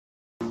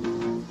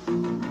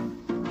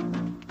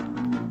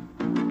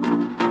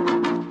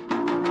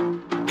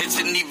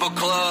evil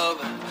club,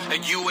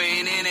 and you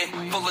ain't in it.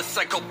 Full of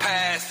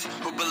psychopaths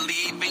who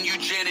believe in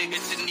eugenics.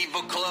 It's an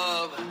evil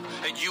club,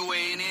 and you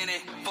ain't in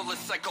it. Full of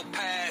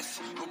psychopaths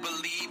who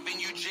believe in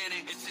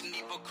eugenics. It's an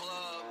evil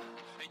club,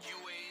 and you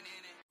ain't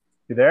in it.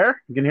 You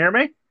there? You can hear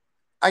me?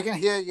 I can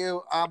hear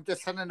you. I'm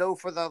just sending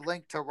over the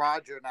link to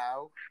Roger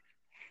now.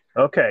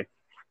 Okay.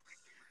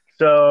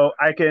 So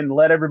I can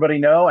let everybody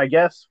know, I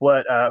guess,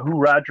 what who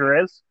Roger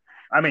is.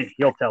 I mean,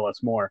 he'll tell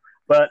us more.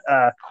 But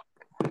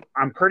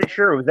I'm pretty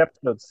sure it was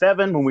episode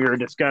 7 when we were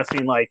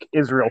discussing, like,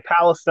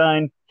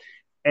 Israel-Palestine.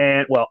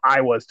 And, well,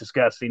 I was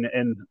discussing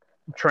and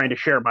trying to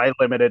share my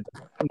limited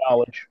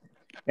knowledge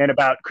and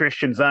about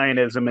Christian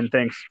Zionism and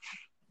things.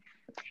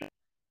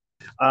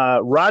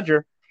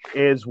 Roger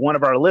is one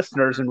of our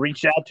listeners and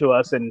reached out to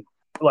us and,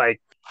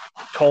 like,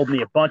 told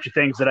me a bunch of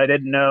things that I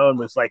didn't know and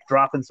was, like,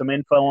 dropping some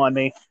info on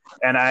me.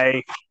 And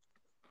I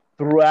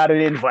threw out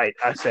an invite.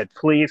 I said,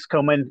 please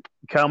come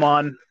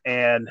on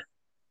and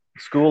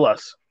school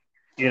us,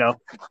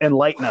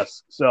 enlighten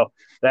us. So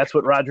that's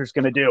what Roger's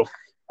going to do.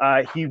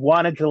 He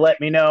wanted to let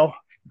me know.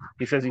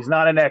 He says he's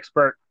not an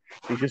expert.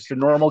 He's just a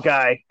normal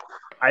guy.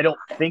 I don't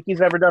think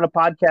he's ever done a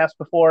podcast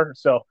before,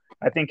 so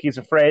I think he's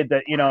afraid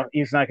that,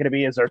 he's not going to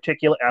be as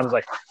articulate. I was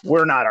like,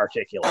 we're not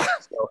articulate,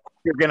 so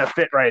you're going to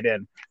fit right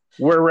in.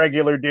 We're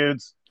regular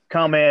dudes.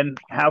 Come in,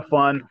 have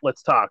fun,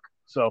 let's talk.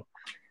 So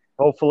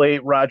hopefully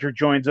Roger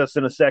joins us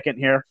in a second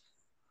here.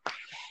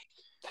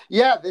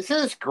 Yeah, this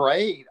is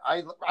great.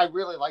 I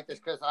really like this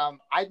because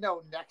I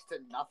know next to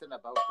nothing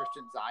about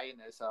Christian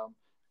Zionism,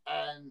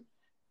 and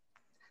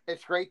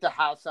it's great to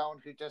have someone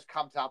who just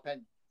comes up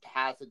and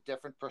has a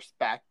different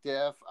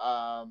perspective,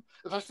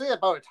 especially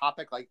about a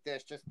topic like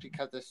this, just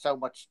because there's so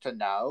much to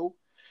know,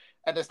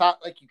 and it's not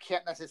like you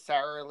can't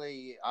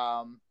necessarily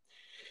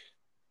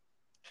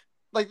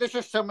like there's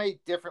just so many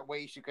different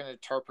ways you can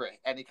interpret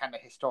any kind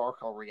of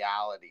historical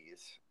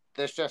realities.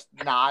 There's just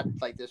not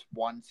like this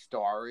one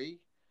story.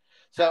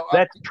 So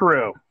that's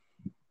true.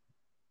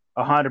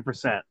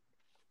 100%.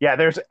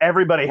 Yeah,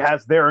 everybody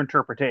has their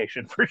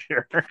interpretation for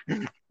sure.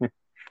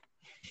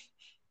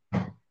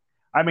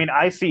 I mean,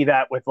 I see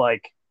that with,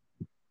 like,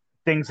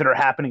 things that are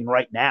happening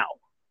right now.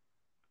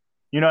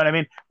 You know what I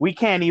mean? We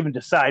can't even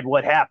decide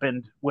what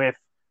happened with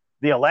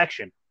the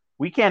election.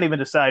 We can't even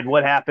decide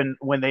what happened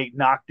when they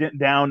knocked it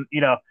down,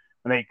 when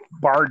they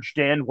barged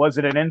in. Was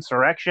it an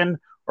insurrection,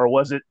 or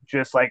was it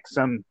just like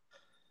some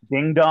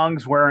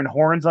ding-dongs wearing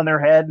horns on their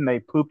head and they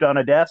pooped on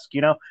a desk,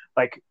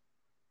 like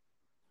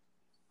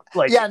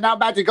yeah. Now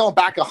imagine going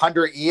back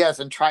 100 years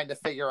and trying to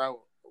figure out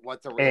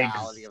what the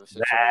reality of the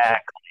situation.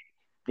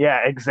 Yeah,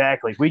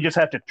 exactly. We just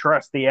have to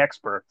trust the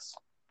experts.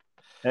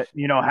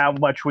 How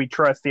much we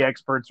trust the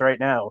experts right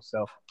now.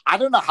 So I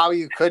don't know how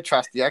you could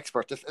trust the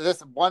experts.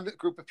 There's one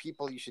group of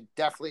people you should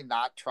definitely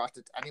not trust.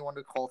 It's anyone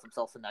who calls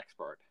themselves an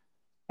expert.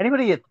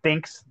 Anybody that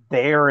thinks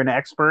they're an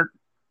expert,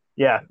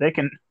 yeah, they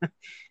can.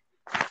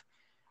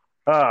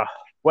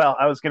 Well,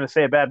 I was going to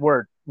say a bad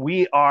word.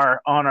 We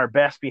are on our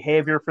best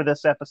behavior for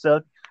this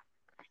episode,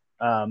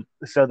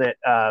 so that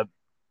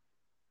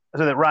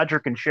Roger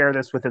can share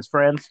this with his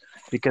friends,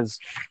 because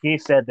he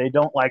said they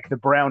don't like the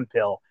brown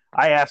pill.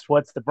 I asked,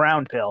 what's the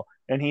brown pill?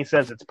 And he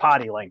says it's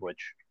potty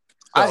language.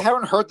 So, I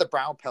haven't heard the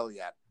brown pill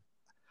yet.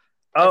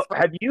 Oh,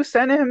 have you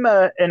sent him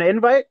an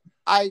invite?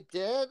 I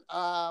did.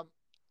 I'm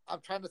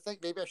trying to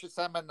think. Maybe I should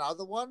send him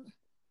another one.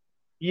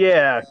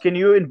 Yeah. Can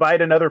you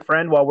invite another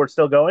friend while we're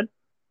still going?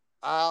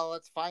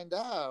 Let's find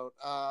out.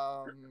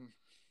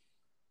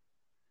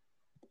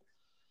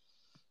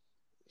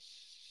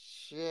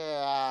 Shit.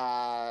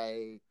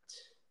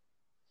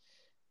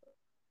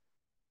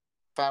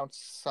 Found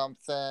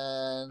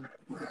something.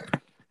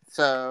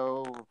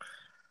 So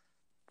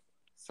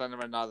send him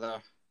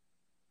another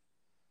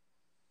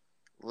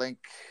link.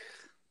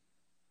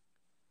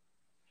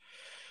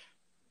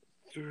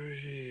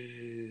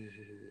 3.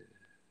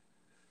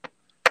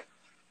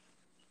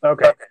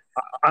 Okay.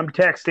 I'm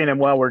texting him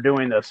while we're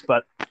doing this,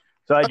 but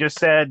so I just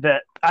said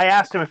that I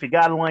asked him if he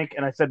got a link,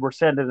 and I said we're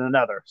sending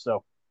another.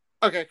 So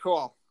okay,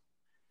 cool.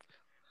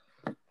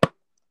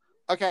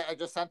 Okay, I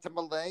just sent him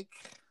a link.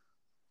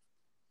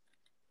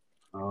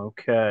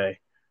 Okay,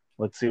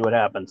 let's see what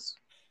happens.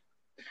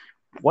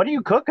 What are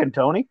you cooking,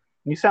 Tony?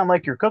 You sound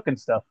like you're cooking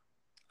stuff.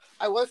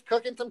 I was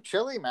cooking some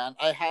chili, man.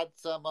 I had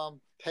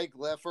some pig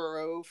liver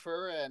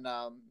over and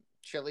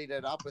chilied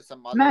it up with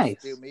some other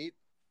stew meat.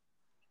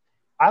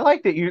 I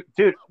like that you,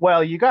 dude.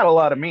 Well, you got a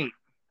lot of meat.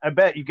 I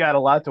bet you got a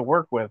lot to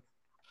work with.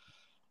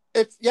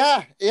 It's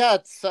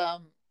it's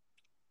a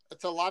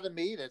lot of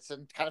meat. It's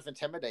kind of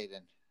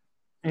intimidating.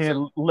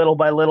 And little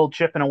by little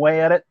chipping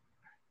away at it.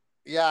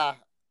 Yeah.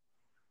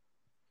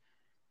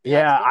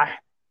 Yeah,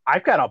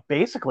 I've got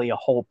basically a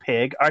whole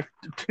pig.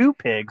 2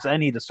 pigs. I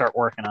need to start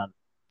working on.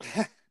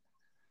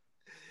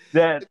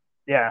 It's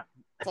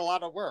a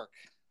lot of work.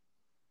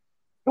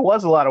 It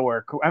was a lot of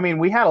work. I mean,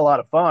 we had a lot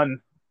of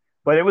fun,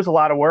 but it was a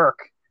lot of work.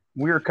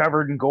 We were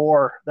covered in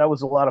gore. That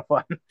was a lot of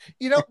fun.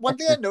 One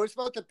thing I noticed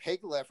about the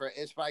pig liver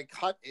is when I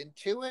cut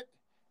into it,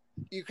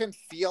 you can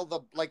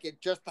feel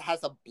it just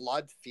has a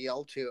blood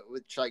feel to it,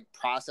 which like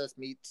processed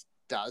meats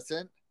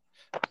doesn't.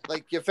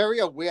 Like you're very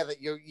aware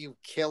that you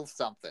kill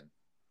something.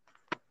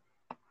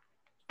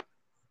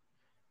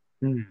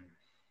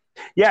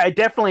 Yeah, it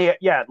definitely.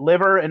 Yeah,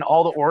 liver and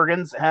all the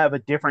organs have a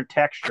different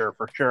texture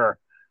for sure,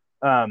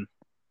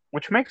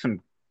 which makes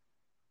them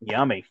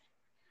yummy.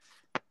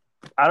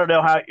 I don't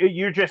know how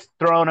you're just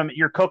throwing them.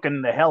 You're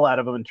cooking the hell out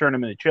of them and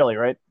turning them into chili,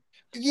 right?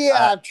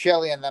 Yeah, I'm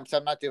chilling them, so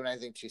I'm not doing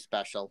anything too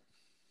special.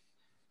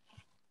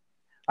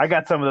 I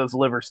got some of those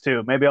livers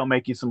too. Maybe I'll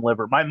make you some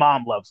liver. My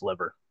mom loves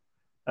liver.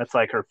 That's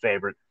like her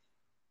favorite.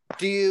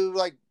 Do you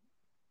like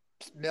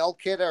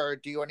milk it or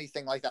do you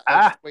anything like that?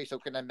 Like wait,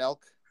 soaking in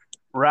milk?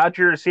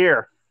 Roger is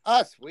here.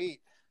 Oh,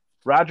 sweet.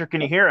 Roger,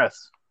 can you hear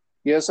us?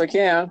 Yes, I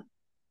can.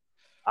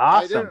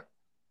 Awesome.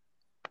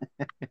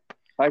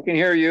 I can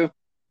hear you.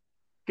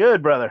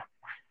 Good, brother.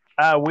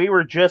 We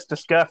were just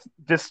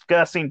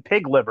discussing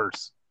pig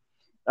livers.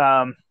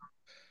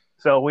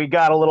 So we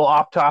got a little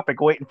off topic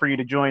waiting for you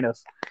to join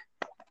us.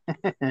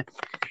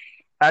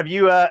 Have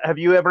you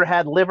ever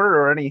had liver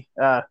or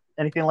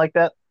anything like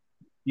that?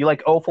 You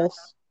like offals?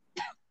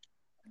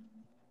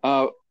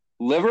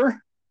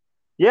 Liver?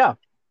 Yeah.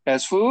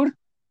 As food?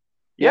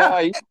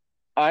 Yeah.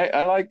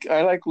 I like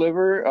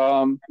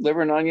liver,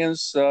 liver and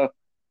onions,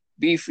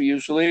 beef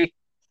usually,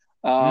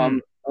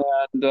 and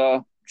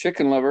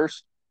chicken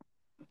livers.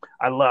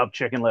 I love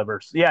chicken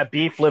livers. Yeah,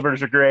 beef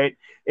livers are great.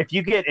 If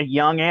you get a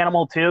young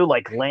animal too,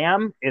 like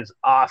lamb is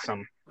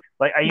awesome.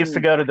 Like I used to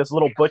go to this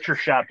little butcher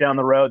shop down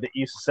the road that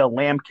used to sell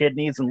lamb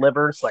kidneys and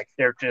livers. Like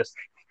they're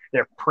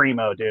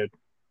primo, dude.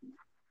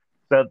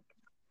 So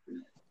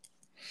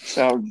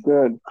sounds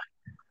good.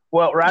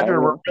 Well, Roger,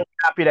 we're really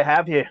happy to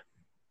have you.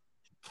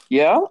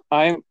 Yeah,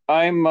 I'm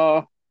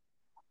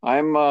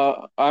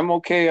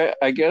okay,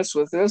 I guess,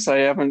 with this. I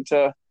haven't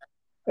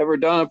ever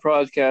done a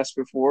podcast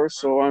before,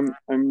 so I'm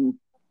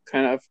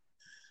kind of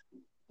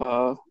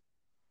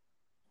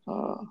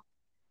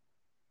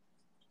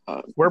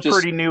we're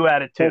pretty new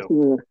at it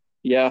too.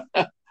 Yeah.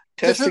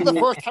 This is the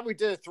first time we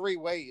did it 3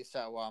 ways,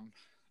 so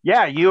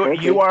yeah, you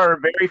are our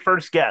very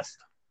first guest.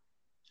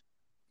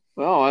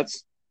 Well,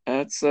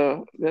 that's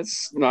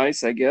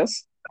nice, I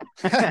guess.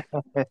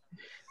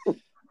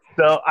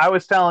 So I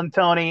was telling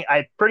Tony,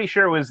 I'm pretty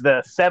sure it was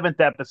the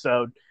 7th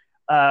episode.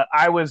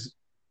 I was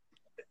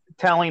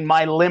telling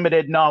my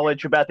limited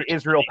knowledge about the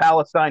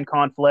Israel-Palestine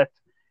conflict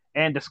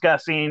and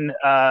discussing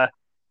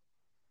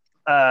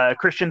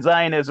Christian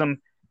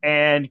Zionism.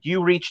 And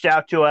you reached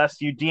out to us,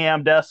 you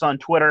DM'd us on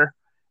Twitter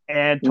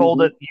and told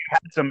us you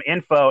had some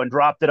info and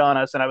dropped it on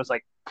us. And I was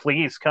like,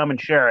 please come and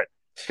share it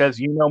because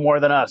you know more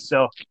than us.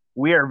 So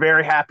we are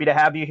very happy to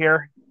have you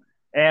here.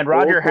 And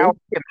Roger, how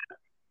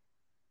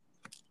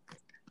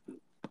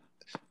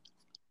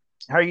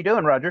are you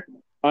doing, Roger?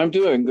 I'm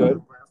doing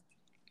good.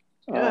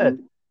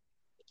 Good.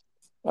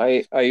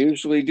 I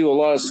usually do a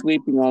lot of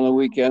sleeping on the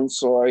weekends,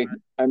 so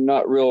I'm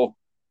not real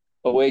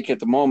awake at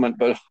the moment,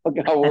 but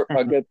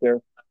I'll get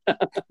there.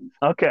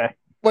 Okay.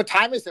 What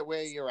time is it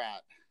where you're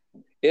at?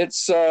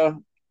 It's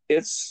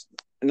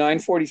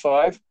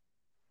 9:45.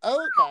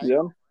 Oh, okay.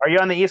 Yeah. Are you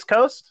on the East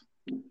Coast?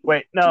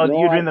 Wait, no,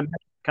 you're in the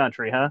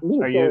country, huh?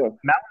 Minnesota. Are you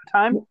Mountain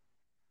Time?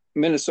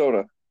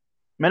 Minnesota.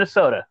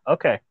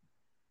 Okay.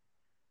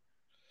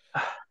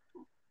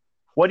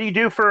 What do you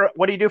do for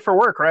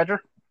work,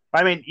 Roger?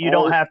 I mean, you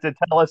don't have to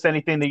tell us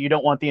anything that you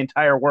don't want the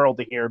entire world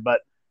to hear,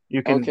 but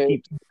you can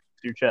keep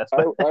your chest.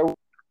 I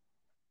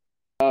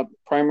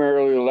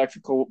primarily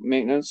electrical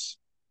maintenance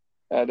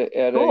at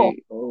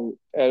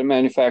a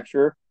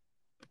manufacturer.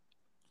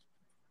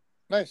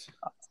 Nice.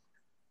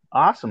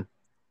 Awesome.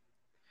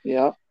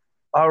 Yeah.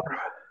 All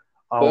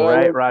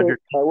right, Roger.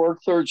 I work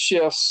third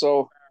shift,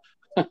 so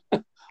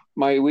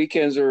my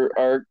weekends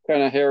are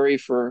kind of hairy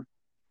for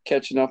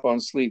catching up on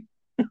sleep.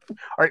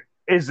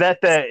 Does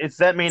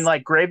that mean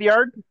like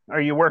graveyard? Are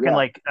you working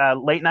like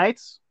late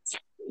nights?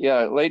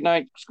 Yeah, late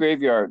night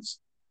graveyards.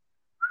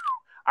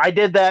 I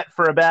did that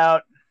for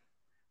about,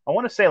 I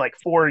want to say like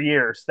 4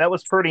 years. That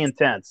was pretty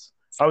intense.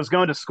 I was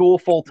going to school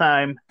full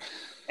time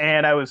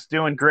and I was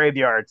doing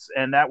graveyards,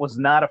 and that was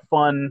not a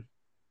fun.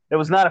 It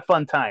was not a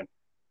fun time.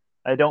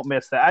 I don't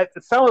miss that.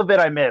 Some of it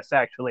I miss,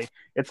 actually.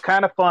 It's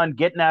kind of fun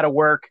getting out of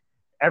work.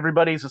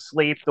 Everybody's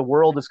asleep. The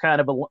world is kind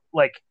of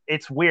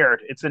it's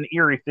weird. It's an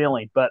eerie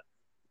feeling, but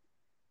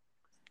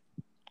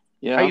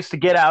yeah. I used to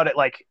get out at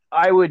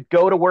I would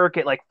go to work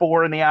at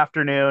 4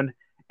 p.m.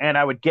 and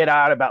I would get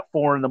out about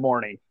 4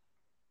 a.m.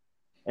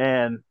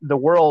 and the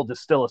world is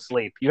still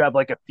asleep. You have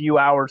a few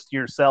hours to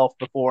yourself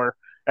before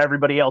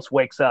everybody else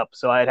wakes up.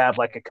 So I'd have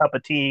a cup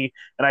of tea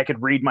and I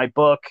could read my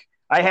book.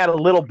 I had a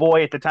little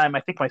boy at the time.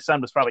 I think my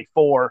son was probably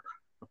 4 or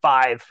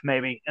 5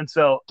 maybe. And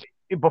so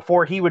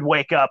before he would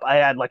wake up, I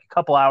had a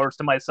couple hours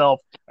to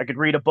myself. I could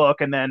read a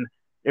book and then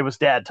it was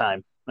dad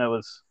time. That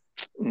was.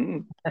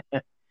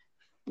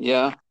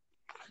 Yeah.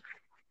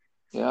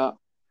 Yeah.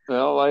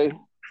 Well,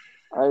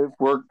 I've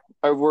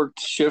worked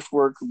shift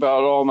work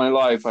about all my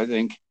life, I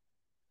think.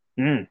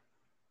 Been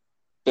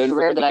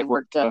rare that I've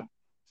worked a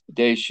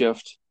day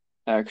shift,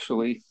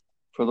 actually.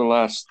 for the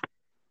last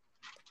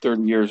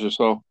 30 years or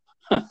so.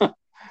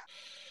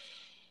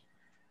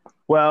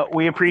 Well,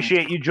 we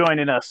appreciate you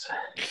joining us.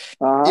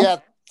 Yeah,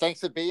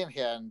 thanks for being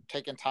here and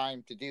taking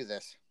time to do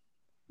this.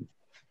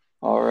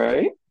 All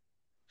right.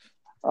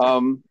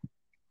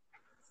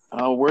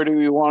 Where do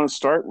we want to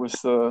start with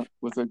the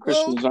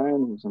Christian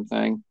Zionism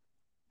thing?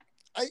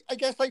 I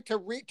guess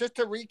just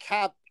to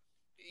recap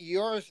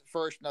your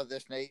version of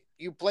this, Nate.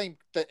 You blame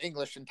the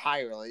English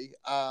entirely.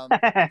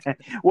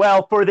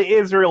 Well, for the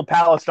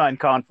Israel-Palestine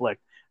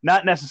conflict,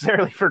 not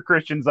necessarily for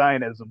Christian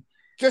Zionism.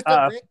 Just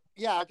a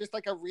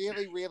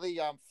really, really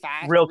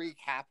fast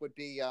recap would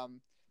be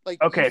you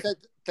said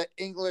the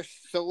English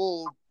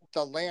sold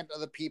the land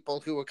of the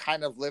people who were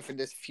kind of living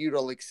this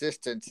feudal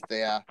existence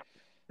there.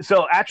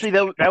 So actually,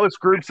 that was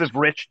groups of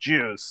rich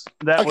Jews.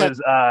 That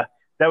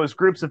was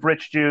groups of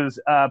rich Jews,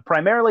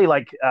 primarily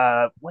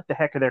what the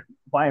heck are their?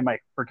 Why am I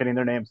forgetting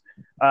their names?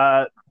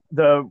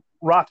 The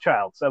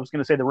Rothschilds. I was going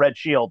to say the Red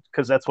Shield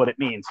because that's what it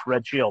means,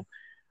 Red Shield.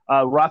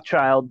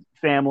 Rothschild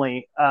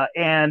family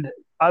and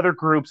other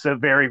groups of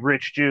very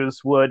rich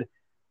Jews would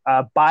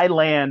buy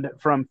land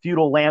from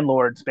feudal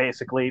landlords,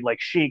 basically like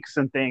sheiks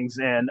and things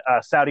in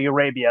Saudi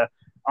Arabia,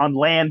 on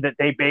land that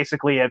they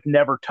basically have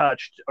never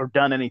touched or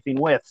done anything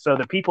with. So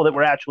the people that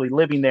were actually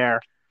living there,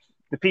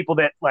 the people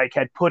that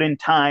had put in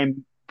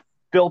time,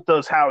 built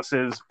those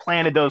houses,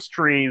 planted those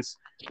trees,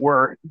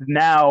 were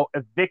now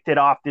evicted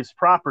off this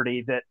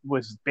property that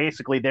was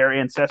basically their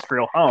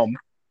ancestral home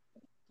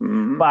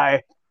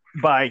by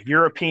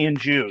European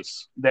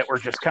Jews that were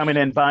just coming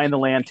in, buying the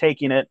land,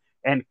 taking it,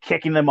 and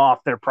kicking them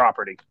off their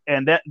property.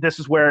 And this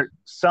is where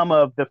some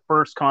of the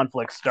first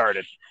conflict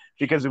started,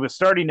 because it was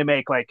starting to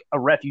make a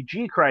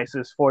refugee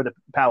crisis for the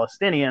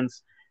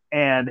Palestinians,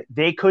 and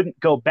they couldn't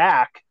go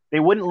back. They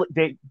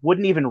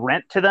wouldn't even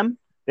rent to them.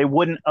 They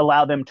wouldn't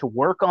allow them to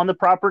work on the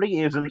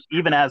property,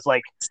 even as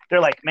they're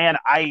like, man,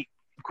 I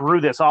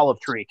grew this olive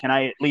tree. Can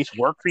I at least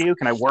work for you?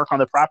 Can I work on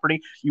the property?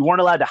 You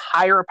weren't allowed to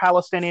hire a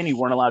Palestinian. You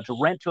weren't allowed to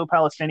rent to a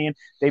Palestinian.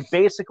 They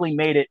basically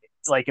made it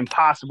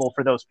impossible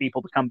for those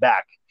people to come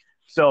back.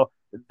 So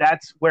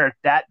that's where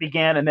that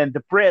began. And then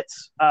the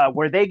Brits,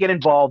 where they get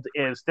involved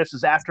this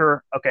is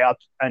after,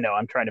 I know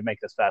I'm trying to make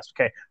this fast.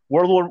 Okay.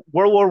 World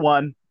War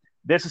I.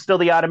 This is still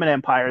the Ottoman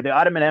Empire. The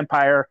Ottoman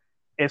Empire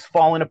is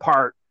falling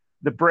apart.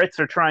 The Brits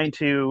are trying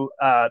to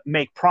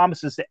make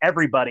promises to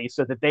everybody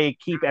so that they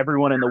keep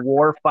everyone in the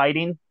war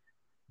fighting.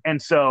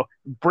 And so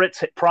Brits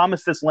had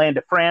promised this land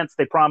to France.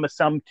 They promised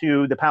some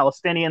to the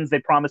Palestinians.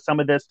 They promised some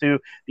of this to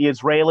the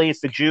Israelis,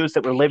 the Jews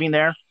that were living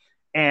there.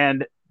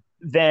 And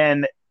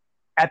then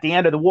at the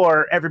end of the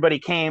war, everybody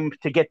came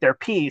to get their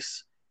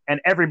peace,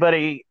 and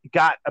everybody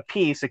got a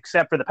peace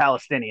except for the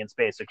Palestinians,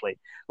 basically.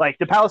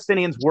 The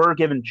Palestinians were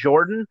given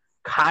Jordan,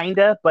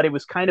 kinda, but it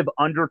was kind of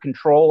under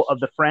control of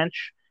the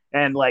French.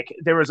 And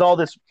there was all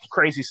this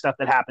crazy stuff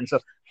that happened. So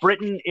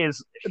Britain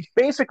is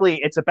basically,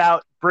 it's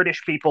about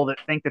British people that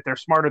think that they're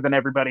smarter than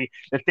everybody,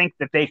 that think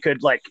that they could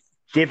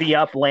divvy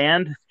up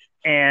land,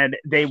 and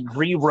they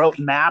rewrote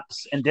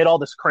maps and did all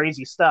this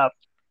crazy stuff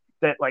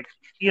that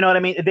you know what I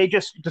mean? They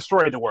just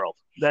destroyed the world.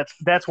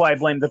 That's why I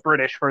blame the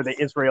British for the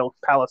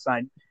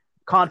Israel-Palestine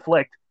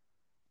conflict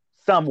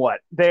somewhat.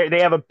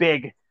 They have a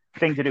big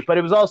thing to do. But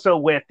it was also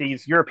with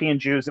these European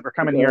Jews that were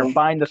coming here,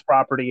 buying this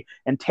property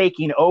and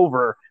taking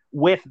over.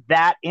 With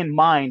that in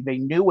mind, they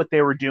knew what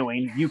they were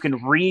doing. You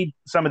can read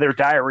some of their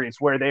diaries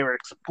where they were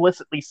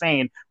explicitly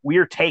saying,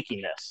 we're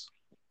taking this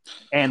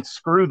and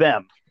screw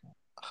them.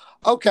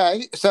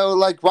 Okay. So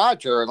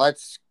Roger,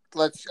 let's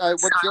what's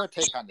your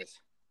take on this?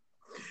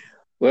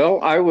 Well,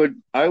 I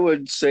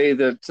would say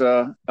that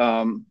the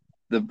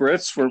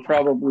Brits were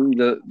probably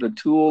the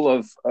tool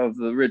of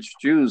the rich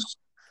Jews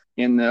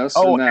in this.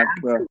 Oh, and that,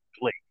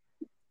 absolutely.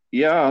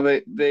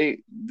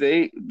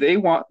 They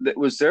want, that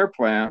was their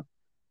plan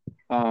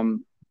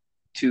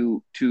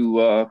to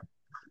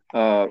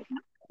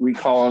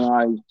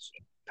recolonize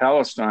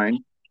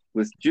Palestine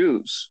with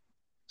Jews.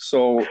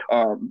 So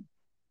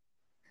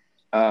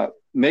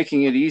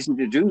making it easy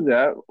to do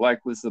that,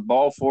 with the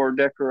Balfour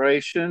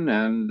Declaration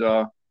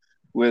and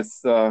with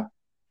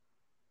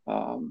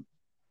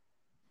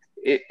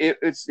it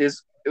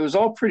was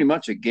all pretty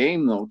much a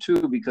game though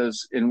too,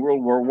 because in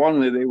World War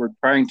I they were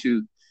trying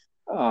to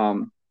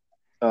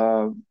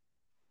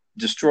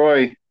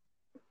destroy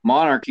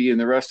monarchy in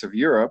the rest of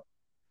Europe,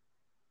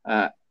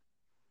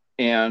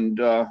 and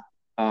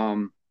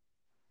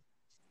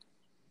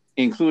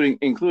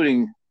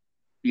including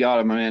the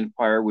Ottoman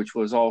Empire, which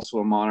was also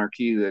a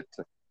monarchy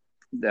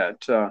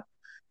that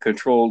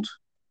controlled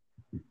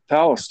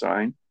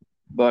Palestine.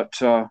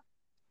 But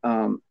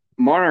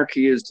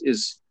monarchy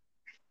is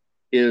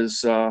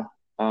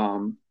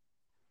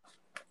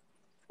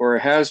or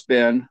has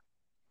been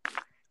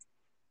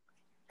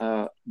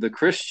the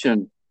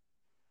Christian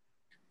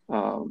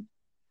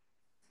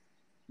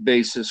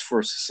basis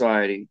for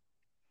society.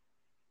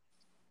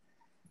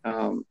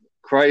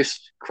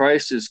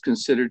 Christ is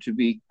considered to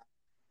be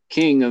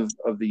king of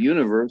the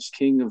universe,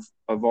 king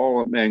of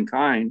all of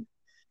mankind,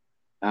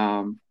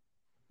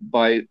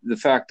 by the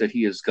fact that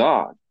he is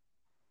God.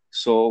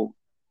 So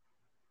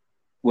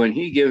when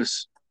he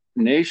gives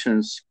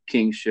nations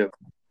kingship,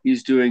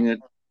 he's doing it.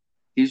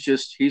 He's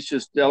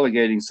just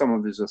delegating some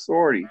of his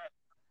authority.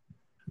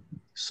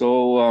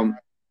 So,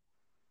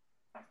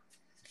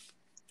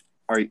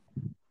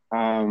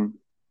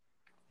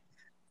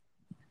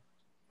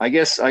 I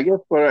guess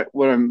what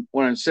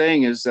I'm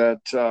saying is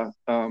that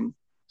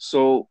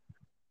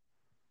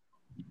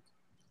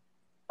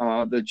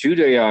the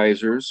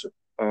Judaizers,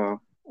 or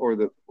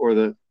the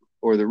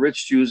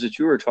rich Jews that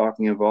you were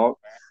talking about,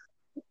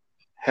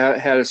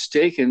 had a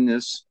stake in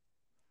this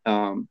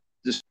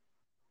this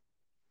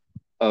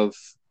of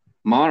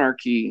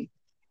monarchy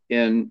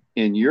in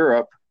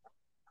Europe,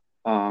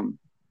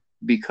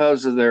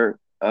 because of their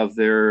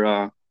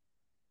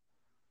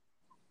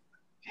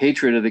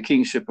hatred of the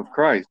kingship of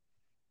Christ.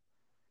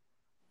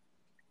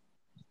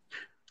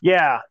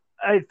 Yeah,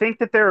 I think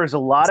that there is a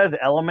lot of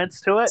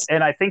elements to it,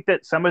 and I think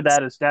that some of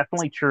that is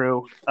definitely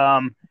true.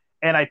 And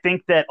I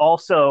think that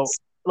also,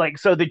 like,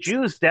 so the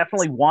Jews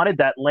definitely wanted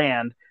that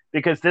land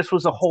because this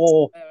was a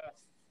whole.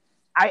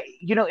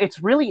 It's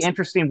really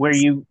interesting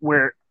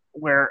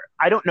where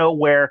I don't know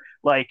where,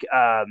 like,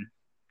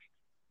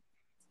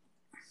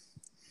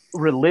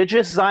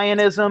 religious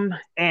Zionism,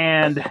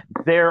 and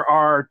there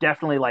are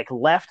definitely like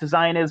left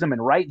Zionism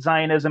and right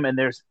Zionism, and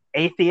there's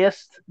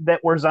atheists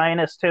that were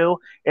Zionists too.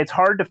 It's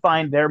hard to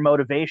find their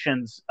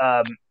motivations,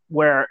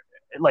 where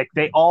like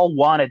they all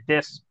wanted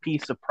this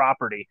piece of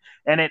property,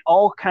 and it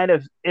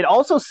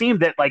also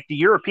seemed that like the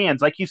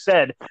Europeans, like you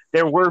said,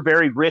 there were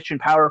very rich and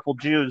powerful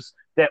Jews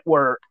that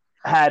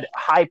had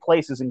high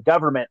places in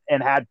government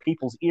and had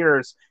people's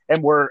ears,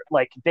 and were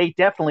like, they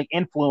definitely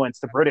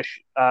influenced the British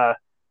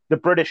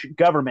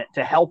government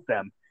to help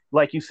them,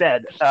 like you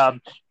said.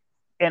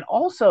 And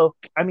also,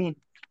 I mean,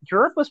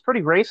 Europe was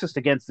pretty racist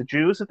against the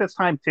Jews at this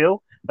time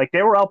too. Like,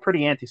 they were all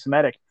pretty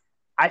anti-Semitic.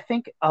 I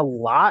think a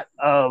lot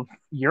of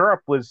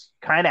Europe was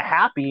kind of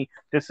happy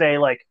to say,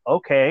 like,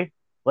 okay,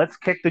 let's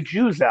kick the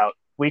Jews out.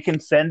 We can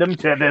send them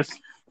to this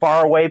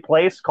faraway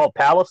place called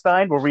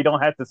Palestine where we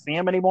don't have to see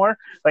them anymore.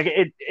 Like,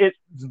 it's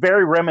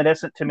very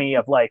reminiscent to me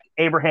of like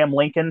Abraham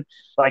Lincoln,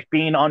 like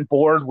being on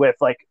board with,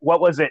 like,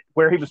 what was it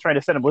where he was trying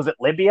to send him? Was it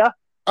Libya?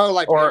 Oh,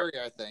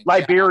 Liberia, I think.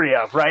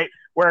 Liberia, yeah. Right?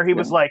 Where he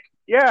was like,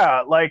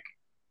 yeah, like,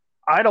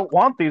 I don't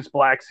want these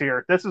blacks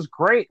here. This is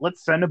great.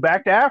 Let's send them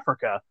back to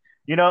Africa.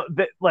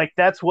 Like,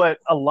 that's what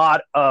a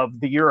lot of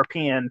the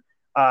European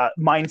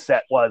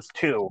mindset was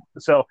too.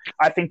 So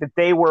I think that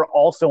they were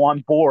also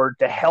on board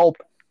to help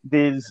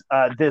these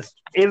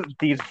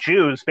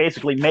Jews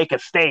basically make a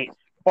state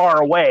far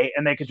away,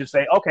 and they could just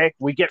say, okay,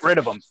 we get rid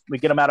of them. We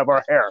get them out of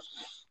our hair.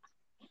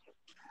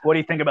 What do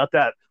you think about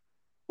that?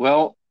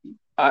 Well,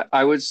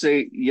 I would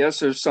say yes,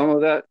 there's some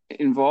of that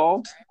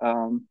involved.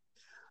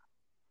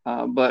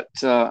 But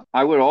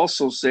I would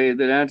also say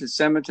that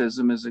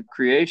anti-Semitism is a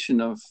creation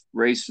of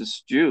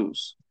racist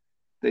Jews.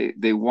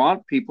 They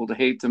want people to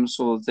hate them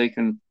so that they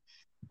can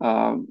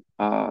have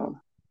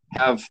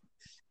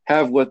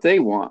what they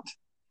want.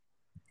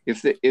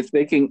 If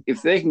they can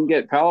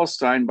get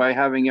Palestine by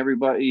having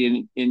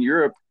everybody in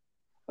Europe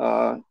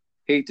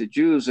hate the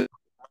Jews and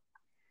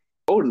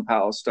go to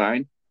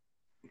Palestine,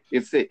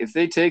 if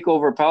they take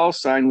over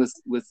Palestine with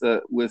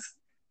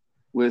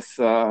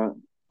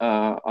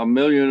 1.5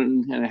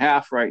 million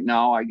right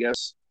now, I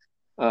guess,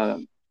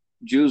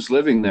 Jews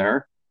living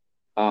there,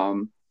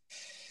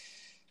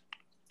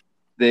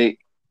 the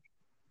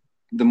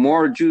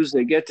more Jews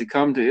they get to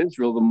come to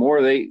Israel, the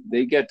more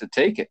they get to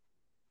take it.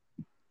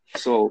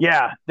 So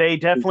yeah, they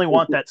definitely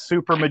want that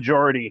super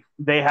majority.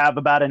 They have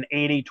about an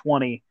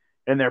 80-20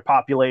 in their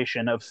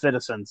population of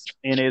citizens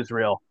in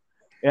Israel,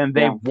 and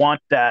they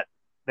want that.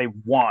 They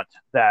want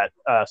that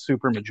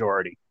super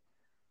majority,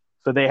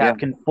 so they have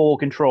full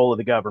control of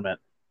the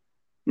government.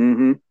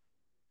 Mm-hmm.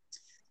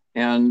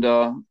 And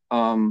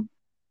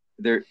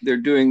they're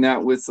doing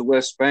that with the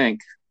West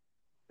Bank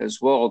as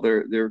well.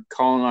 They're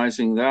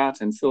colonizing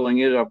that and filling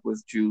it up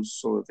with Jews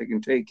so that they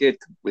can take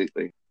it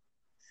completely.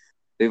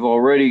 They've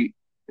already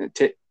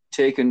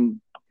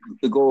taken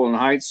the Golan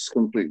Heights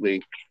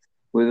completely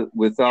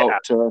with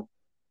the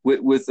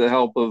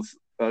help of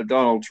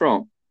Donald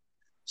Trump.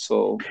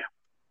 So.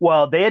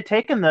 Well, they had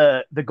taken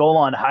the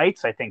Golan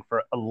Heights, I think,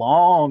 for a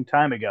long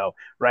time ago,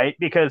 right?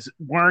 Because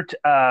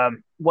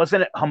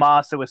wasn't it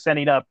Hamas that was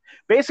sending up?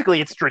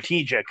 Basically, it's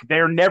strategic.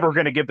 They're never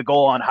going to give the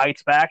Golan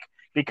Heights back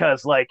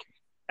because, like,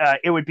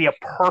 it would be a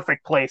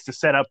perfect place to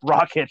set up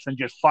rockets and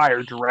just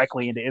fire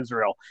directly into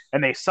Israel.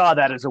 And they saw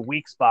that as a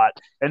weak spot.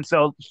 And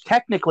so,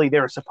 technically,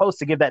 they were supposed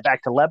to give that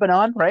back to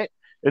Lebanon, right?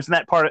 Wasn't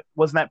that part of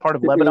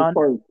Lebanon?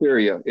 Part of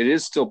Syria. It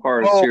is still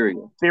part of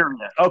Syria.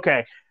 Syria.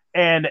 Okay.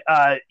 And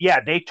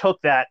they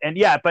took that,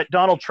 and but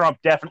Donald Trump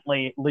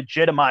definitely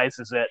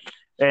legitimizes it,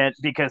 and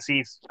because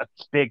he's a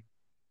big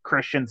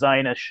Christian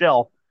Zionist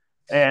shill,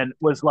 and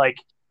was like,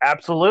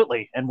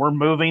 absolutely, and we're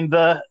moving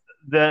the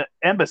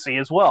embassy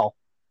as well,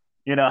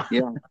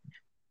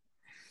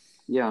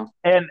 Yeah.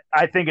 And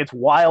I think it's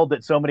wild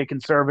that so many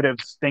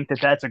conservatives think that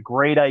that's a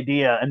great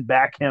idea and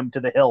back him to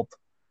the hilt.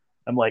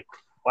 I'm like,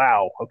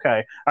 wow,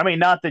 okay. I mean,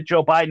 not that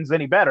Joe Biden's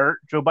any better.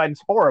 Joe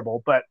Biden's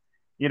horrible, but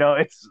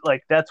it's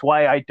like that's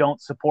why I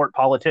don't support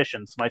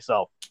politicians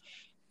myself.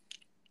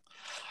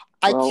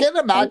 I can't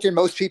imagine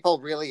most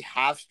people really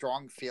have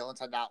strong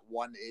feelings on that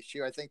one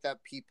issue. I think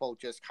that people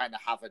just kind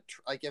of have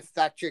like, if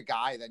that's your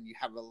guy, then you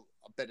have a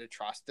bit of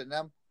trust in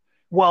them.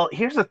 Well,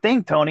 here's the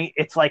thing, Tony.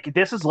 It's like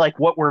this is like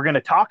what we're going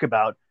to talk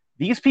about.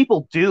 These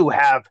people do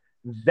have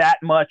that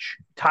much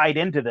tied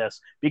into this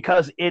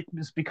because it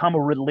has become a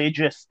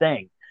religious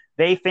thing.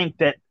 They think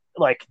that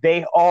like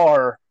they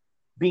are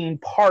being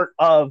part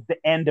of the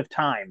end of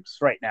times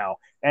right now.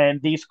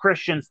 And these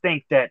Christians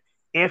think that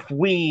if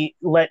we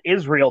let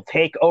Israel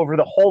take over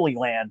the Holy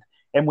Land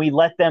and we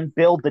let them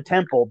build the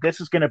temple, this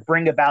is going to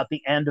bring about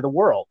the end of the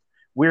world.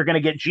 We're going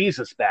to get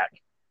Jesus back.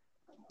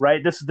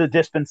 Right? This is the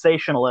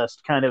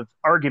dispensationalist kind of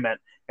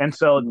argument. And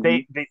so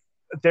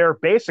they're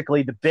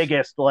basically the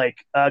biggest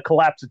like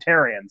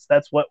collapsitarians.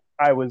 That's what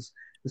I was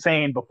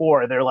saying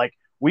before. They're like,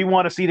 we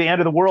want to see the end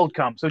of the world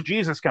come, so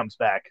Jesus comes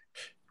back.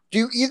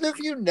 Do either of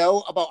you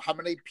know about how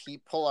many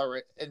people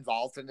are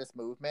involved in this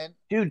movement?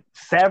 Dude,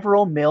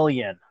 several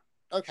million.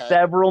 Okay.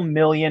 Several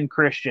million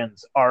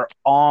Christians are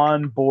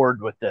on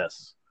board with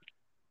this.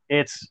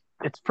 It's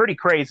pretty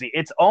crazy.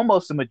 It's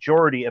almost a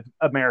majority of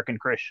American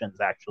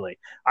Christians, actually.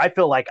 I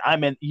feel like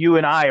you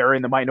and I are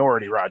in the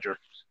minority, Roger.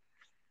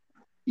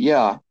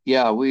 Yeah,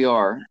 we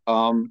are.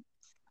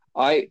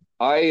 I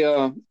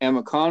am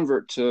a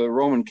convert to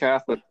Roman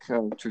Catholic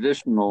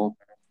traditional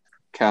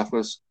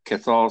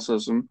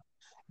Catholicism,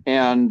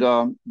 and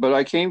but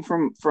I came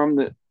from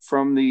the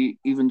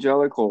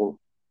evangelical.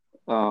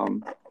 I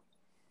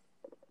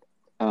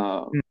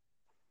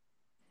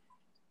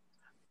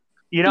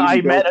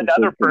met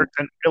another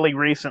person really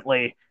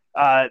recently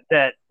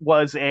that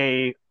was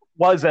a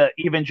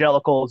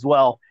evangelical as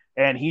well,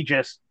 and he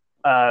just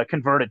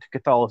converted to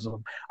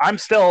Catholicism. I'm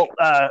still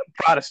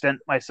Protestant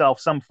myself,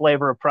 some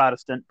flavor of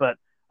Protestant, but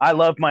I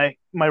love my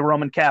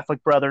Roman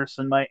Catholic brothers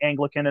and my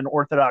Anglican and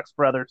Orthodox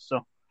brothers.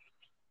 So,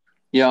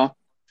 yeah,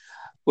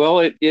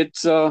 well,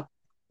 it's the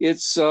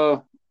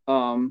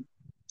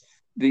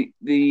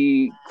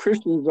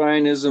Christian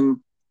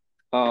Zionism.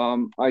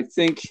 I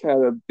think had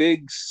a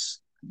big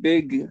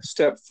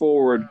step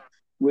forward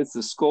with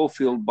the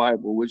Scofield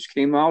Bible, which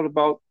came out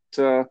about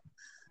the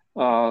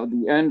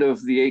end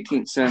of the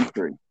 18th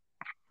century,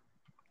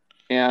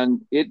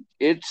 and it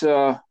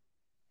in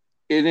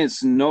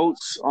its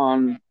notes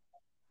on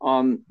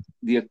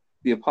the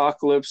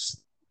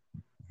apocalypse,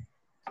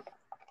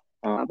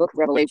 book of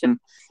Revelation,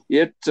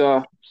 it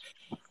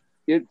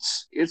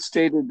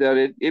stated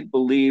that it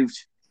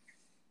believed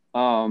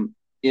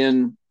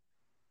in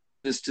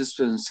this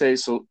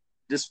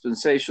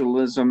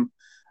dispensationalism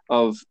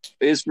of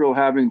Israel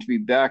having to be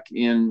back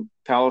in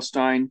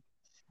Palestine,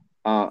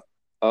 of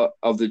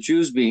the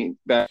Jews being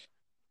back,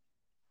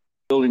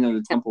 building of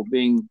the temple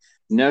being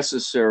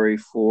necessary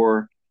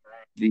for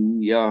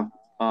the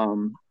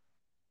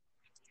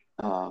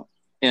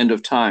end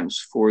of times,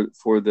 for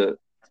the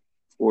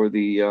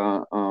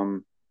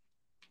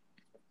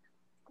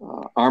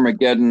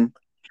Armageddon,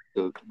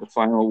 the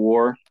final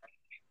war,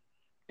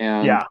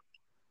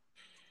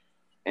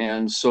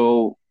 and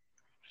so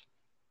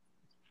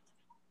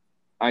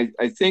I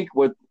think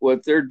what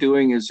they're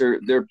doing is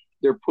they're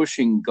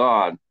pushing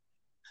God.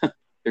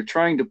 They're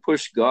trying to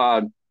push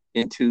God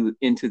into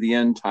the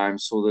end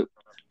times so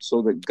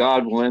that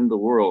God will end the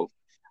world.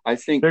 I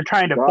think they're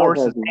trying to God force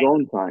his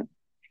own time.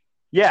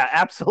 Yeah,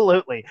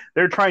 absolutely.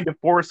 They're trying to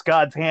force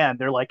God's hand.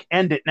 They're like,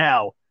 end it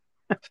now.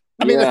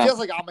 I mean, it feels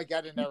like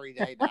Armageddon every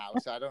day now,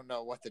 so I don't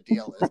know what the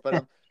deal is.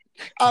 But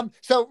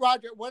so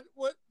Roger, what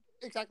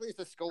exactly is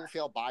the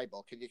Scofield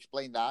Bible? Can you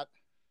explain that?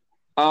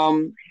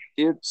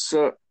 It's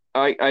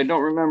I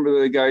don't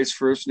remember the guy's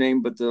first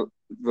name, but the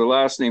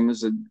last name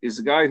is a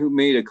guy who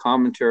made a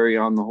commentary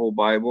on the whole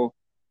Bible,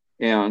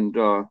 and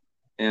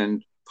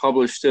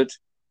published it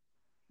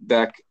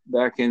back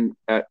in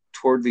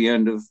toward the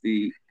end of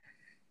the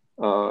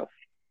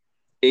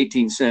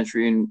 18th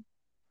century and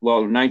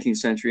 19th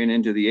century and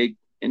into the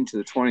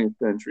 20th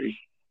century.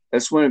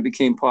 That's when it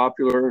became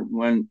popular,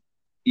 when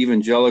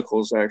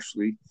evangelicals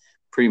actually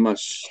pretty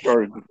much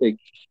started to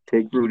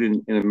take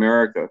root in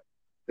America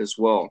as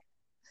well.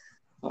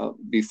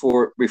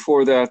 Before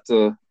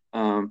that,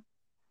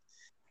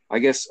 I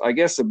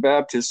guess the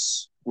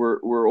Baptists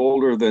were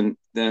older than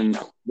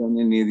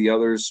any of the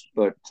others,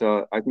 but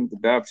I think the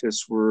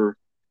Baptists were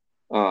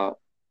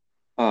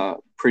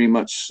pretty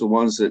much the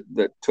ones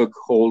that took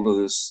hold of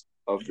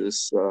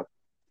this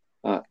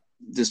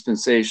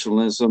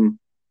dispensationalism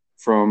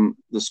from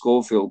the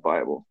Scofield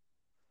Bible.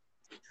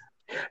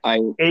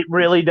 It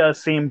really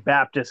does seem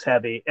Baptist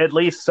heavy, at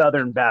least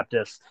Southern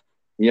Baptist.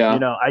 Yeah,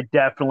 I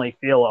definitely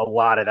feel a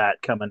lot of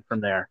that coming from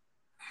there.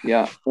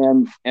 Yeah,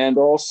 and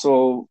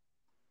also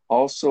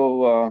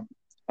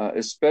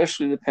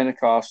especially the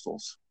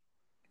Pentecostals.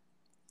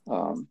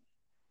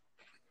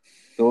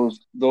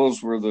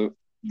 Those were the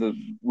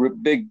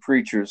big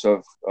preachers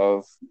of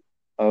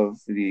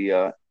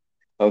the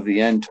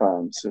end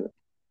times.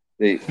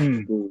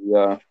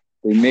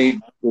 they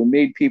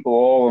made people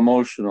all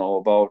emotional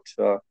about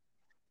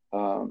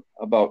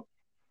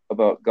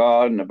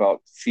God and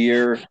about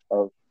fear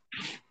of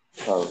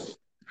the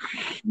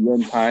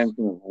end times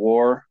and of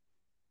war,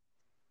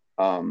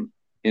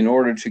 in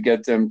order to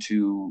get them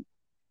to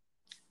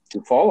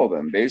follow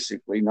them,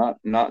 basically, not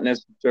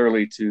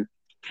necessarily to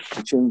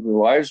change their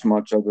lives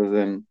much, other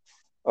than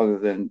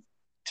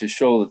to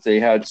show that they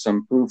had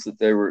some proof that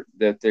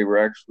they were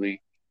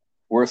actually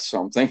worth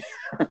something.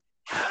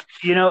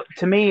 To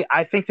me,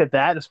 I think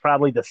that is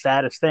probably the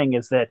saddest thing,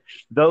 is that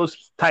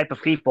those type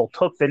of people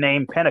took the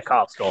name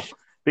Pentecostal,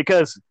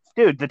 because,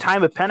 dude, the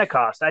time of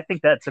Pentecost, I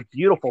think that's a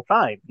beautiful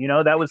time.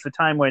 That was the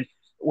time when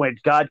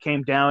God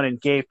came down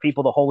and gave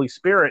people the Holy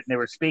Spirit, and they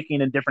were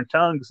speaking in different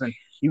tongues, and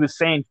he was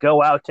saying,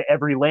 go out to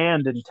every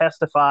land and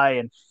testify,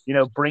 and,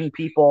 bring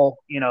people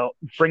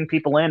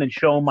in and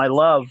show them my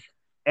love.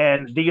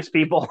 And these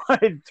people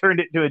turned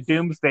it into a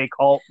doomsday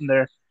cult, and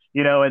they're,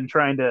 and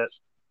trying to,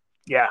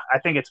 I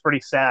think it's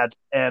pretty sad.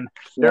 And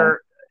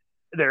they're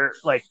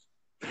like,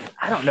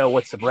 I don't know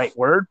what's the right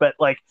word, but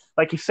like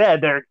you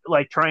said, they're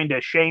like trying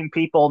to shame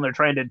people, and they're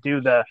trying to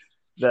do the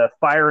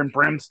fire and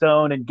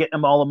brimstone and getting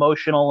them all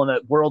emotional, and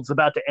the world's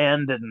about to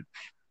end. And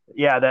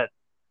that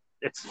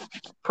it's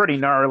pretty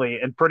gnarly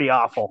and pretty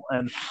awful.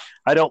 And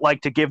I don't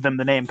like to give them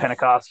the name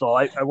Pentecostal.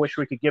 I wish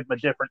we could give them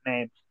a different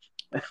name.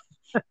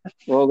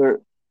 Well, they're,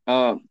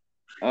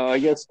 I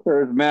guess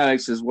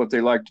charismatics is what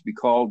they like to be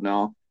called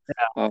now.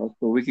 Yeah.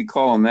 So we could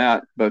call them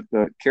that, but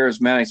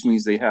charismatics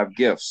means they have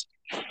gifts.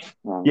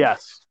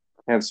 Yes.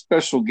 Have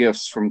special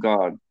gifts from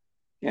God.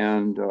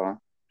 And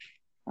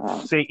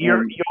see,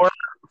 your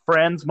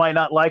friends might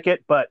not like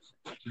it, but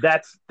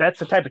that's the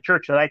type of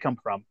church that I come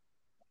from.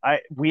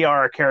 We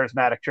are a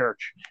charismatic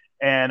church,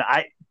 and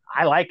I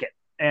like it,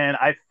 and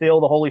I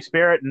feel the Holy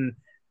Spirit, and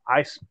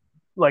I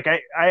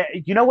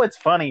what's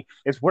funny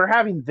is we're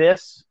having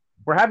this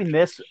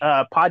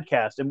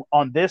podcast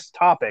on this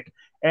topic,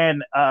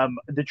 and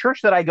the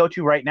church that I go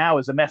to right now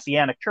is a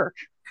Messianic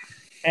church,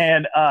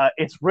 and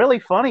it's really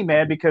funny,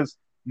 man, because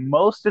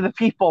most of the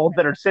people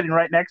that are sitting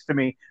right next to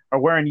me are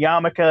wearing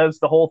yarmulkes,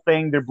 the whole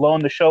thing. They're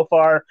blowing the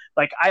shofar.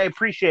 Like, I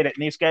appreciate it,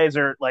 and these guys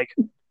are like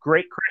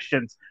great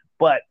Christians,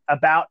 but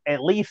about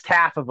at least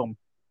half of them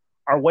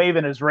are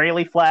waving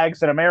Israeli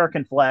flags and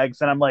American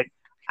flags, and I'm like,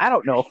 I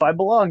don't know if I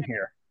belong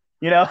here.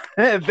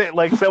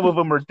 Like, some of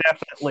them are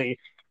definitely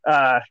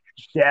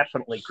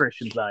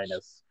Christian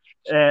Zionists,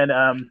 and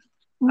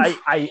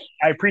I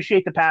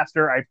appreciate the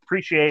pastor. I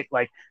appreciate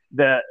like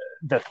the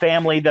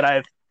family that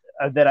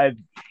I've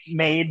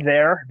made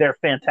there. They're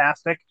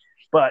fantastic.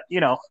 But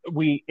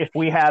if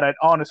we had an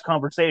honest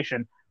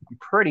conversation, I'm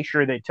pretty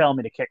sure they'd tell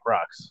me to kick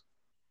rocks.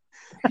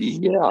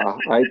 Yeah,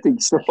 I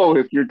think so.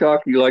 If you're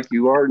talking like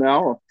you are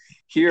now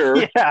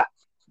here,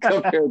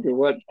 compared to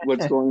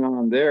what's going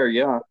on there,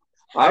 yeah.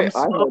 I had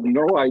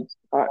no idea.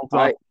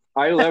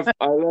 I left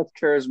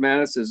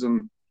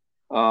charismaticism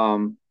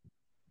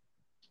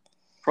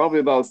probably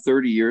about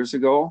 30 years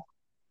ago,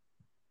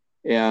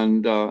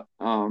 and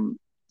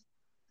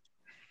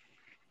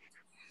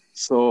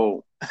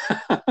so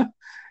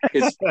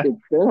it's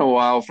been a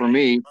while for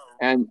me.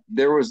 And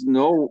there was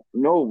no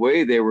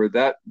way they were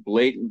that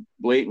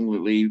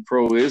blatantly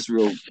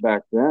pro-Israel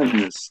back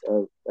then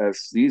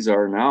as these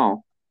are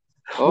now.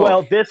 Oh.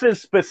 Well, this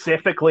is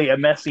specifically a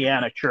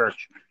Messianic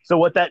church. So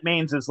what that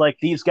means is, like,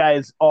 these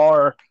guys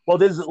are,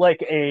 this is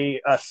like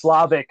a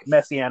Slavic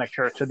Messianic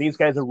church. So these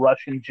guys are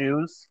Russian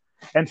Jews.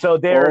 And so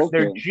they're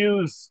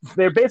Jews.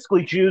 They're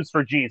basically Jews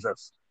for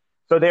Jesus.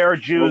 So they are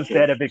Jews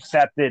that have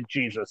accepted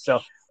Jesus.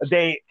 So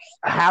they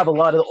have a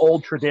lot of the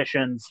old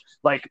traditions.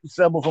 Like,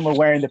 some of them are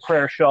wearing the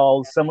prayer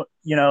shawls, and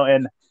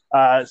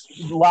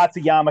lots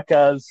of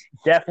yarmulkes,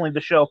 definitely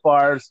the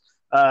shofars.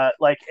 And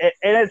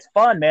it's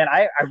fun, man.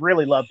 I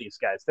really love these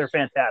guys. They're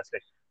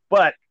fantastic.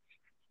 But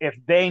if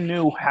they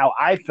knew how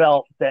I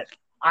felt, that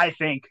I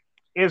think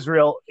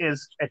Israel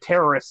is a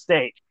terrorist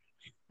state,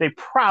 they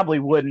probably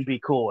wouldn't be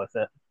cool with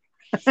it.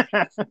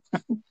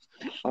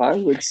 I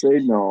would say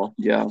no.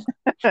 Yeah.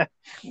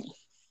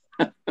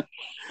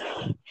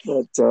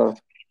 But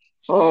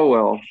oh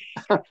well.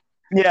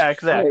 Yeah,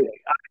 exactly.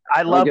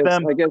 I love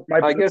them. I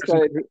guess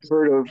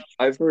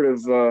I've heard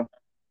of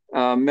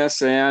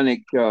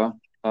Messianic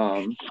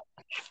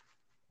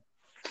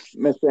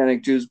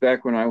Jews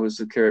back when I was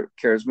a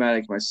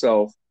charismatic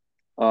myself.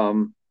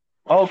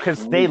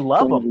 Because they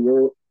love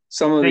them.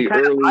 Some of the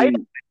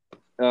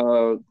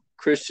early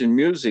Christian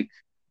music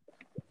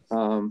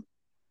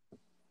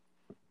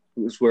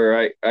was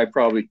where I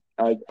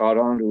caught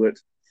onto it,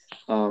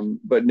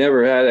 but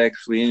never had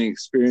actually any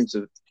experience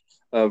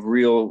of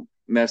real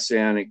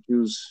Messianic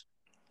Jews,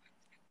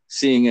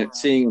 seeing and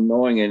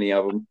knowing any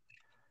of them.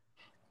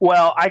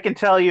 Well, I can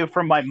tell you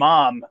from my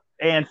mom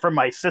and from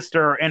my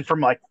sister and from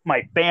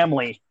my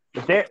family,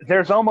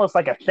 there's almost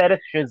like a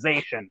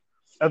fetishization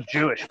of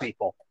Jewish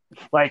people.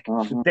 Like,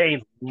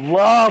 they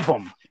love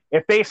them.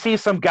 If they see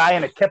some guy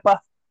in a kippah,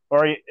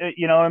 or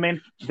you know what I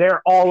mean,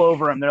 they're all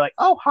over him. They're like,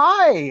 "Oh,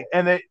 hi!"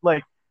 And they,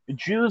 like, the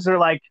Jews are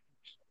like,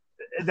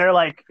 they're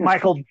like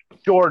Michael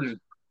Jordan.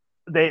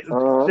 They,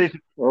 they,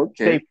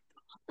 Okay.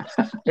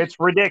 it's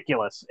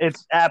ridiculous.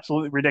 It's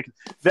absolutely ridiculous.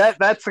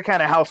 That's the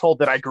kind of household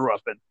that I grew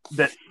up in.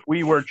 That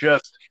we were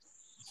just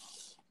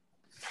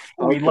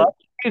we Okay. love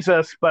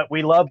Jesus, but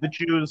we love the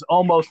Jews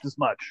almost as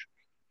much.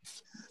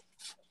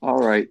 All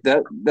right. We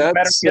better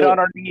That's get on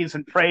our knees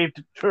and pray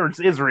towards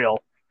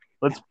Israel.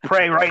 Let's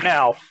pray right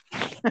now.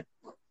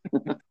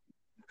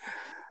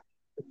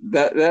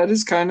 that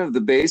is kind of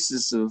the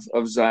basis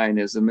of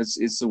Zionism.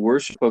 It's the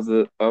worship of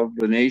the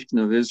nation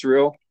of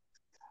Israel,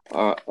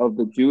 of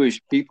the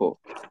Jewish people.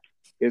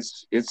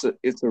 It's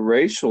a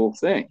racial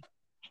thing,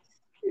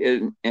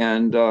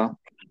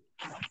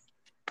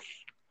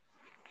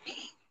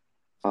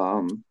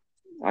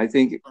 I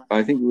think it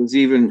was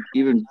even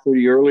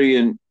pretty early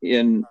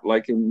in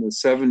like in the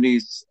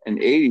 70s and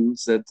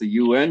 80s that the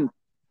UN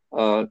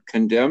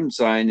condemned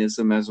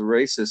Zionism as a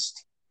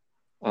racist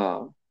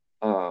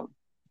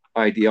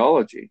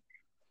ideology.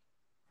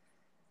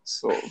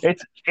 So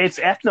it's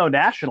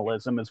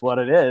ethno-nationalism is what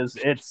it is.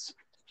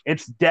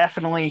 It's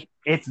definitely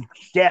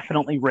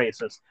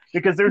racist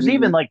because there's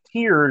even like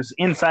tiers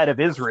inside of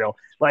Israel,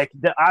 like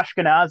the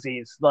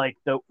Ashkenazis, like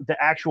the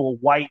actual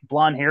white,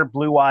 blonde hair,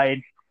 blue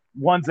eyed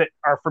ones that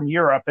are from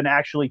Europe and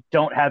actually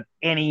don't have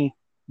any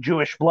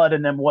Jewish blood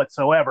in them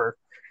whatsoever.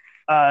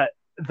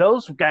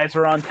 Those guys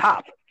are on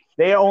top.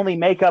 They only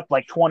make up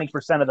like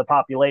 20% of the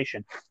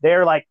population.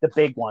 They're like the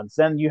big ones.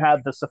 Then you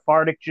have the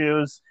Sephardic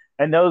Jews,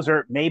 and those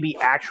are maybe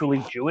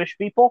actually Jewish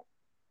people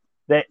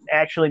that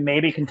actually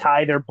maybe can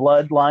tie their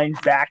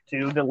bloodlines back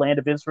to the land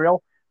of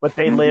Israel, but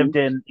they lived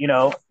in,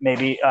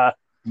 maybe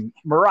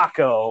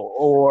Morocco,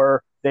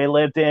 or they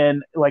lived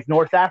in like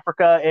North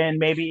Africa and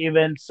maybe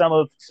even some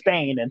of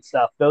Spain and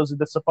stuff. Those are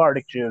the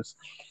Sephardic Jews.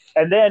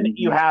 And then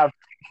you have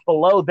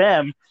below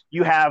them,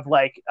 you have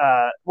like,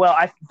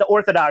 the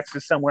Orthodox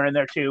is somewhere in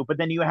there too, but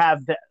then you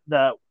have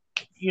the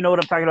you know what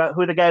I'm talking about?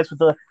 Who are the guys with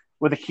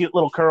the cute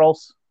little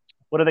curls?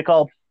 What are they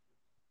called?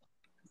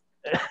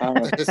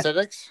 The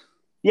Hasidics?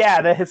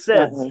 Yeah, the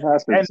Hasids.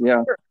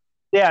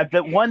 Yeah,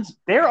 the ones,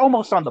 they're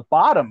almost on the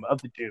bottom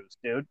of the Jews,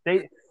 dude.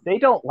 They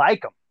don't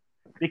like them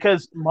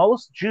because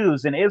most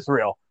Jews in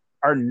Israel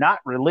are not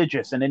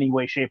religious in any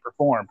way, shape, or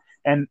form.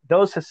 And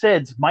those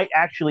Hasids might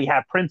actually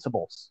have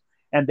principles,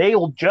 and they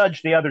will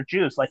judge the other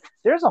Jews. Like,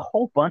 there's a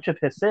whole bunch of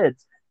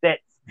Hasids that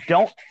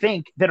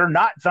are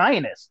not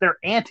Zionists. They're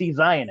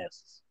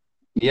anti-Zionists.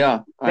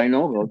 Yeah, I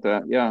know about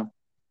that. Yeah.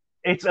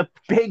 It's a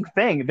big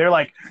thing. They're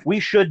like, we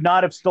should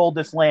not have stole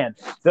this land.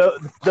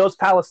 Those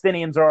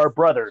Palestinians are our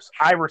brothers.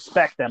 I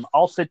respect them.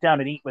 I'll sit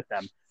down and eat with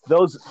them.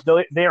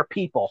 They're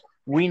people.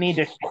 We need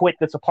to quit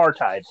this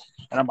apartheid.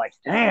 And I'm like,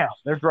 damn,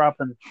 they're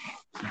dropping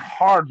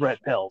hard red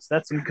pills.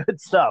 That's some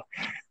good stuff.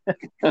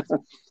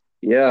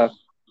 Yeah.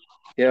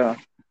 And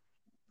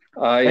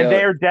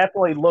they're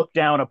definitely looked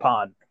down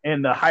upon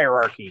in the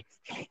hierarchy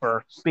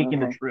for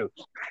speaking the truth.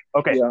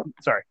 Okay,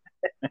 sorry.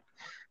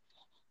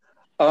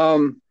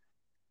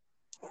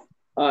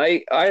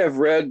 I have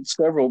read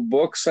several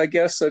books, I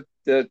guess,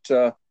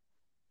 that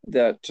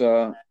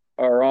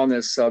are on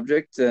this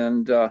subject,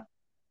 and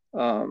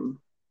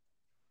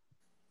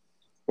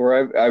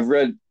where I've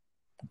read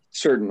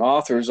certain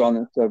authors on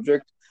this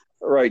subject.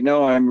 Right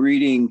now, I'm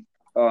reading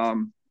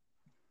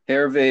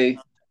Hervé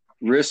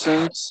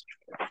Rissen's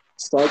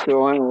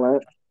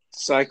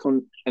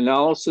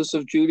Psychoanalysis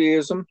of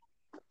Judaism.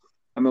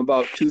 I'm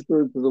about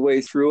 2/3 of the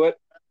way through it.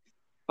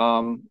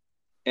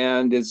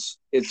 And it's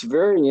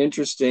very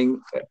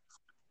interesting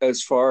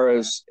as far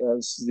as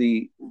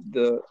the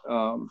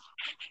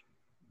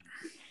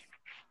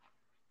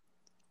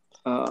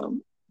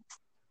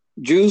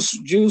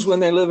Jews when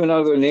they live in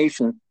other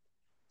nations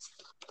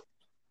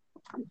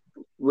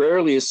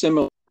rarely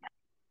assimilate.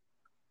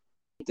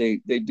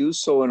 They do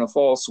so in a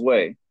false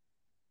way.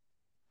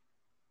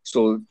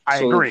 So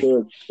agree.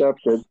 They're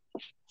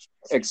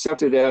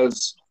accepted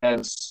as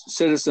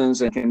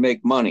citizens and can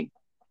make money,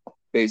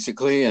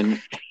 basically,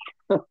 and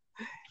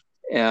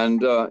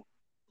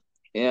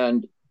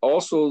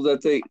also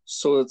that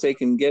they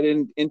can get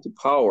into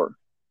power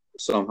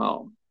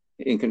somehow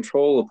and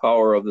control the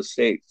power of the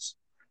states.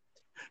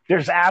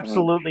 There's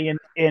absolutely an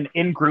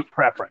in-group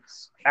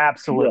preference.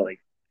 Absolutely.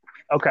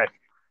 Yeah. Okay.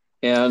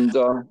 And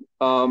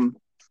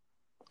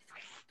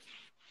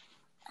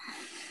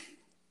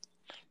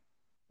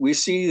we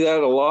see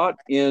that a lot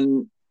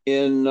in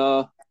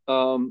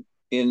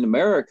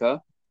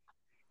America,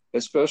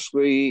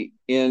 especially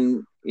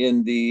in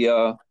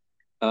the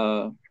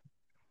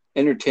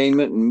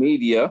entertainment and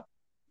media.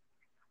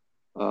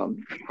 How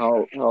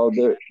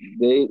the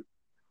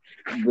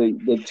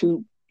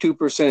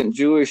 2%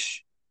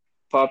 Jewish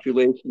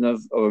population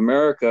of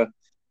America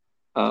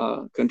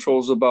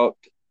controls about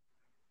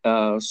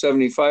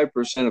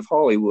 75% of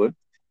Hollywood,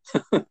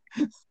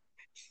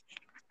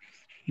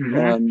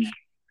 and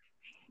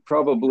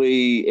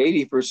probably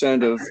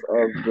 80% of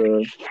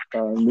the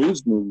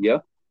news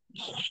media.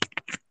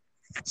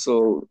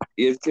 So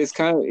it's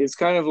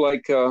kind of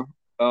like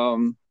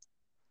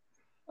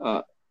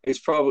it's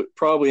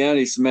probably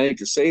anti-Semitic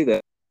to say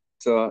that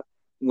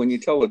when you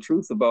tell the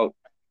truth about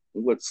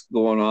what's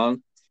going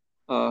on.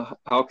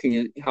 How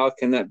can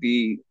that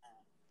be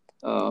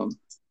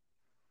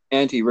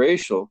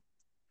anti-racial?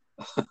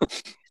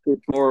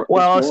 It's more.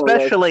 Well, It's more or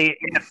less especially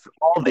if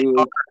all they to,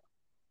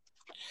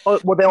 are.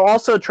 Well, they'll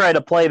also try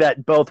to play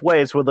that both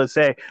ways, where they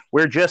say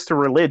we're just a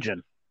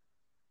religion,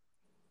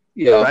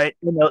 yeah, right?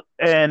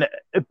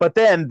 But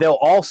then they'll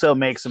also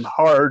make some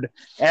hard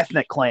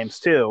ethnic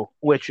claims too,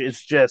 which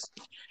is just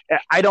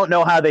I don't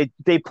know how they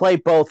play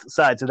both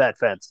sides of that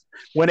fence.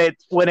 When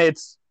it's when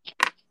it's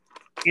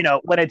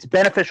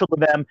beneficial to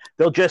them,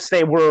 they'll just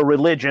say we're a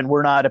religion,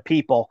 we're not a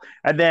people,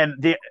 and then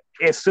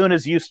as soon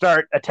as you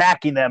start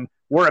attacking them,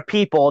 we're a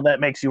people, and that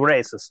makes you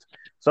racist.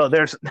 So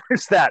there's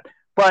that.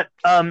 But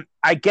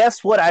I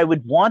guess what I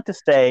would want to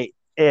say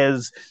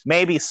is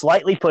maybe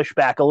slightly push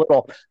back a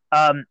little.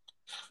 And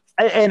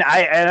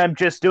I'm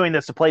just doing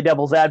this to play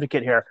devil's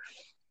advocate here.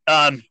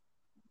 Do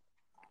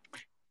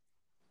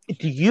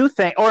you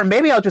think, or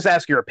maybe I'll just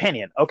ask your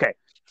opinion. Okay,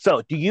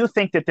 so do you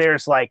think that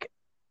there's like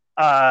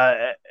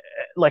an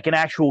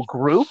actual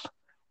group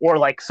or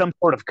like some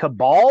sort of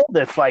cabal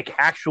that's like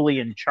actually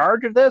in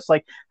charge of this?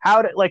 Like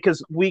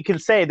because we can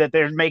say that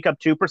they make up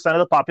 2% of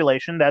the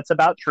population. That's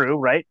about true,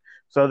 right?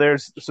 So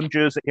there's some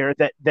Jews here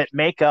that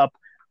make up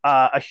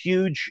a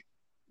huge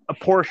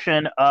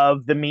portion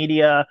of the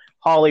media,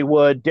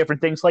 Hollywood, different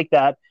things like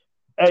that.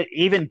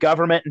 Even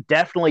government, and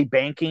definitely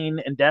banking,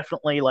 and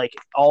definitely like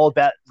all of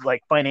that,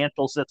 like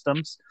financial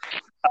systems.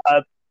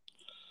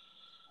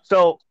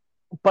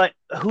 But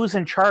who's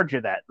in charge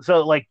of that?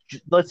 So like,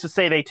 let's just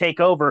say they take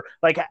over.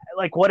 Like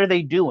what are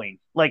they doing?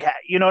 Like,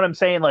 you know what I'm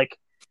saying? Like,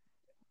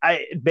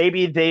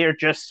 maybe they are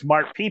just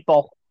smart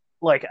people.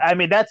 Like, I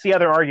mean, that's the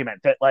other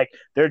argument, that like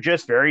they're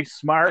just very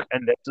smart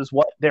and this is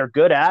what they're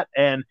good at.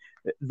 And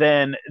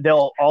then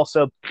they'll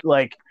also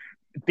like,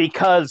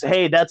 because,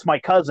 hey, that's my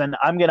cousin,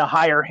 I'm going to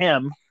hire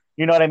him.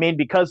 You know what I mean?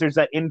 Because there's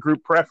that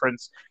in-group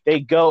preference. They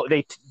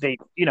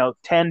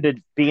tend to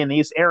be in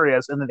these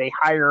areas, and then they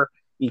hire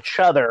each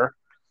other.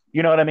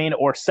 You know what I mean?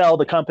 Or sell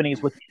the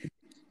companies with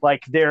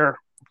like their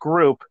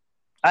group.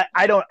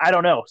 I don't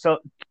know. So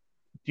do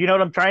you know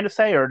what I'm trying to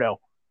say, or no?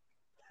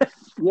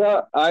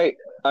 yeah.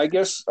 I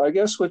guess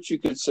what you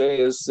could say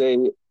is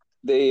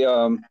they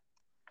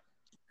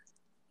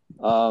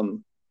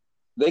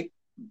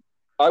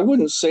I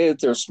wouldn't say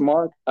that they're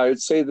smart. I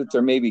would say that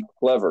they're maybe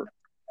clever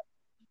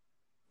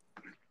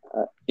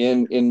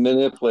in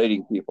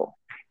manipulating people.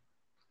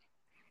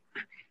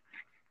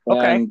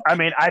 Okay. And, I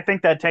mean, I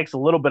think that takes a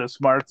little bit of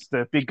smarts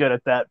to be good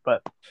at that,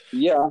 but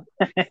yeah.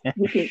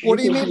 What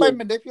do you mean by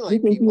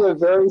manipulate people? You can be a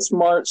very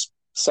smart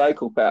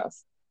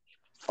psychopath.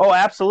 Oh,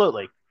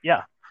 absolutely.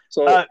 Yeah.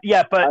 So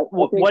yeah, but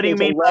what do you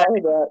mean by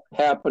that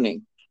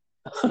happening?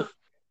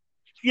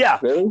 Yeah.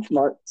 Very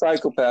smart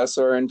psychopaths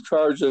are in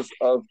charge of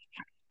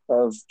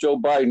Joe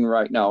Biden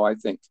right now, I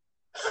think.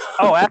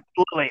 Oh,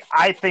 absolutely.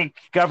 I think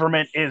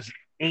government is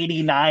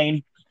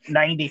 89,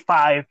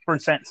 95%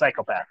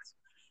 psychopaths.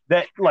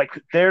 That like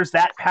there's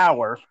that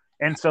power,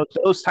 and so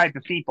those type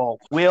of people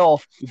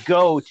will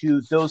go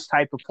to those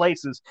type of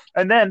places,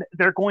 and then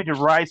they're going to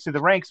rise to the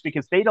ranks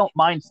because they don't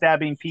mind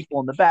stabbing people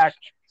in the back,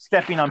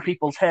 stepping on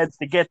people's heads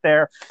to get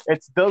there.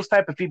 It's those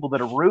type of people that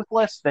are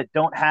ruthless, that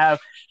don't have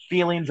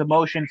feelings,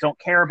 emotions, don't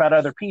care about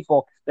other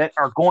people, that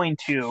are going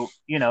to,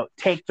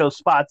 take those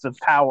spots of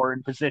power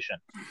and position.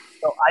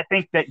 So I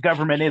think that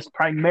government is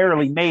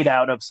primarily made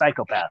out of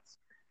psychopaths.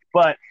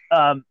 But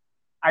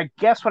I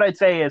guess what I'd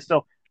say is,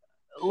 so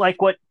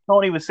like what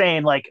Tony was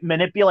saying, like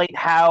manipulate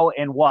how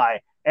and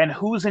why, and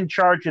who's in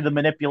charge of the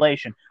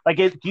manipulation. Like,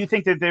 do you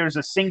think that there's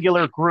a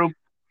singular group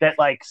that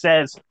like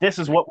says this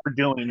is what we're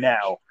doing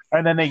now,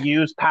 and then they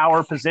use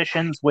power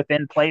positions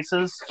within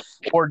places,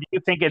 or do you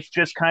think it's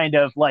just kind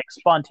of like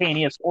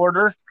spontaneous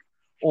order,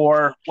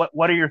 or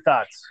what are your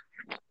thoughts?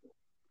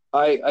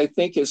 I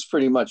think it's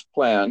pretty much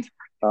planned.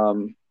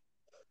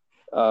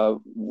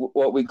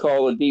 What we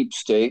call a deep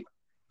state,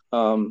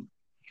 what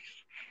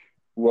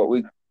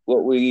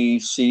we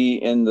see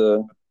in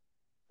the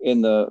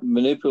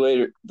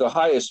manipulator, the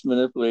highest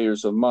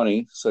manipulators of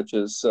money, such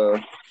as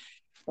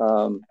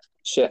Sheldon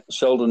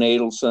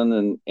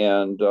Adelson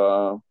and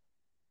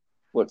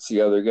what's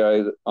the other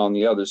guy on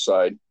the other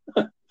side?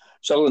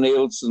 Sheldon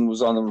Adelson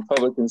was on the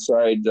Republican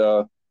side.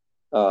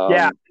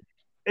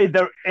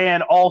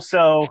 And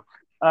also,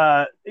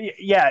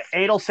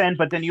 Adelson,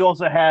 but then you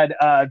also had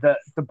the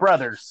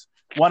brothers.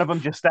 One of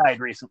them just died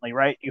recently,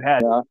 right? You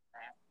had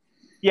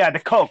the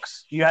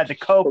Kochs. You had the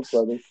Kochs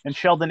and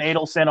Sheldon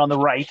Adelson on the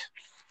right,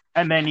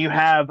 and then you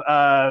have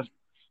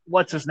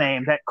what's his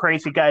name? That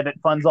crazy guy that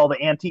funds all the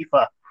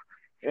Antifa.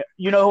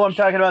 You know who I'm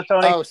talking about,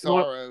 Tony? Oh,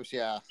 Soros,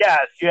 yeah. Yeah,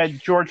 you had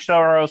George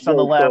Soros on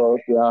the left. Soros,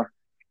 yeah.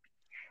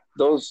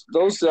 Those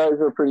guys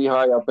are pretty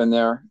high up in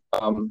there,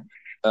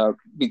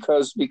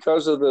 because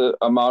of the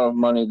amount of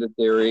money that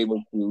they're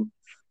able to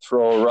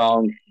throw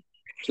around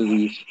to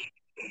these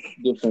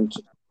different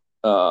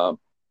power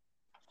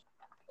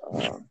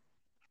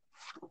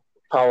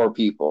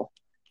people.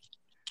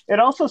 It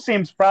also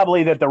seems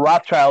probably that the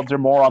Rothschilds are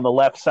more on the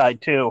left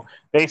side too.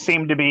 They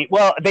seem to be,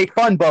 well, they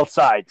fund both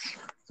sides.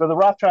 So the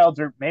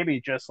Rothschilds are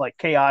maybe just like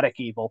chaotic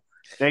evil.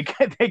 They go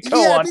Yeah,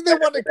 I on. think they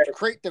want to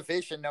create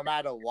division no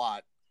matter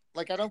what.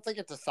 Like, I don't think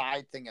it's a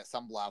side thing at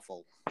some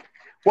level.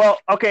 Well,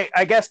 okay,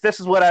 I guess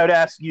this is what I would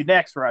ask you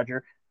next,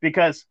 Roger,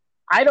 because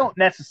I don't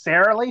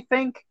necessarily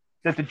think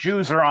that the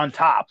Jews are on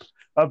top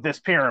of this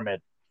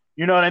pyramid.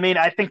 You know what I mean?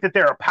 I think that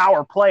they're a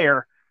power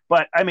player,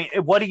 but I mean,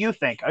 what do you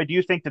think? Do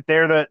you think that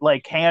they're the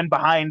like hand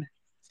behind?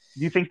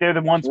 Do you think they're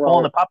the ones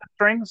pulling the puppet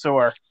strings,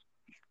 or?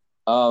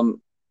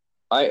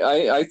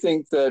 I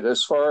think that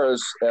as far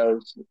as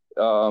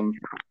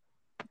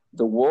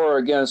the war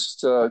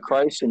against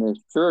Christ and his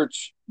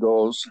church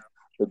goes,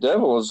 the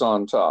devil is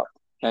on top,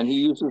 and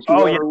he uses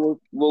whoever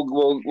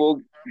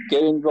will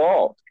get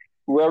involved,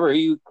 whoever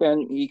he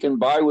can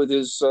buy with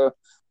his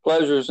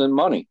pleasures and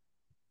money.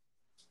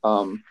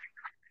 I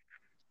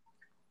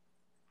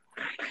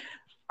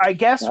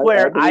guess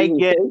where I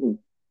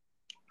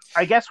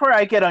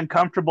get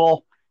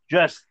uncomfortable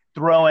just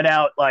throwing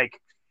out like,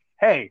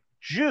 hey,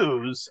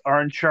 Jews are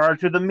in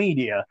charge of the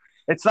media.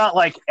 It's not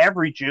like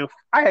every Jew.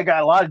 I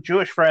got a lot of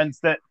Jewish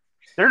friends that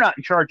they're not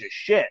in charge of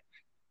shit.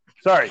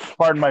 Sorry,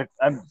 pardon my.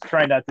 I'm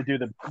trying not to do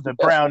the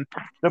brown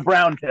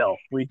pill.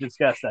 We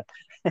discussed that.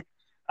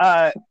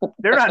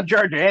 They're not in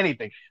charge of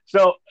anything.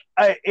 So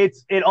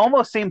it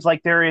almost seems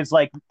like there is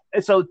like.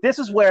 So this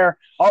is where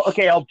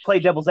I'll play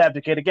devil's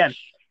advocate again,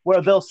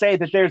 where they'll say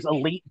that there's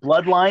elite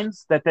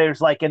bloodlines, that there's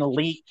like an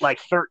elite like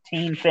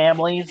 13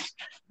 families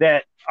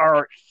that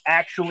are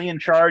actually in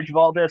charge of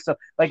all this. So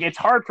like it's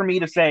hard for me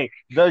to say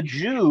the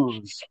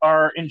Jews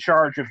are in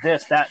charge of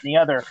this, that, and the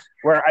other,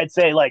 where I'd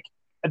say like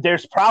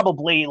there's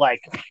probably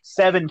like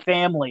 7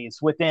 families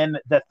within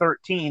the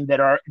 13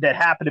 that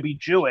happen to be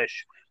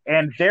Jewish,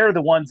 and they're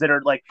the ones that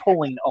are like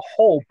pulling a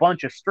whole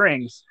bunch of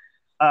strings,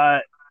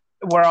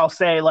 where I'll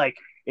say like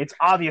it's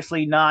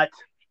obviously not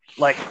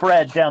like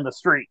Fred down the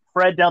street.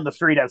 Fred down the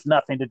street has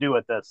nothing to do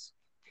with this.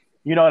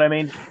 You know what I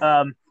mean?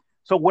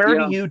 So where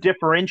do you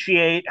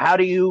differentiate? How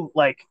do you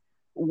like?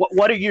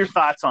 What are your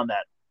thoughts on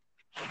that?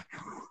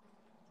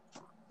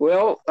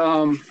 Well,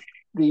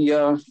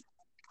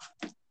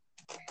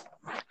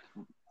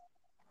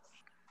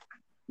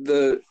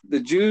 the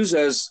Jews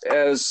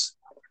as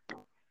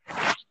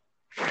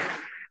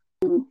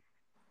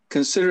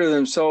consider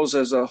themselves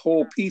as a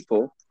whole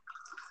people,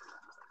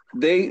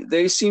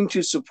 they seem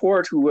to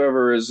support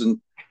whoever is in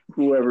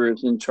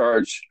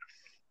charge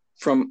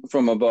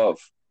from above,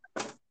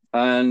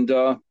 and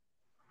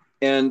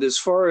as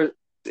far as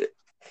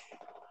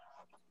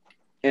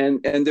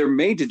and they're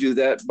made to do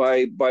that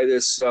by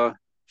this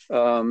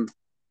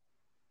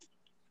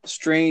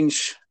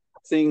strange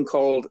thing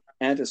called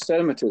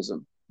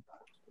anti-Semitism.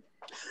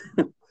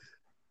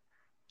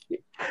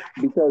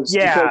 because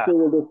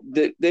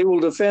they will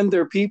defend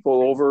their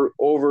people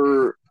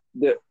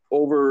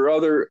over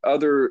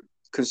other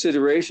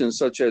considerations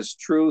such as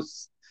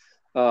truth,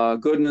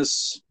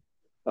 goodness,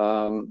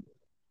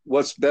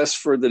 what's best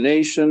for the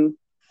nation.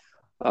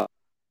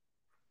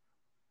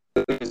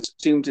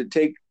 Seem to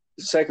take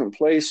second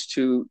place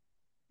to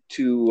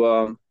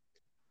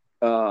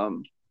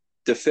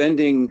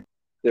defending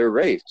their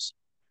race.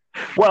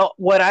 Well,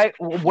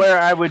 where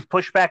I would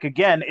push back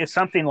again is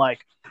something like,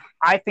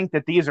 I think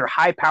that these are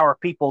high power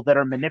people that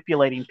are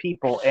manipulating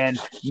people and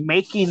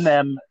making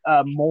them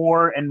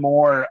more and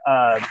more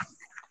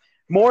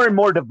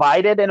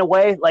divided in a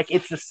way. Like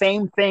it's the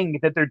same thing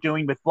that they're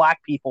doing with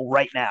black people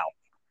right now.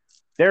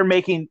 They're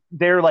making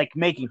black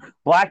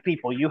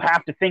people, you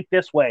have to think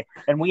this way,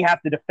 and we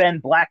have to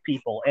defend black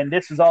people. And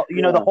this is all,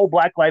 the whole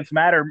Black Lives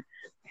Matter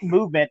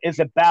movement is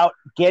about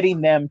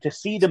getting them to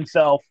see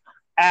themselves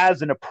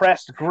as an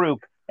oppressed group,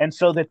 and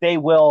so that they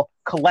will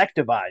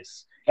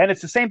collectivize. And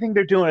it's the same thing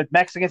they're doing with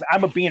Mexicans.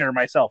 I'm a beaner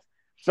myself.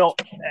 So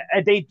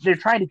they're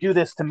trying to do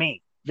this to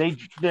me. They're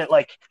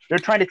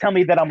trying to tell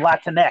me that I'm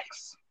Latinx.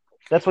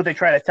 That's what they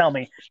try to tell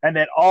me. And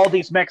that all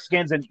these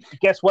Mexicans, and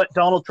guess what?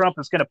 Donald Trump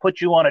is going to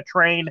put you on a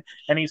train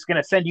and he's going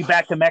to send you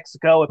back to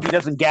Mexico if he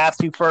doesn't gas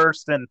you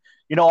first. And,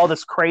 all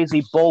this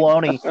crazy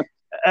baloney,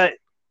 and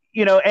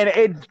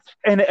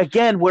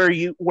again,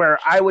 where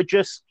I would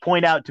just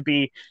point out to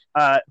be,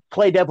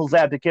 play devil's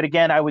advocate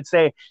again, I would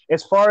say,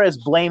 as far as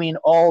blaming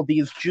all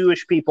these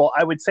Jewish people,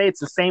 I would say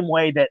it's the same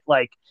way that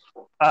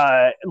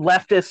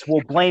leftists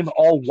will blame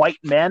all white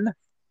men.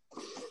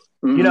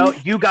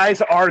 Mm-hmm. You guys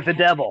are the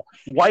devil.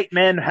 White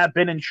men have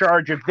been in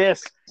charge of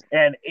this.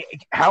 And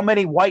how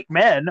many white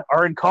men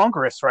are in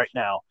Congress right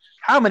now?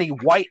 How many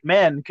white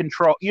men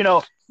control?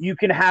 You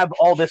can have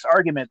all this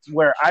argument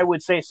where I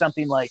would say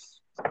something like,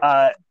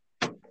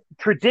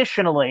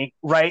 traditionally,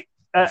 right?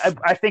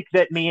 I think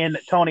that me and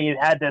Tony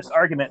had this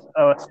argument.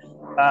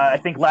 I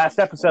think last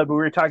episode we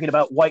were talking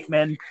about white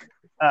men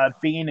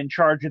being in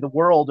charge of the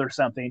world or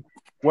something,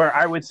 where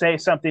I would say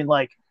something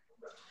like,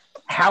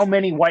 how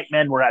many white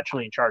men were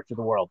actually in charge of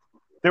the world?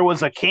 There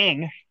was a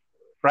king,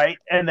 right?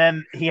 And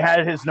then he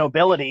had his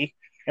nobility,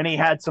 and he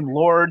had some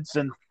lords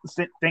and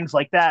things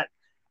like that.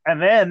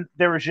 And then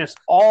there was just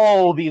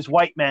all these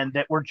white men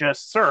that were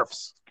just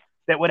serfs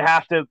that would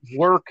have to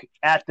work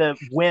at the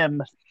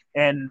whim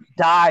and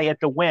die at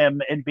the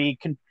whim and be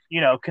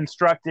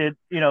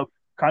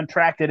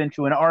contracted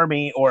into an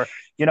army, or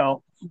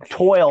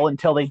toil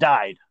until they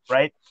died,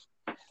 right?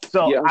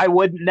 So Yeah. I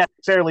wouldn't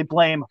necessarily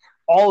blame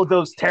all of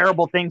those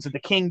terrible things that the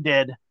king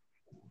did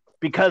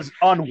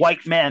on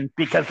white men,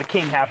 because the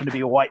king happened to be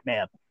a white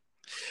man.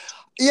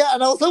 Yeah,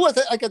 and also with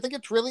it, I think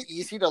it's really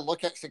easy to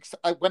look at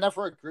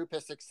whenever a group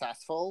is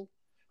successful,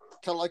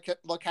 to look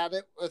at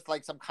it with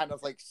like some kind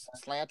of like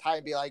slant eye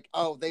and be like,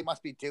 oh, they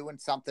must be doing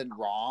something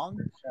wrong.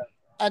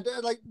 And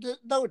like,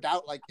 no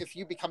doubt, like if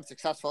you become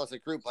successful as a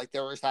group, like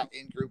there is that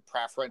in-group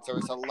preference, there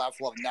is a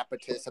level of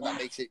nepotism that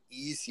makes it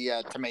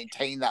easier to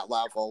maintain that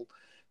level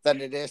than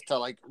it is to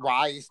like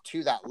rise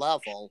to that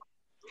level.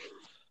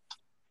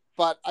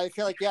 But I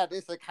feel like, yeah, it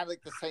is kind of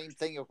like the same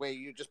thing of where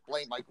you just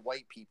blame like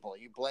white people.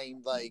 You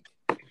blame like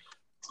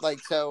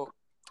so.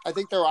 I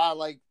think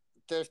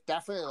there's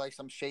definitely like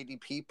some shady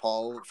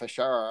people for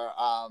sure.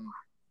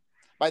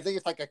 But I think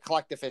it's like a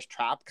collectivist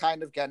trap,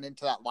 kind of getting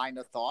into that line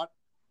of thought.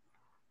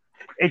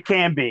 It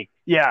can be,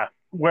 yeah,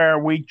 where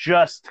we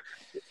just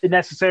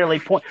necessarily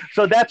point.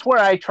 So that's where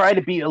I try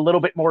to be a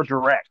little bit more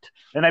direct.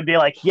 And I'd be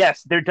like,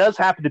 yes, there does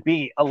happen to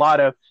be a lot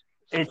of,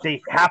 if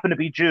they happen to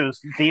be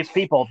Jews, these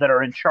people that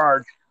are in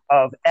charge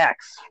of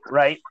X,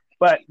 right?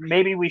 But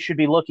maybe we should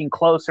be looking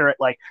closer at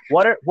like,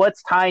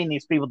 what's tying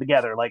these people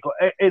together? Like,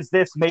 is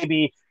this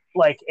maybe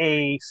like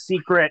a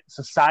secret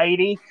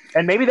society?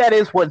 And maybe that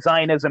is what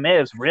Zionism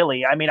is,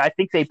 really. I mean, I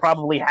think they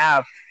probably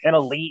have an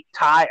elite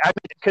tie,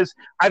 because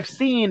I've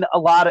seen a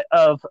lot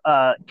of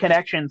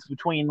connections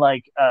between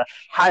like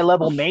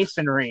high-level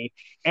Masonry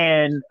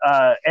and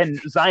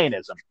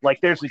Zionism.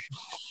 Like, there's a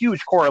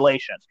huge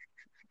correlation.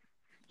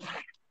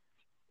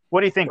 What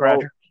do you think,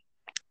 Roger?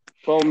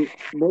 Well,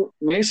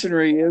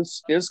 Masonry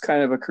is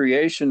kind of a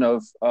creation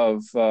of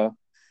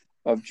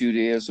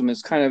Judaism.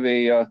 It's kind of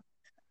a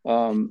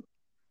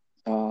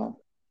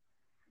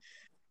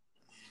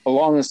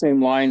along the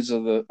same lines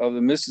of the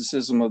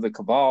mysticism of the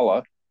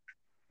Kabbalah,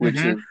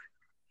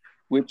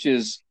 which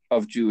is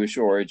of Jewish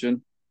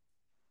origin,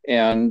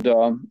 and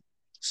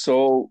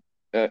so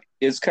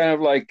it's kind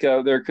of like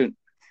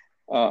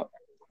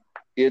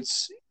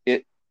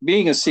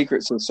being a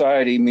secret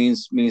society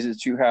means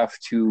that you have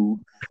to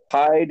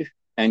hide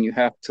and you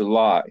have to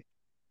lie,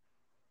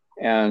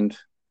 and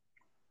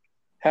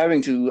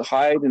having to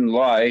hide and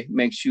lie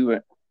makes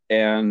you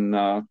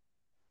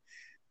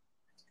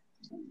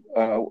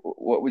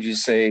what would you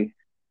say,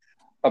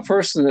 a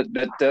person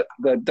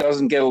that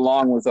doesn't get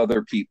along with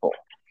other people.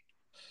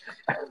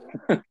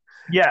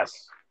 Yes.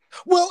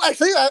 Well,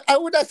 actually, I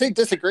would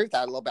disagree with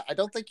that a little bit. I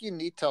don't think you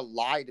need to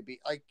lie to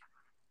be like.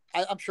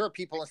 I'm sure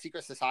people in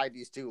secret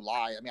societies do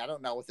lie. I mean, I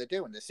don't know what they're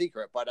doing, the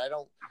secret, but I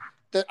don't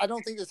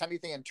think there's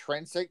anything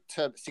intrinsic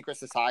to secret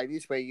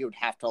societies where you would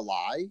have to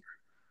lie.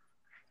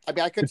 I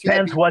mean, I could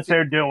depends what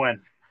they're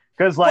doing,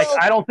 because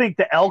I don't think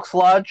the Elks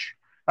Lodge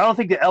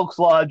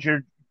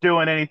are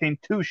doing anything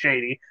too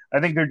shady. I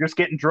think they're just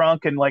getting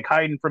drunk and like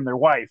hiding from their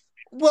wife.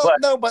 Well,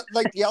 but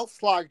like the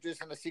Elks Lodge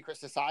isn't a secret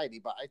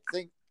society. But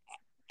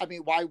I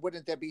mean, why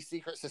wouldn't there be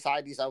secret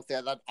societies out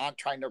there that aren't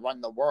trying to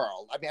run the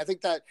world? I mean, I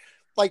think that.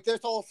 Like, there's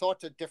all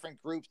sorts of different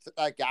groups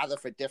that gather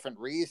for different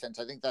reasons.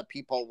 I think that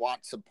people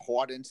want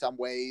support in some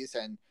ways,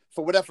 and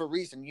for whatever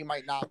reason, you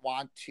might not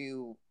want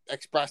to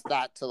express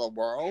that to the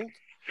world.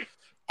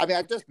 I mean,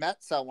 I just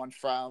met someone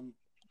from,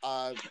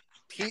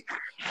 he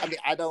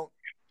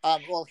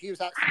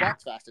was at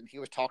Sportsfest, and he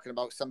was talking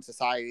about some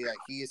society that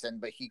he's in,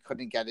 but he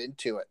couldn't get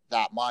into it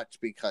that much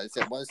because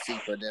it was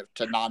secretive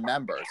to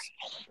non-members.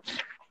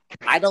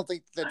 I don't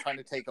think they're trying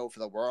to take over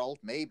the world.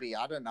 Maybe,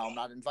 I don't know. I'm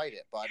not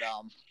invited, but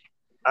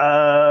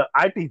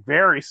I'd be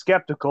very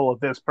skeptical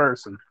of this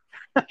person.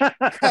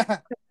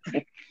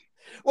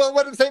 Well,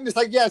 what I'm saying is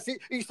like, yes,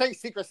 you say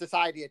secret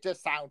society, it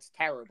just sounds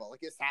terrible.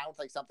 Like, it sounds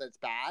like something that's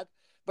bad,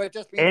 but it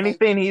just means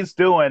anything he's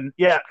doing.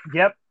 Yeah,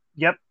 yep,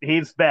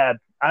 he's bad.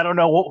 I don't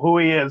know who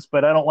he is,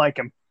 but I don't like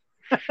him.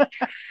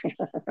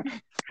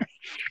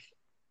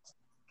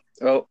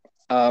 Well,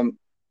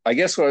 I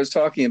guess what I was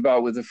talking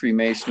about with the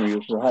Freemasonry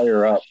was the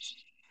higher ups,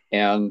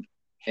 and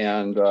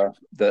the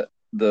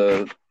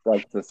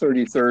like the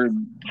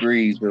 33rd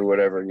degrees or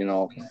whatever,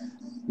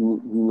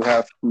 who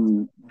have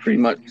to pretty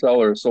much sell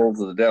their soul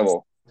to the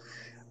devil.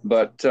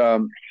 But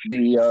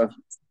the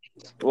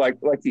like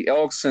the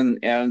Elks and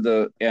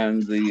the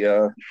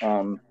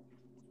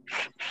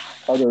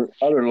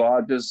other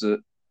lodges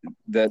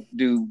that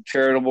do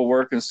charitable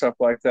work and stuff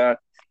like that,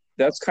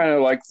 that's kind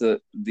of like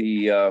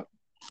the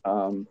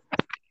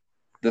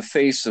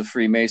face of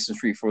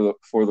Freemasonry for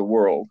the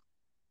world.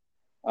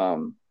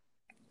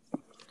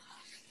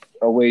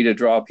 A way to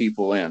draw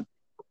people in.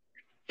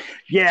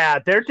 Yeah,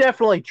 they're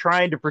definitely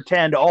trying to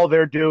pretend all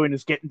they're doing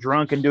is getting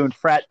drunk and doing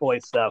frat boy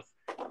stuff.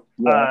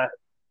 Yeah.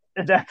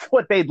 That's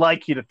what they'd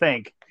like you to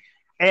think.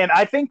 And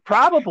I think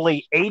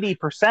probably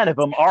 80% of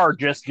them are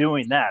just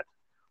doing that.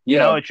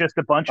 Yeah. It's just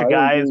a bunch of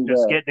guys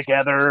just get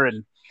together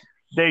and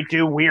they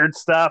do weird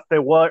stuff. They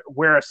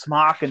wear a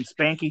smock and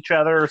spank each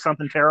other or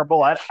something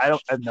terrible. I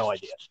have no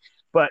idea.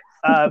 But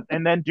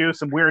and then do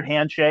some weird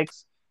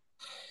handshakes.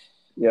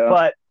 Yeah.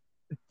 But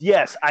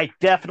yes, I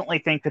definitely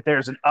think that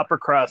there's an upper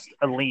crust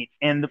elite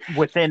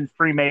within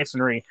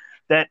Freemasonry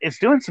that is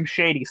doing some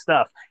shady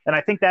stuff. And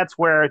I think that's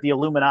where the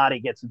Illuminati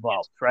gets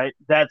involved, right?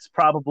 That's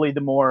probably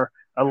the more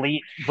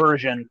elite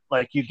version.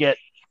 Like, you get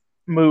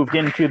moved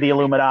into the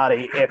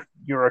Illuminati if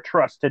you're a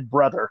trusted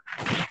brother.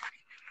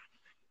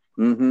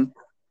 Mm-hmm.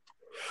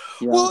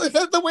 Yeah. Well, is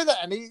that the way that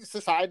any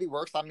society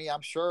works? I mean,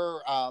 I'm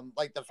sure,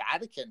 like the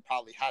Vatican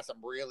probably has some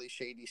really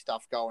shady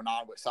stuff going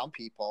on with some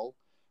people.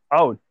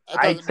 Oh, It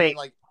I'd doesn't say mean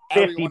like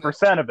everyone.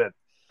 50% of it.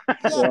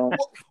 Yeah,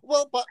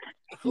 well, but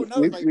who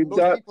knows? Like, we've most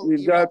got people, we've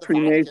even got at the Vatican,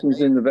 Freemasons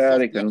they in the just be on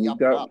Vatican. the We've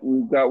up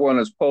and up. got one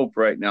as Pope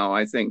right now,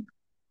 I think,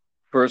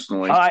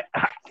 personally. I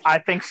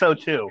think so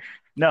too.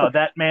 No,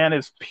 that man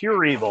is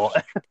pure evil.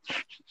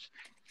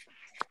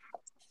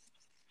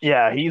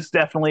 Yeah, he's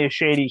definitely a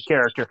shady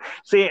character.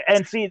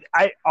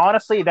 I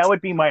honestly, that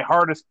would be my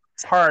hardest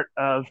part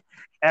of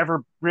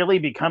ever really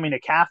becoming a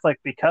Catholic,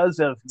 because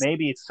of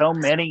maybe so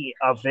many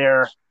of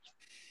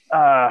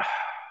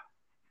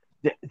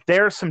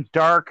there's some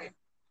dark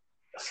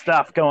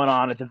stuff going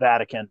on at the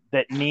Vatican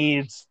that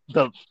needs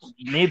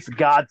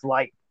God's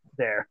light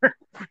there.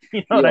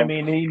 You know what I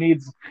mean? He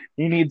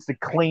needs to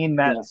clean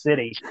that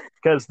city,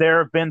 because there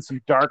have been some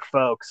dark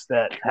folks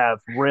that have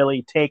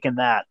really taken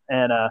that,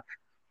 and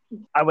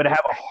I would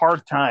have a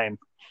hard time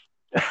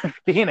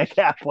being a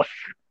Catholic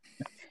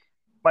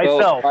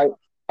myself. Well,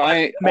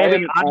 I'm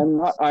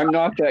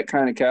not that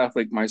kind of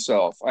Catholic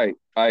myself. I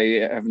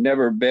have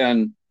never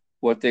been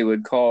what they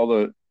would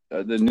call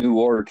the New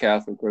Order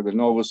Catholic, or the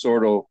Novus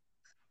Ordo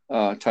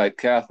type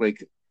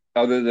Catholic,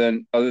 other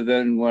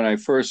than when I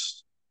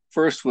first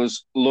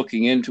was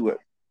looking into it,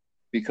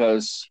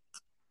 because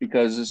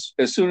as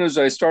soon as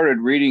I started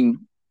reading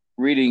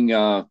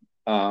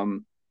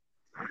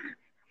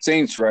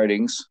saints'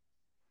 writings,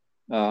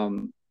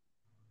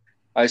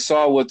 I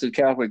saw what the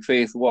Catholic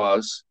faith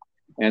was,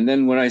 and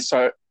then when I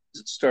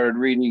started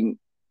reading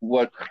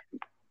what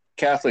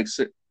Catholics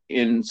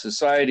in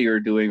society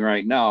are doing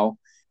right now,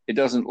 it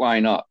doesn't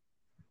line up.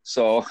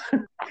 So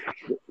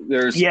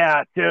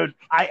yeah, dude,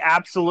 I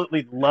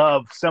absolutely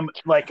love some,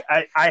 like,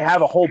 I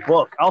have a whole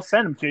book. I'll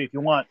send them to you if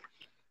you want.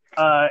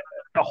 A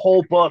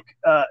whole book.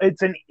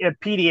 It's a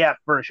PDF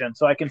version,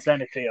 so I can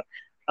send it to you.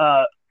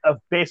 Of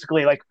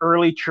basically like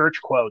early church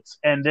quotes,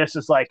 and this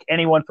is like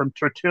anyone from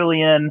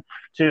Tertullian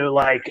to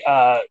like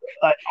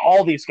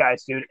all these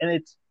guys, dude, and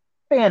it's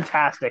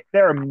fantastic.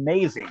 They're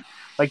amazing.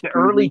 Like, the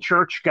early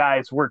church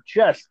guys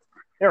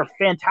they're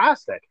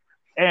fantastic,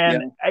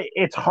 and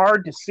it's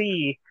hard to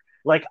see.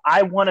 Like,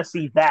 I want to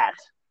see that.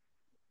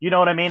 You know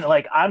what I mean?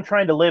 Like, I'm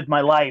trying to live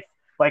my life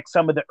like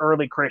some of the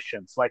early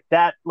Christians, like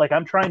that. Like,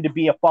 I'm trying to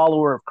be a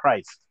follower of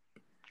Christ.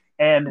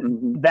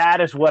 And that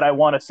is what I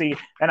want to see.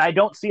 And I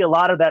don't see a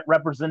lot of that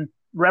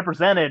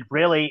represented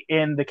really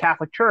in the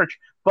Catholic Church,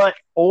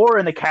 or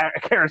in the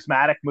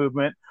charismatic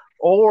movement,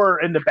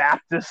 or in the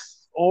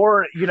Baptists,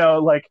 or,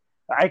 like,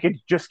 I could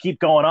just keep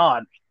going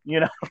on.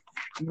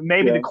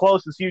 Maybe the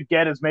closest you'd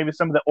get is maybe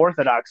some of the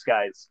Orthodox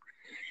guys.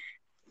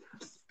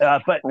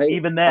 But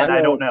even then,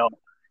 I don't know.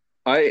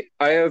 I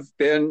have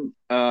been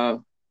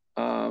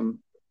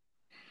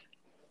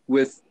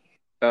with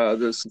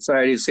the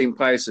Society of St.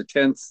 Pius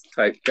X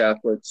type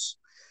Catholics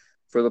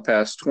for the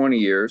past 20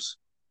 years.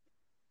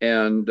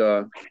 And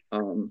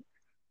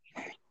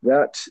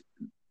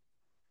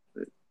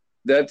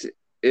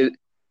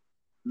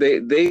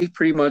they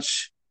pretty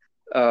much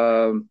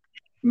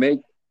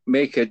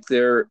make it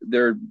their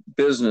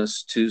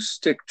business to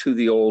stick to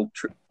the old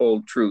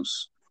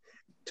truths,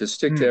 to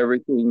stick to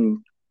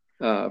everything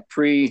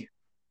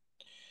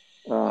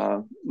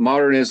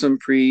pre-modernism,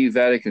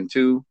 pre-Vatican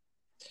II.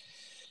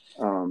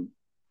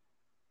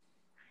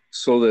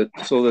 So that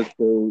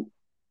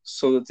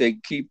they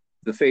keep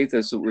the faith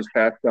as it was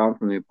passed down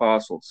from the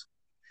apostles.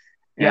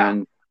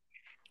 And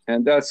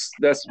that's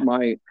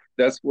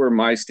where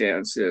my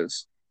stance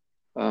is.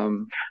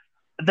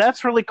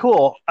 That's really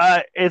cool.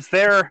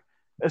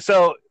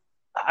 So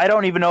I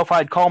don't even know if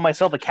I'd call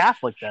myself a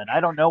Catholic then. I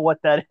don't know what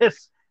that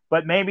is,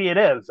 but maybe it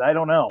is. I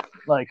don't know.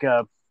 Like,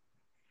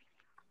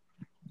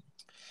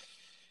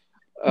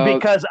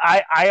 because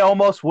I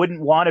almost wouldn't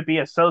want to be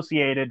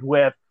associated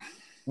with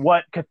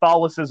what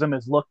Catholicism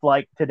has looked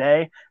like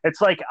today.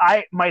 It's like,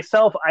 I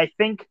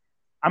think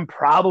I'm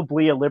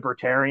probably a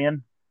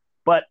libertarian,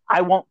 but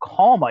I won't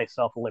call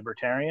myself a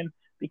libertarian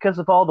because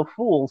of all the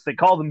fools that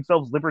call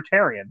themselves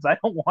libertarians. I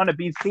don't want to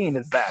be seen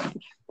as that.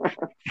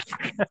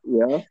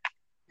 Yeah.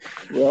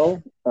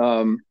 Well,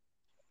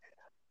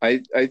 I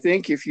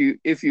think if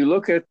you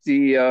look at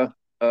the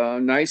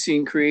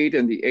Nicene Creed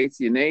and the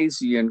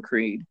Athanasian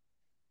Creed,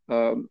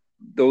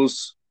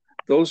 those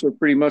are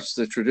pretty much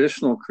the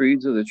traditional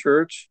creeds of the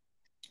church.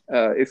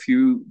 If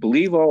you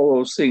believe all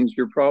those things,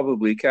 you're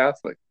probably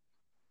Catholic.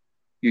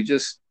 You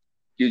just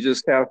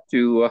have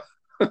to,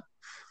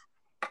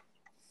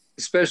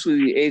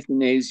 especially the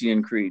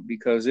Athanasian Creed,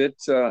 because it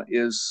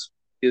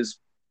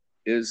is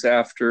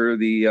after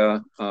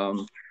the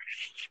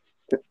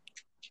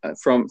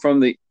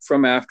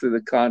from after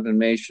the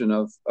condemnation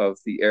of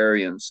the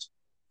Arians,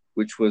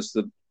 which was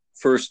the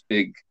first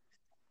big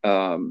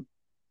um,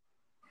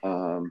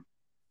 um,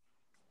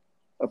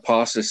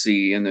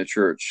 apostasy in the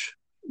church,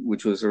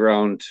 which was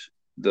around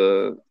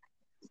the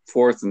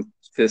 4th and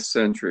 5th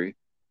century.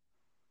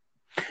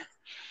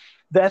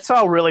 That's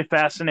all really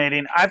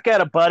fascinating. I've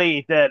got a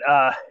buddy that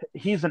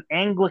he's an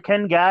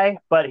Anglican guy,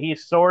 but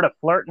he's sort of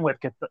flirting with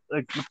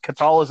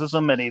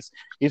Catholicism, and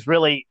he's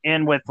really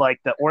in with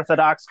like the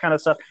Orthodox kind of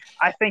stuff.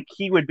 I think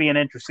he would be an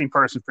interesting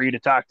person for you to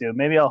talk to.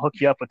 Maybe I'll hook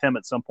you up with him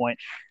at some point,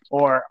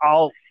 or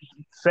I'll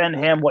send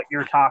him what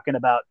you're talking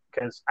about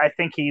because I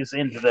think he's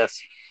into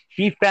this.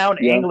 He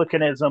found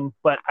Anglicanism,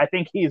 but I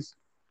think he's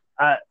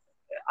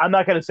I'm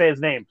not going to say his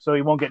name so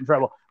he won't get in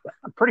trouble.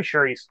 I'm pretty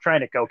sure he's trying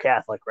to go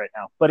Catholic right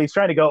now, but he's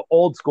trying to go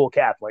old school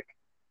Catholic.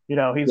 You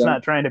know, he's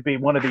not trying to be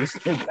one of these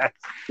new guys.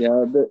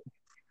 Yeah,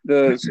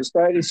 the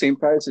Society of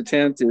St. Pius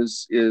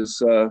X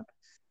is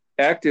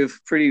active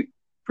pretty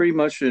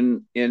much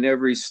in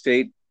every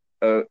state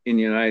in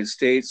the United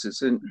States.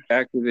 It's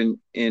active in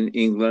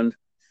England.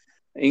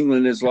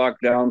 England is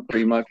locked down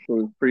pretty much, so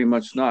there's pretty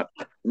much not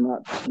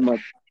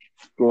much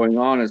going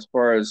on as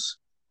far as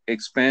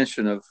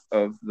expansion of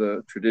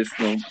the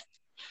traditional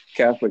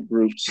Catholic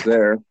groups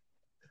there.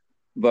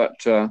 But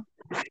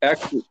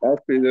actually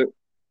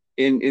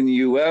in the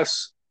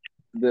U.S.,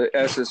 the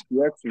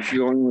SSPX was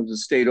the only one that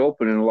stayed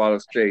open in a lot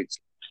of states.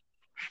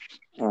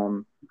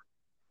 The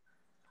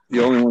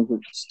only ones that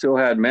still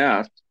had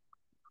mass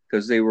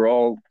because they were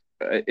all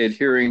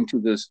adhering to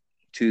the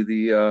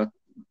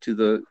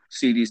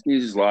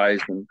CDC's lies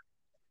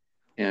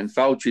and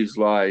Fauci's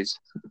lies.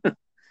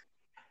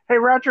 Hey,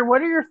 Roger,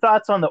 what are your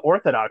thoughts on the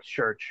Orthodox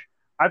Church?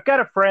 I've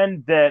got a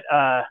friend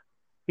that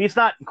he's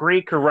not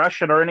Greek or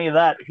Russian or any of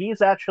that.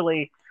 He's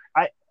actually,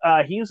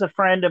 he's a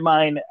friend of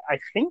mine. I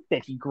think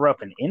that he grew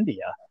up in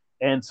India.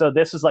 And so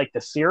this is like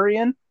the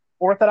Syrian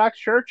Orthodox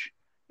Church.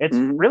 It's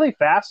really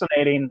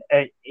fascinating.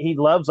 He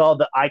loves all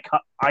the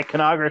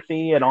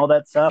iconography and all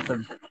that stuff.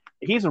 And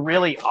he's a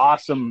really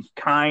awesome,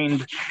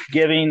 kind,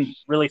 giving,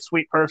 really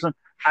sweet person.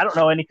 I don't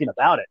know anything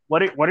about it.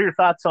 What are your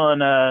thoughts on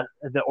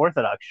the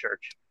Orthodox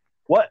Church?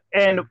 What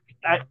and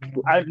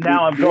I'm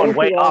going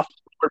way off.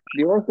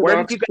 The Orthodox, where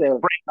did you guys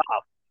break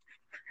off?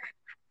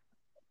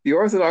 The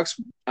Orthodox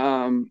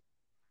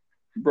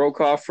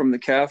broke off from the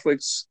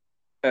Catholics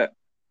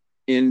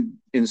in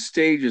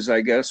stages,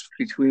 I guess,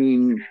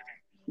 between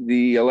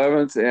the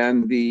 11th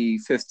and the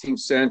 15th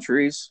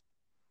centuries,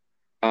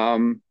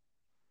 and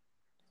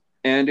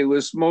it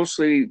was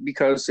mostly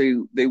because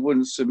they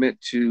wouldn't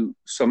submit to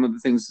some of the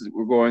things that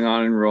were going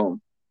on in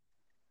Rome.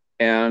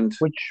 And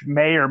which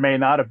may or may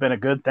not have been a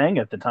good thing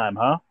at the time,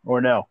 huh?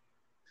 Or no?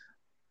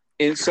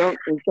 In some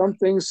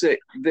things they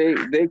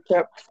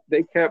kept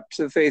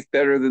the faith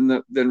better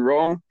than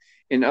Rome.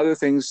 In other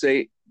things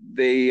they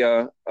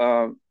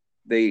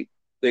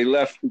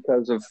left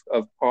because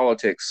of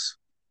politics.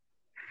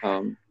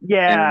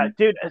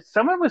 Dude,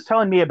 someone was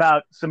telling me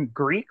about some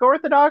Greek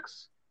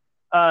Orthodox.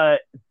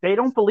 They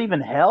don't believe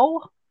in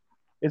hell.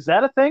 Is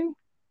that a thing?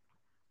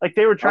 Like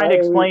they were trying to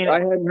explain.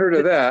 I hadn't heard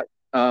of that.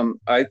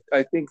 I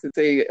think that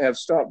they have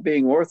stopped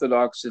being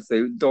Orthodox if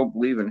they don't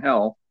believe in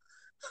hell.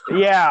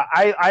 Yeah,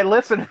 I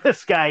listened to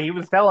this guy. He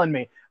was telling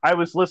me. I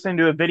was listening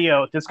to a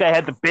video. This guy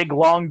had the big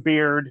long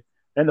beard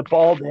and the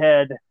bald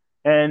head,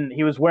 and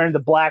he was wearing the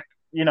black,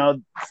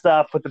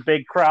 stuff with the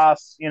big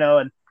cross,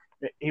 and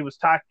he was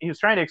trying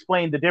to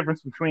explain the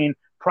difference between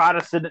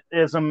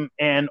Protestantism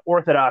and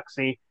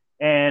Orthodoxy.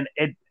 And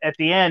at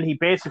the end, he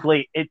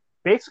basically he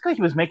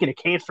was making a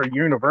case for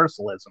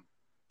universalism.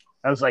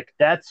 I was like,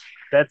 that's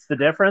the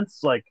difference.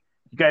 Like,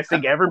 you guys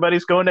think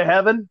everybody's going to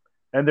heaven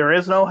and there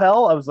is no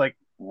hell? I was like,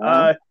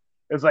 it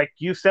was like,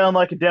 you sound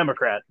like a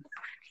Democrat.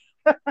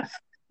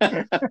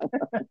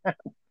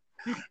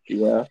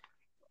 Yeah.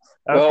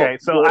 Okay,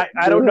 so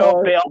I don't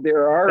know if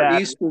there are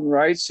Eastern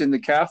rites in the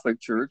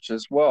Catholic Church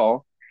as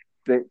well.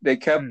 They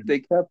kept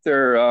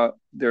their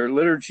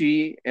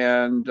liturgy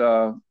and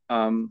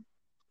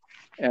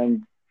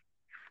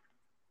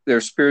their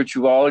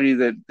spirituality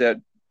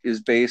that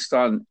is based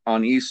on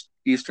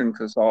Eastern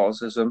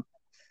Catholicism,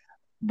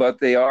 but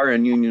they are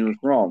in union with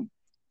Rome.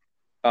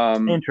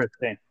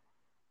 Interesting.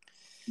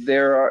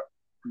 There are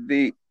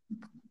the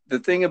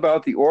thing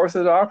about the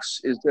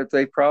Orthodox is that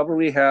they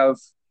probably have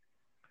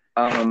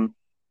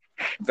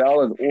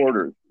valid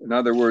orders. In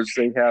other words,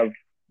 they have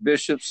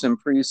bishops and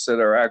priests that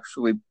are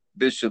actually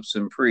bishops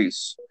and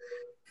priests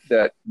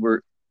that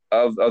were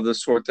of the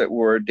sort that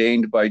were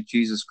ordained by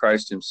Jesus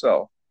Christ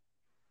himself.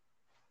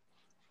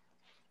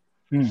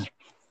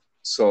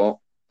 So,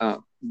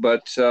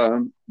 but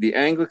the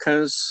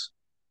Anglicans,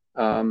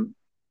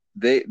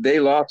 they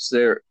lost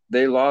their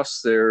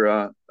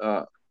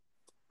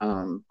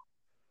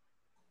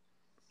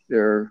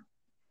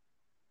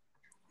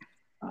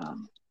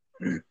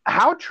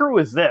How true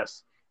is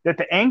this? That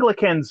the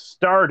Anglicans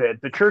started,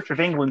 the Church of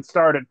England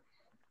started.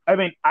 I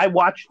mean, I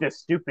watched this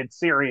stupid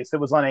series that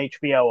was on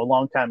HBO a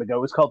long time ago.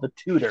 It was called The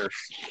Tudors,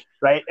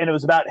 right? And it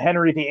was about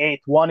Henry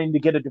VIII wanting to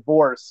get a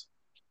divorce.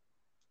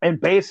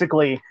 And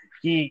basically,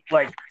 he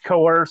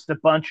coerced a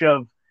bunch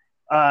of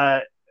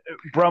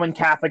Roman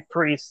Catholic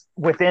priests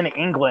within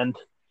England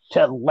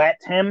to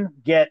let him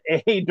get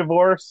a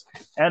divorce,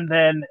 and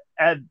then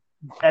at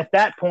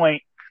that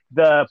point,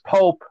 the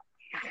Pope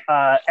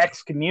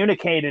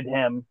excommunicated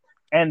him,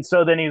 and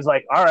so then he's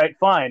like, "All right,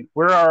 fine,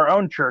 we're our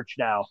own church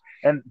now,"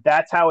 and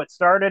that's how it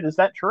started. Is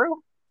that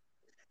true?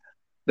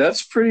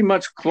 That's pretty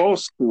much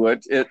close to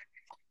it.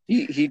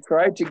 He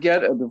tried to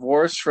get a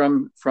divorce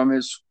from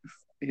his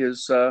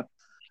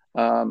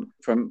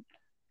from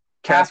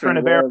Catherine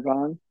of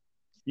Aragon.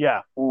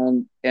 Yeah,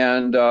 and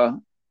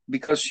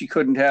because she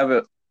couldn't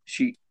have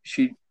she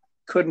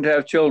couldn't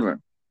have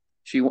children.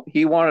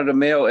 He wanted a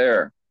male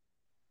heir,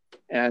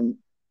 and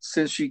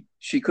since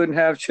she couldn't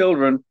have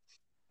children,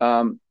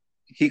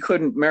 he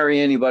couldn't marry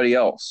anybody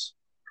else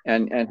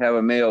and have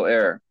a male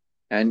heir,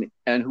 and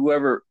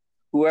whoever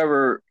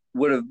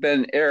would have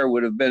been heir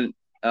would have been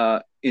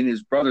in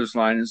his brother's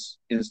line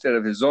instead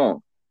of his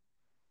own.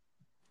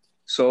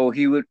 So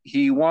he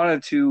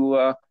wanted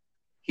to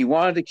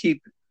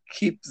keep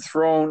the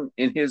throne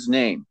in his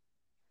name,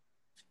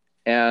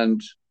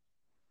 and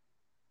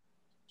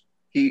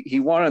he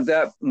wanted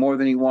that more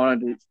than he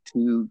wanted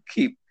to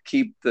keep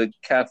the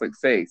Catholic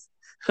faith.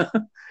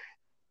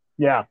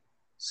 Yeah.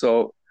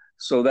 So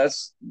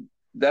that's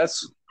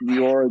the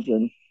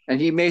origin, and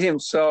he made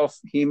himself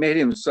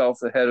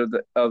the head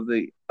of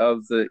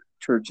the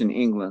church in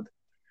England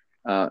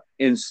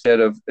instead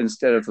of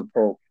the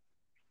Pope,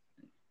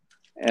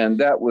 and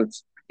that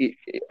was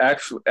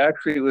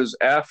actually it was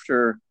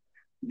after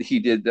he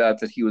did that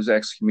he was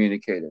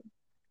excommunicated.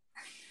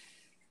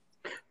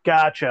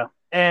 Gotcha.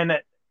 And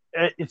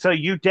so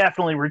you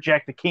definitely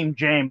reject the King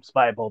James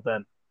Bible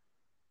then,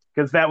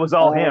 because that was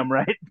all him,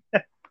 right?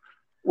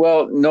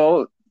 Well,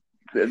 no,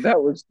 that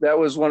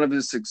was one of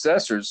his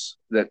successors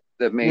that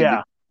made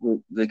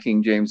the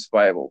King James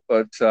Bible,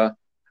 but the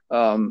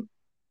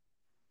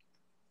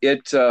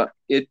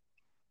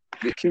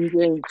King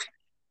James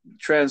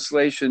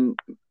translation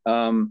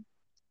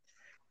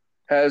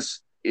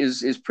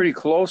is pretty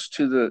close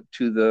to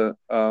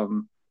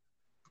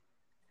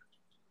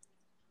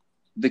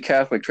the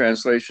Catholic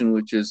translation,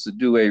 which is the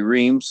Douay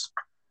Rheims,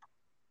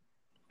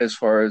 as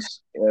far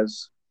as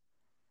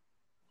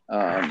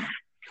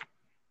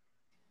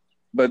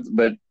but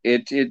the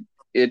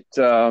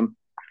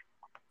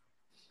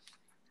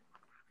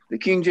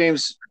King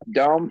James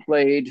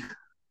downplayed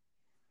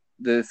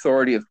the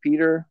authority of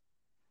Peter.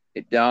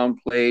 It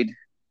downplayed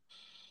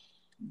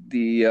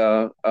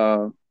the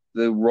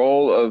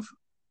role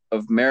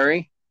of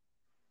Mary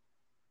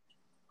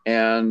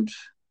and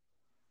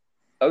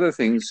other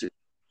things,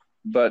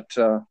 but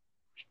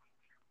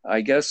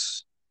I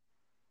guess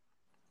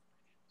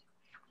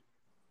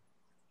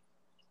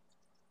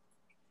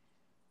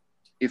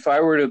if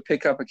I were to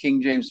pick up a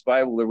King James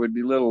Bible, there would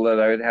be little that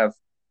I would have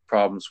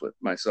problems with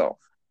myself.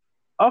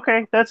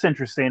 Okay, that's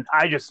interesting.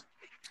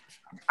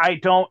 I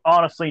don't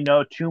honestly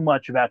know too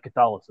much about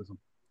Catholicism,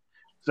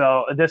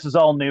 so this is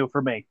all new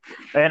for me.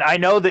 And I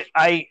know that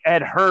I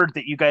had heard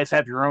that you guys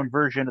have your own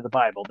version of the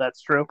Bible.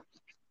 That's true?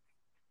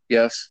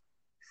 Yes.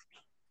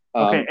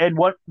 Okay, and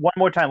one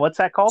more time. What's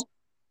that called?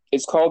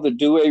 It's called the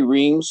Douay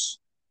Rheims.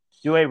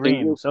 Douay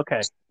Rheims.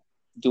 Okay.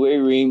 Douay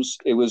Rheims.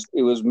 It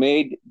was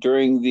made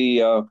during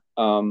the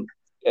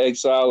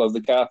exile of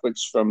the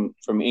Catholics from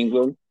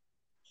England,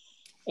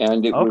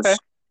 and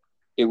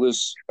it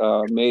was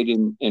made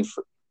in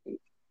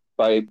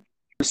by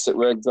priests that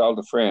were exiled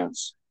to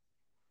France.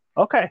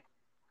 Okay,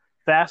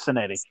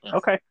 fascinating.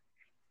 Okay,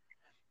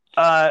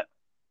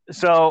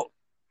 so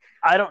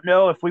I don't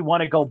know if we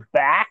want to go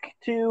back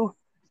to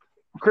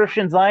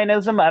Christian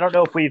Zionism. I don't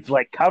know if we've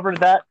covered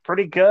that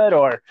pretty good,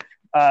 or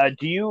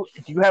do you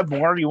have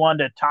more you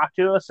wanted to talk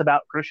to us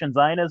about Christian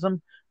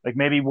Zionism, like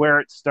maybe where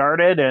it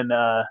started, and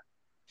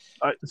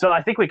so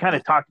I think we kind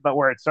of talked about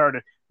where it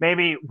started.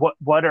 Maybe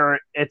what are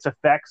its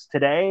effects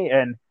today,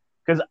 and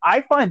because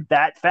I find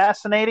that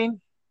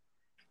fascinating.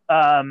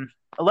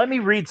 Let me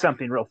read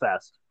something real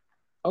fast.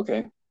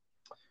 Okay.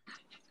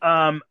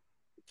 I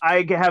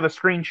have a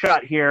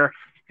screenshot here.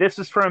 This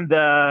is from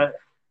they're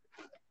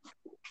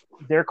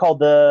called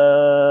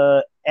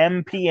the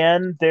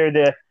MPN. They're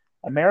the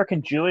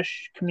American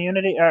Jewish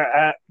Community.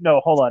 No,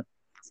 hold on.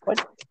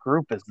 What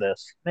group is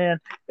this? Man,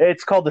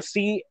 it's called the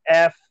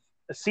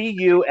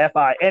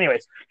CUFI.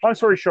 Anyways, long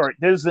story short,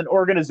 this is an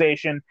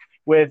organization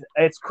here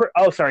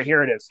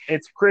it is.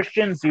 It's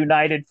Christians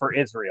United for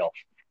Israel,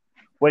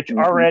 which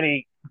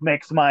already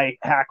makes my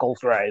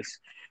hackles rise.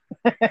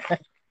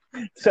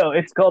 So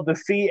it's called the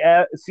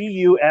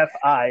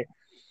CUFI,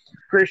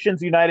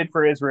 Christians United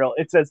for Israel.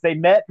 It says they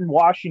met in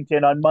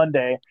Washington on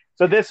Monday.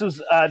 So this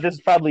is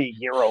probably a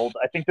year old.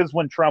 I think this is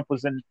when Trump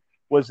was in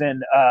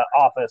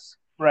office,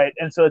 right?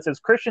 And so it says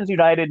Christians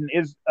United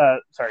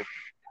gosh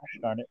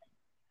darn it.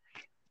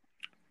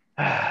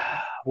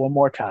 One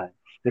more time.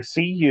 The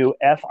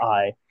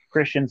CUFI,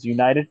 Christians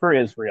United for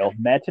Israel,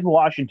 met in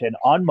Washington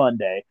on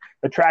Monday,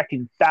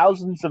 attracting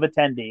thousands of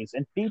attendees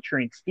and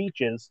featuring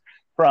speeches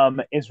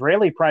from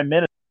Israeli Prime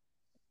Minister.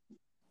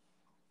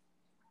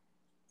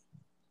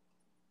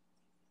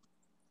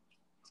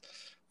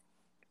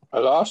 I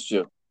lost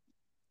you.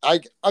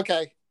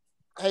 Okay.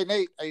 Hey,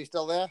 Nate, are you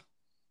still there?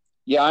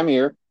 Yeah, I'm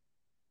here.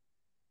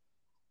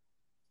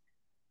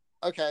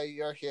 Okay,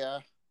 you're here.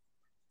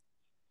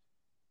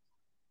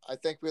 I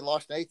think we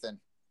lost Nathan.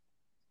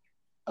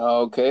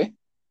 Okay.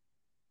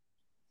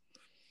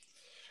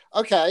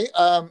 Okay.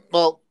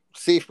 Well,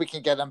 see if we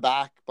can get him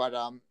back. But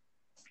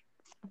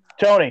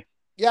Tony,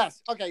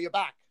 yes. Okay, you're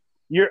back.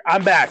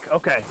 I'm back.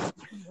 Okay.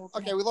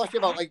 Okay, we lost you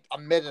about like a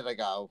minute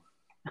ago.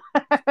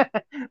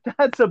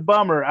 That's a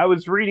bummer. I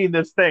was reading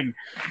this thing.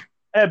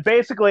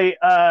 Basically,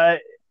 I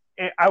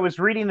was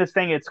reading this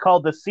thing. It's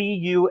called the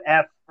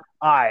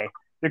CUFI,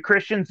 the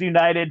Christians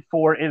United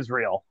for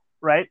Israel,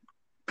 right?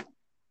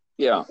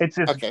 Yeah.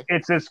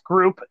 It's this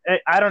group.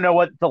 I don't know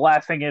what the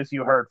last thing is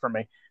you heard from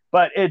me,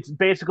 but it's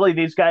basically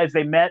these guys.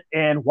 They met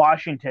in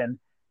Washington,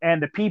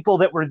 and the people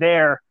that were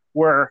there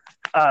were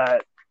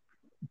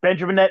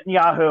Benjamin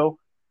Netanyahu,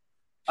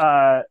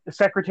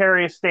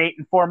 Secretary of State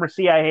and former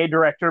CIA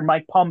Director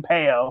Mike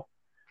Pompeo.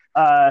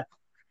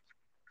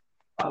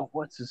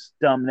 What's his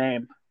dumb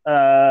name?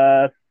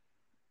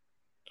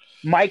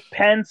 Mike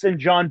Pence and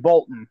John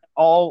Bolton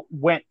all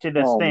went to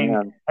this thing,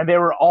 man. And they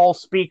were all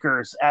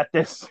speakers at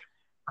this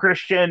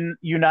Christian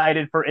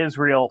United for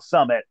Israel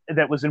summit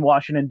that was in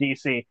Washington,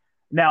 D.C.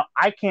 Now,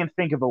 I can't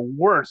think of a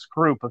worse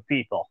group of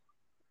people.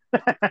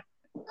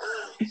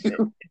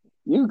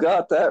 You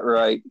got that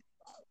right.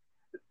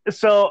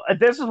 So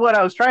this is what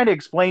I was trying to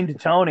explain to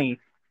Tony,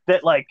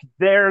 that like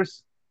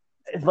there's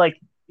like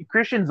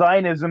Christian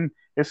Zionism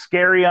is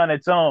scary on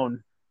its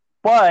own,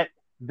 but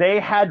they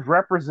had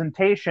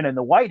representation in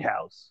the White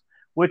House,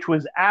 which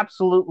was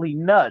absolutely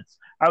nuts.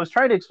 I was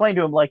trying to explain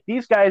to him, like,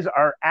 these guys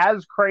are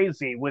as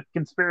crazy with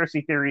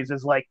conspiracy theories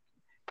as like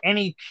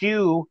any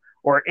Q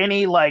or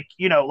any like,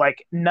 you know,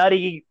 like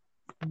nutty,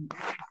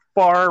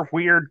 far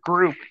weird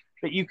group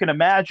that you can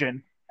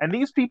imagine. And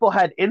these people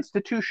had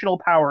institutional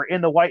power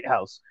in the White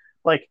House.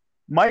 Like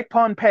Mike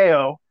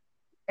Pompeo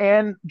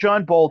and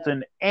John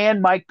Bolton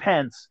and Mike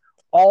Pence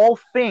all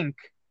think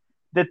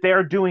that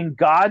they're doing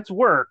God's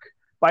work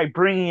by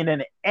bringing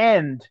an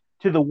end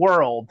to the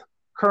world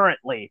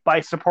currently by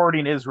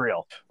supporting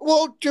Israel.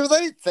 Well, do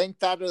they think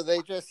that, or they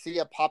just see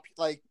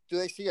do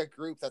they see a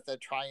group that they're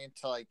trying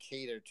to like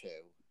cater to?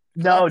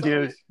 No,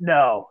 dude.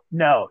 No.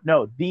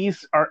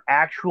 These are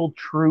actual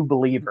true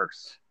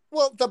believers.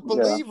 Well, the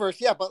believers,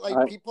 yeah, but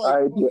like people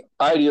like...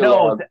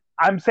 No,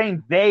 I'm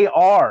saying they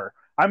are.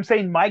 I'm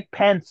saying Mike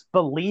Pence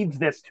believes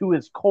this to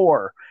his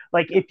core.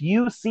 Like, if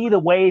you see the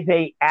way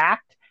they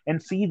act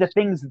and see the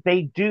things that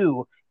they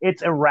do,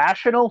 it's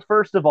irrational,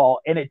 first of all,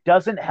 and it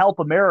doesn't help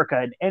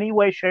America in any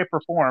way, shape,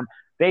 or form.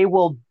 They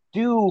will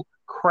do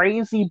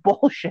crazy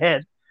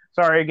bullshit.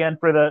 Sorry again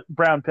for the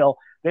brown pill.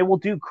 They will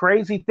do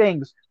crazy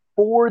things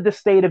for the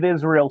state of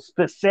Israel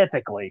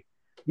specifically.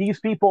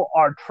 These people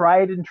are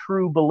tried and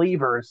true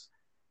believers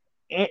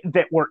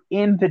that were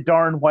in the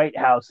darn White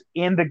House,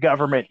 in the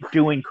government,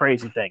 doing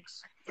crazy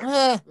things.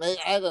 I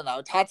don't know.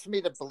 It's hard for me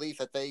to believe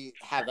that they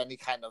have any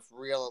kind of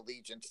real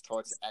allegiance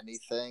towards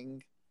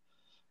anything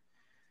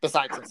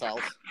besides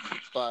themselves.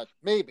 But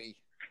maybe.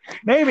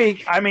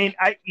 I mean,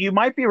 you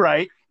might be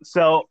right.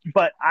 So,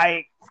 but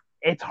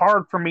it's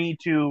hard for me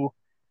to.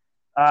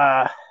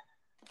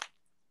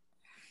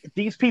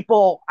 These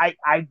people,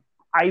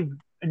 I've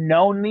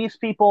known these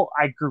people.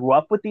 I grew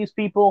up with these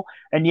people,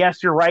 and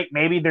yes, you're right.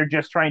 Maybe they're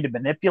just trying to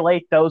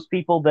manipulate those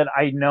people that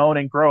I known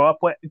and grew up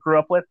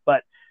with.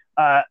 But,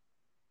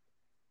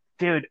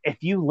 dude,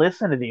 if you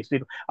listen to these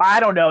people,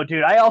 I don't know,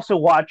 dude. I also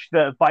watched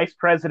the vice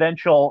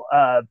presidential.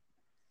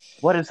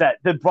 What is that?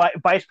 The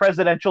vice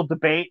presidential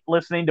debate,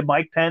 listening to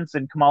Mike Pence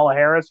and Kamala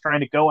Harris trying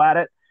to go at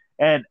it,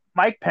 and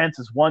Mike Pence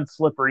is one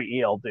slippery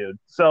eel, dude.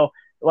 So,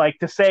 like,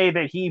 to say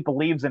that he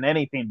believes in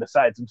anything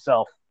besides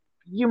himself,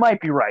 you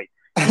might be right.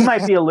 He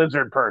might be a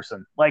lizard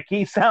person. Like,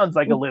 he sounds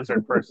like a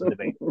lizard person to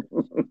me.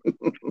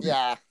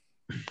 Yeah.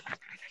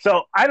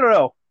 So, I don't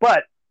know,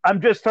 but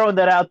I'm just throwing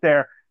that out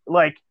there.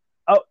 Like,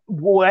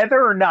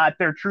 whether or not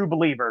they're true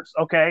believers,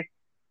 okay?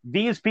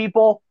 These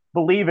people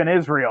believe in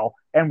Israel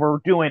and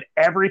were doing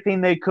everything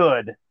they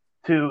could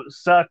to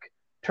suck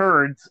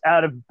turds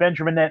out of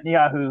Benjamin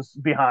Netanyahu's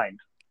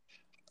behind.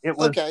 It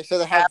was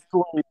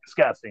absolutely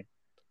disgusting.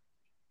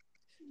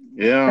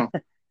 Yeah.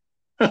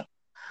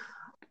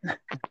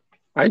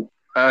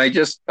 I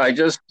just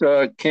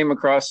came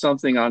across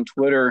something on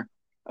Twitter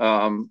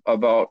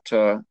about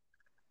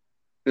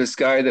this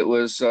guy that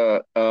was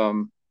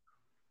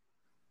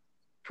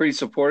pretty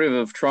supportive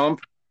of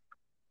Trump,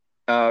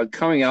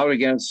 coming out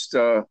against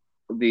the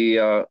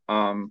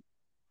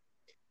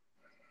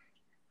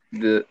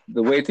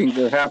way things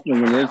are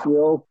happening in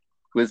Israel,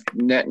 with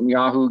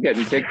Netanyahu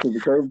getting kicked to the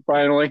curb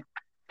finally.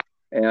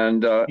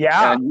 And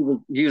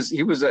and he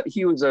was a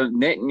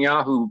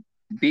Netanyahu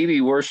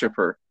Bibi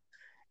worshiper,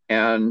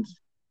 and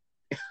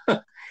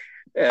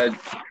and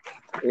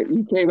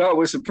he came out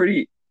with some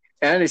pretty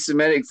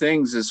anti-Semitic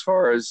things as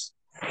far as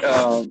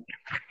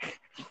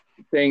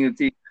saying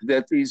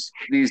that these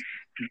Jews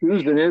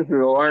in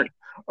Israel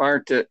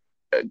aren't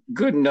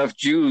good enough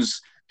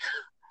Jews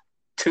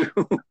to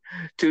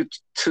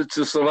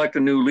to select a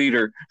new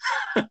leader.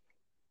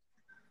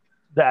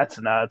 That's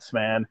nuts,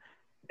 man.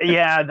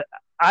 Yeah,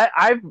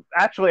 I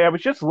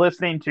was just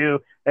listening to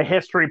a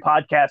history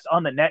podcast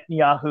on the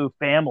Netanyahu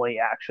family,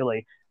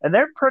 actually, and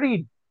they're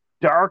pretty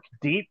dark,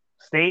 deep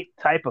state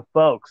type of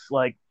folks.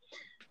 Like,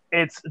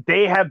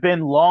 they have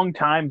been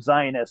longtime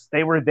Zionists.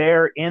 They were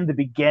there in the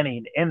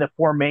beginning, in the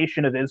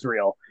formation of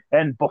Israel,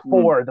 and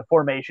before the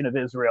formation of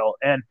Israel,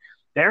 and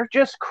they're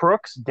just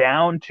crooks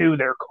down to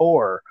their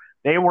core.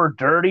 They were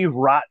dirty,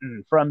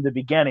 rotten from the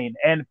beginning,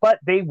 but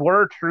they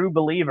were true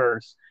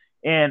believers.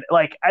 And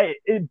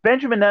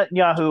Benjamin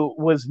Netanyahu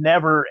was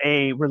never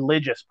a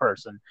religious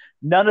person.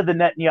 None of the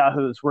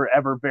Netanyahus were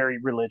ever very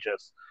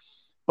religious,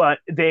 but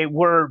they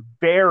were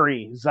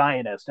very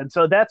Zionist. And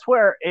so that's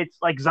where it's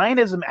like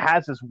Zionism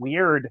has this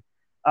weird,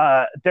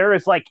 there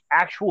is like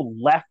actual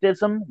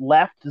leftism,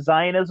 left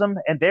Zionism,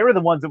 and they were the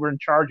ones that were in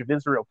charge of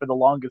Israel for the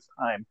longest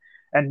time.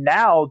 And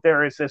now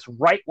there is this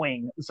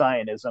right-wing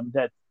Zionism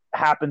that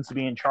happens to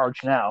be in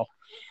charge now.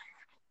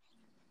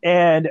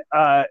 And,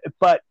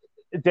 but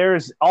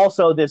there's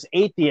also this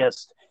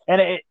atheist,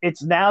 and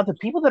it's now the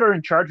people that are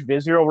in charge of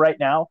Israel right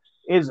now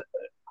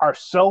are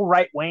so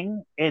right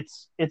wing.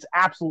 It's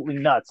absolutely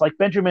nuts. Like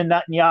Benjamin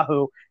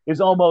Netanyahu is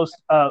almost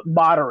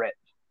moderate.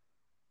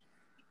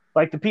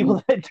 Like the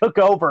people that took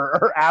over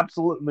are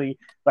absolutely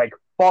like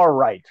far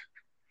right,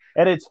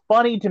 and it's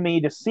funny to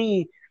me to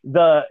see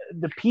the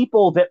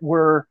people that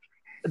were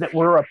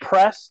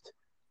oppressed,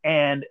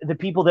 and the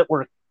people that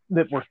were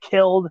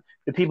killed,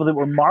 the people that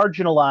were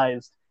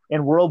marginalized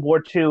in World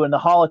War II and the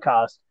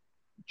Holocaust,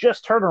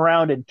 just turn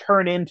around and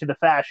turn into the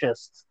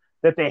fascists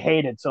that they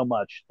hated so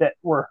much, that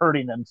were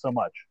hurting them so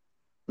much.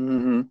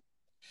 Mm-hmm.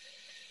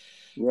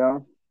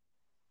 Yeah.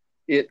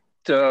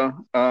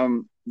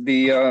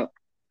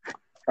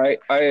 I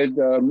had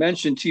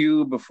mentioned to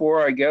you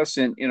before, I guess,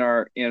 in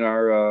our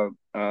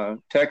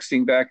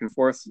texting back and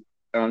forth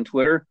on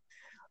Twitter,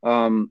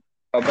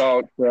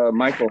 about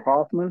Michael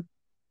Hoffman.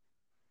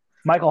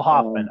 Michael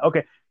Hoffman.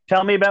 Okay.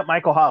 Tell me about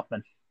Michael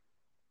Hoffman.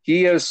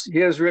 He has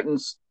written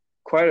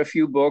quite a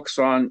few books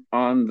on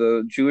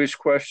the Jewish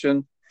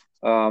question.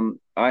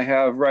 I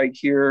have right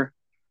here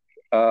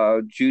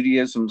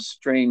Judaism's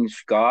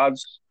Strange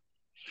Gods,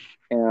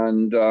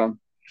 and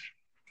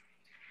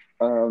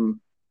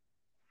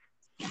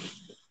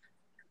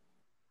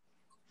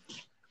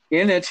in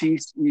it he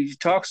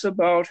talks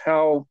about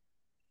how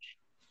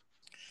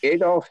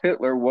Adolf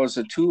Hitler was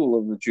a tool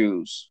of the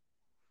Jews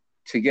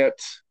to get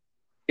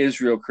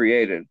Israel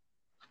created.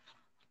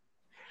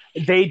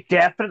 They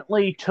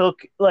definitely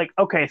took, like,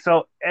 okay,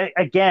 so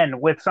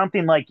again, with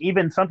something like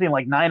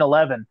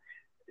 9/11,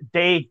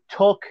 they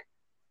took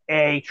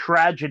a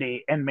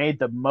tragedy and made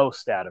the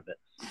most out of it,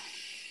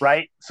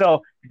 right?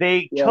 So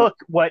they took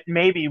what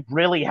maybe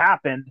really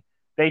happened.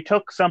 They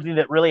took something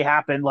that really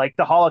happened, like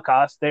the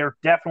Holocaust. They're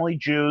definitely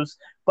Jews,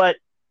 but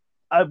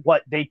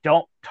what they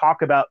don't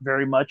talk about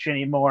very much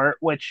anymore,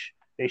 which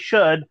they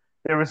should,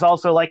 there was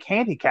also like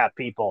handicapped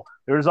people.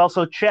 There was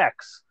also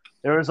Czechs.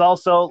 There was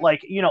also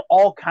like,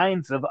 all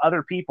kinds of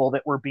other people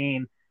that were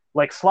being,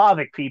 like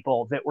Slavic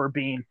people that were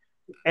being,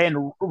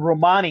 and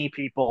Romani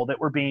people that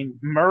were being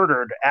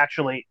murdered,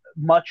 actually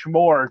much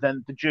more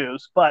than the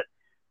Jews. But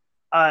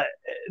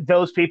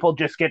those people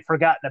just get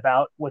forgotten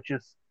about, which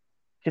is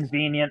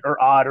convenient or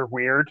odd or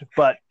weird.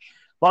 But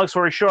long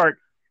story short,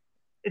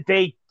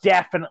 they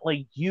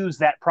definitely used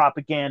that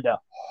propaganda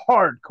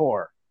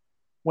hardcore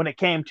when it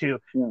came to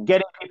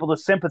getting people to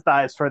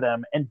sympathize for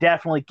them, and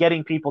definitely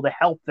getting people to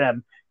help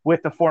them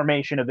with the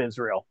formation of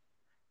Israel,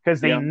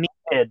 because they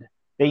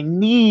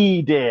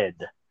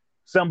needed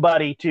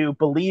somebody to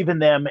believe in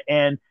them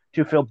and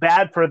to feel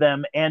bad for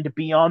them and to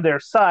be on their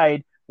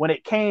side when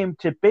it came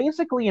to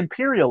basically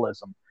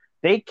imperialism.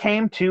 They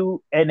came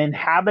to an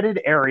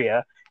inhabited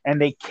area and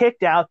they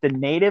kicked out the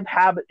native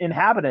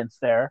inhabitants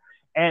there,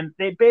 and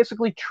they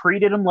basically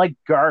treated them like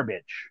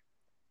garbage.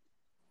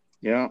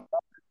 Yeah.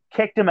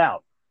 Kicked them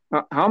out.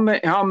 How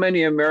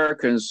many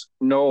Americans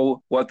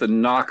know what the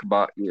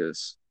Nakba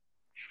is?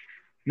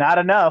 Not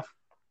enough.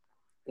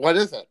 What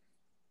is it?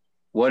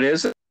 What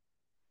is it?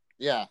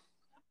 Yeah.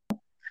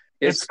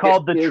 It's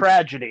called the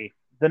tragedy.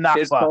 The Nakba.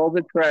 It's called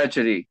the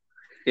tragedy.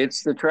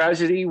 It's the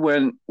tragedy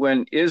when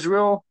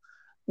Israel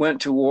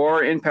went to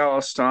war in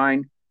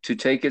Palestine to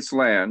take its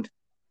land.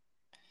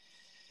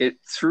 It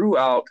threw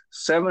out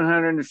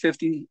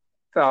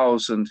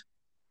 750,000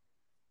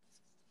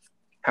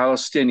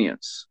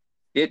 Palestinians.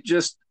 It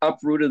just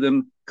uprooted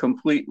them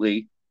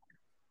completely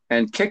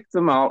and kicked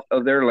them out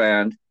of their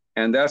land.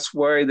 And that's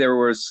why there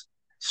was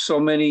so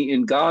many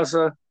in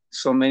Gaza,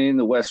 so many in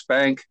the West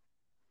Bank,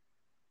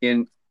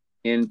 in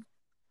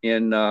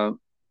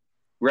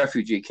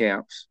refugee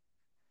camps.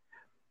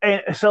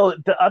 And so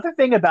the other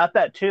thing about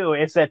that too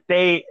is that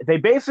they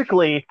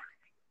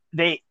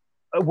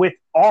were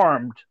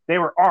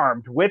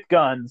armed with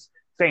guns,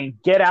 saying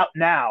 "Get out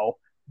now."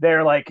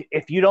 They're like,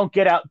 if you don't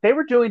get out, they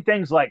were doing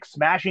things like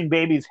smashing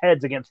babies'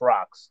 heads against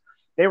rocks.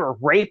 They were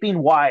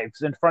raping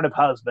wives in front of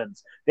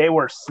husbands. They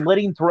were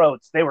slitting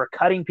throats. They were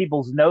cutting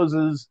people's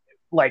noses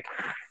like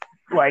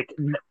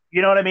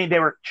you know what I mean? They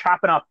were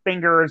chopping off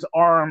fingers,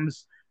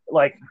 arms,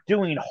 like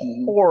doing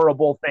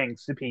horrible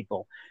things to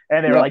people,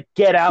 and they were like,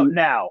 "Get out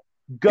now,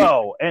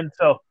 go!" And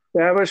so,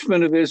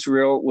 establishment of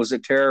Israel was a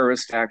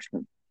terrorist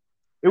action.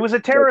 It was a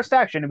terrorist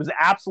action. It was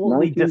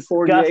absolutely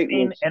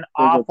disgusting and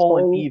awful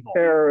and evil.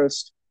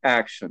 Terrorist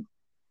action.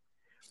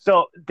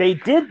 So they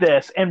did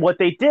this, and what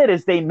they did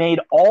is they made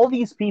all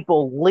these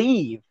people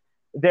leave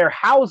their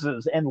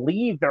houses and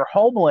leave their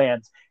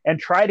homelands and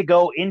try to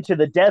go into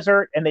the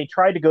desert, and they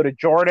tried to go to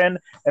Jordan,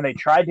 and they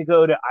tried to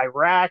go to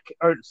Iraq,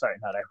 or sorry,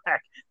 not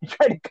Iraq. They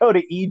tried to go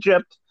to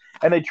Egypt,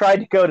 and they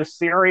tried to go to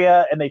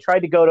Syria, and they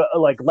tried to go to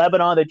like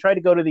Lebanon. They tried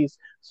to go to these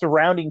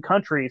surrounding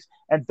countries,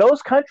 and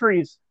those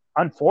countries,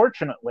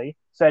 unfortunately,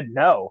 said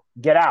no,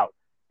 get out.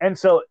 And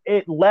so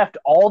it left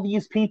all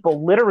these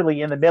people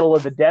literally in the middle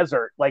of the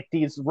desert, like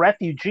these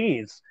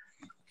refugees.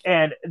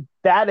 And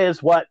that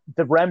is what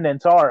the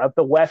remnants are of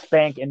the West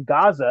Bank and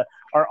Gaza,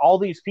 are all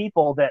these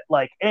people that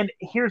like, and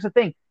here's the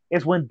thing,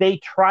 is when they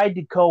tried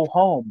to go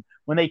home,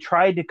 when they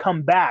tried to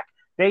come back,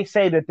 they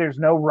say that there's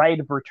no right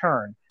of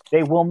return.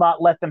 They will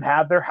not let them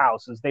have their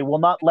houses. They will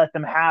not let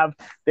them have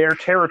their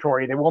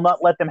territory. They will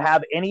not let them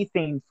have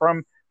anything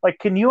from, like,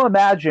 can you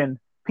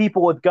imagine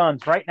people with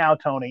guns right now,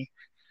 Tony,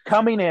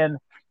 coming in,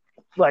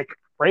 like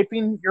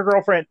raping your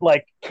girlfriend,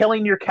 like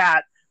killing your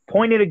cat,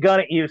 pointing a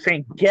gun at you,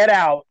 saying, get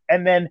out.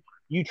 And then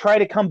you try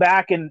to come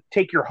back and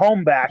take your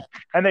home back.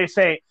 And they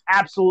say,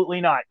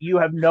 absolutely not. You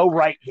have no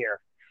right here.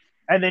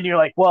 And then you're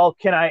like, well,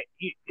 can I,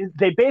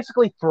 they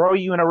basically throw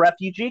you in a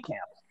refugee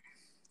camp.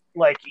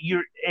 Like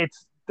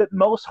it's the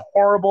most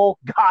horrible,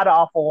 god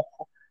awful,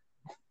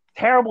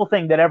 terrible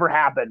thing that ever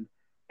happened.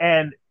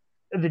 And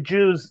the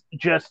Jews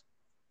just,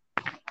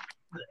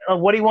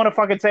 what do you want to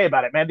fucking say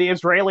about it, man? The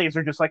Israelis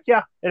are just like,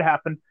 yeah, it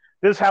happened.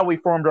 This is how we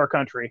formed our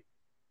country.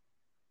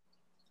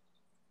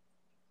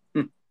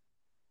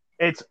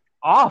 It's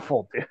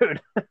awful,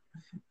 dude.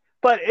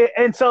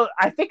 And so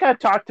I think I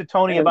talked to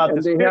Tony about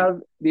this. They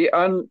have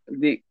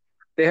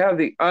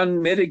the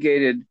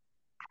unmitigated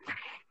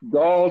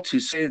gall to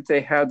say that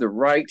they had the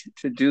right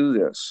to do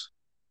this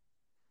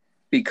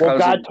because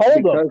God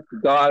told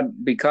them.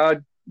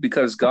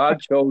 Because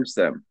God chose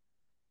them.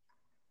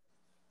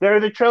 They're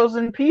the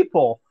chosen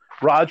people.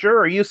 Roger,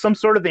 are you some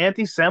sort of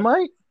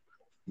anti-Semite?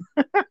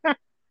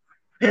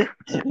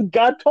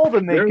 God told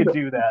them they could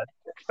do that.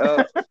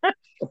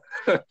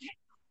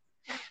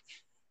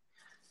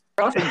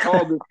 Often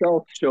called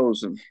themselves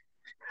chosen.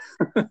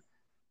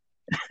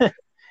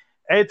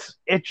 It's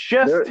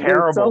just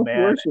terrible,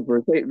 man.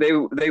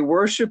 They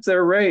worship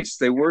their race.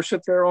 They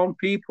worship their own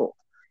people.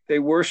 They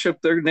worship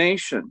their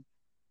nation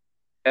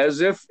as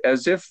if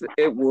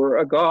it were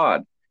a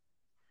god.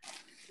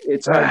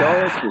 It's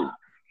idolatry.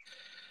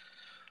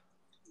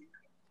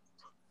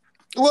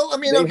 Well, I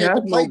mean, they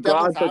have no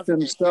God but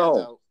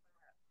themselves.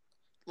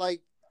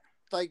 Like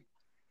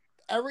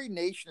every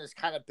nation is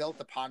kind of built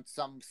upon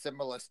some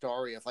similar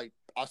story of like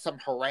some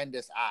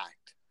horrendous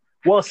act.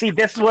 Well, see,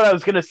 this is what I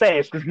was going to say.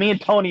 It's because me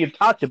and Tony have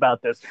talked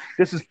about this.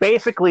 This is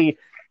basically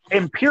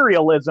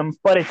imperialism,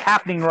 but it's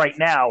happening right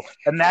now,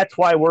 and that's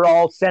why we're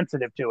all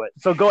sensitive to it.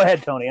 So go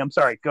ahead, Tony. I'm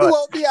sorry. Go ahead.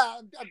 Well, yeah,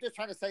 I'm just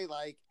trying to say,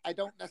 like, I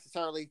don't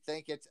necessarily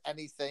think it's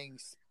anything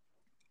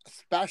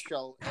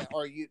special,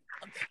 or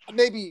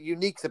maybe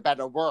unique's a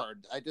better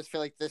word. I just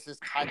feel like this is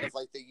kind of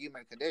like the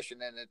human condition,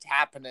 and it's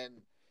happening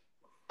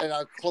in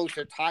a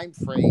closer time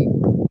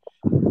frame.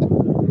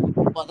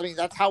 But I mean,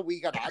 that's how we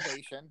got our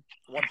nation,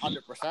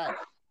 100%.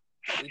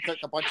 We took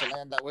a bunch of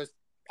land that was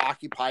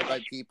occupied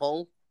by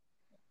people,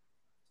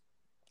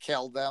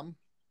 killed them.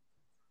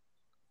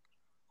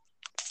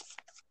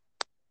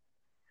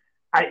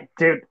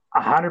 Dude,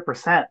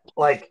 100%.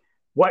 Like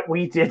what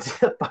we did to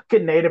the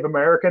fucking Native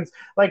Americans.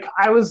 Like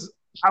I was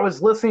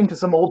listening to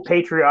some old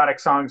patriotic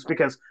songs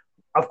because,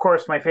 of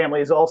course, my family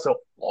is also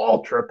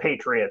ultra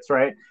patriots,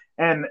 right?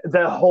 And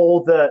there's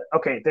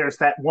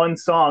that one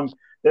song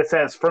that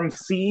says "From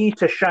Sea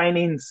to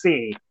Shining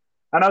Sea,"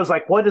 and I was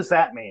like, what does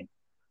that mean?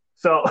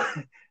 So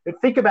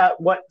think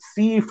about what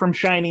 "Sea from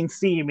Shining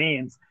Sea"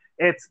 means.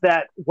 It's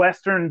that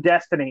Western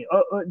destiny,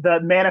 the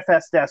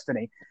manifest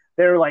destiny.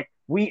 They're like,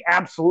 we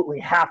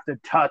absolutely have to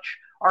touch.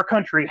 Our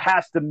country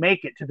has to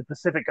make it to the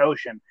Pacific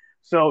Ocean.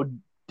 So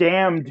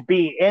damned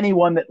be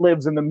anyone that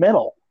lives in the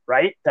middle,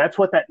 right? That's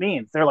what that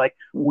means. They're like,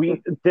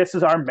 this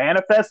is our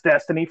manifest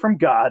destiny from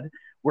God.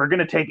 We're going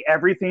to take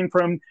everything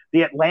from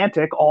the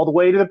Atlantic all the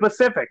way to the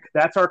Pacific.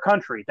 That's our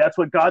country. That's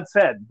what God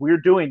said. We're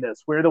doing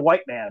this. We're the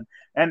white man.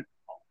 And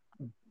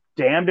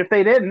damned if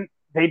they didn't.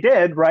 They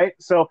did, right?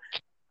 So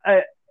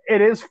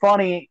it is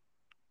funny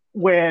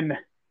when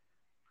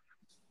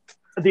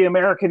the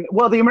American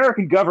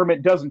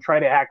government doesn't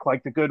try to act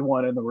like the good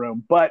one in the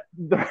room, but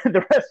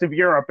the rest of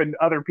Europe and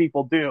other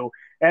people do.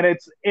 And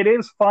it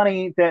is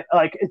funny that,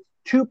 like,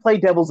 to play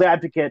devil's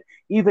advocate,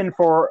 even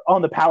for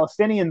on the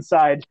Palestinian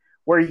side,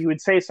 where you would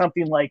say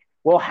something like,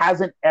 well,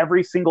 hasn't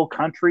every single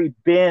country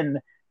been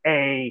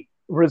a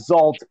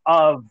result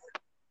of,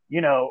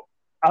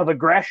 of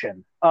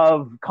aggression,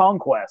 of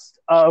conquest,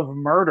 of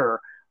murder,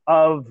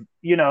 of,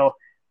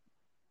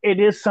 it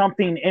is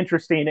something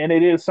interesting, and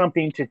it is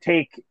something to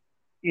take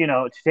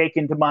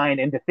into mind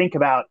and to think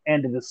about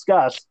and to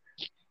discuss.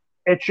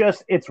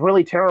 It's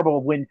really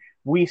terrible when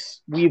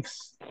it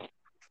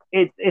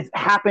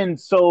happened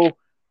so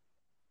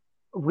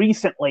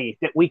recently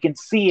that we can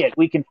see it,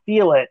 we can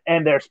feel it,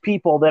 and there's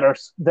people that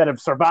have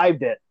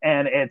survived it,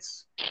 and it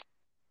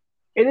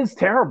is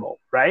terrible,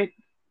 right?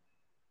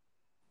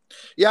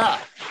 Yeah.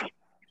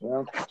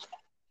 Well,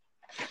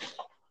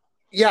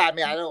 Yeah, I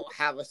mean, I don't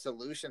have a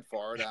solution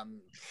for it.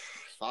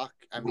 Fuck.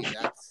 I mean,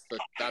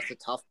 that's a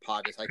tough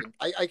part. Is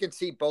I can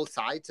see both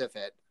sides of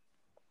it,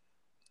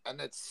 and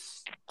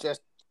it's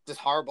just this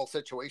horrible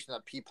situation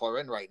that people are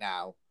in right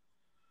now.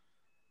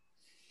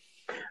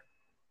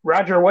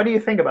 Roger, what do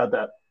you think about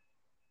that?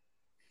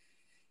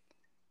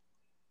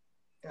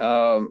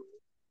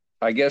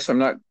 I guess I'm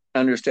not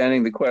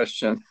understanding the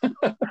question.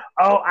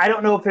 Oh, I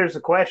don't know if there's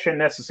a question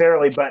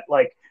necessarily, but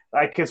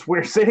because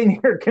we're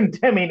sitting here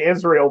condemning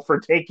Israel for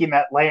taking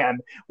that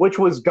land, which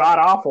was god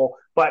awful,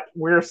 but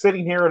we're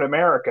sitting here in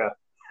America.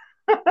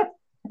 Yeah.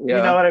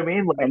 You know what I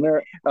mean?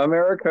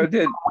 America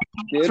did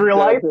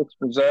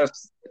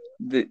dispossess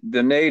the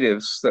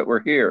natives that were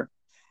here,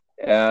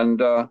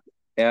 and I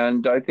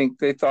think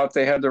they thought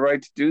they had the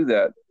right to do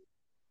that,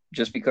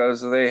 just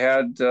because they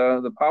had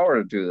the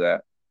power to do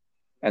that,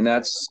 and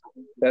that's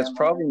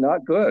probably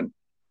not good.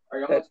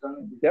 That's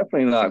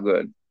definitely not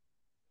good.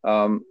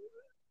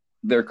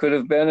 There could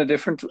have been a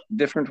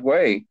different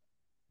way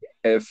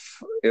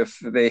if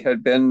they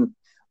had been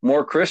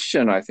more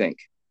Christian. I think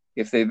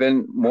if they'd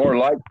been more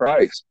like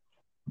Christ.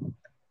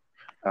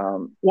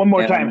 One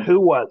more time,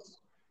 who was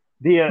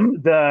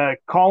the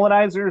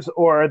colonizers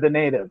or the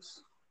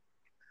natives?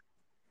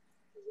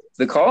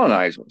 The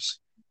colonizers.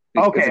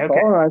 Okay, if the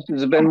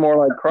colonizers had been more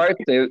like Christ,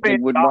 they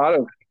would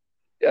not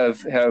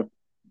have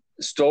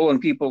stolen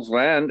people's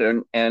land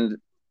and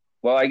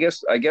well, I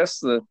guess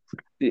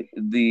the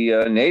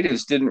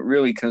natives didn't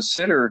really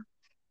consider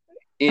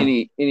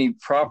any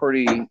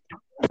property.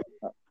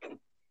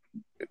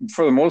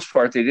 For the most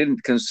part, they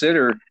didn't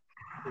consider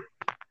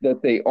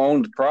that they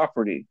owned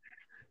property,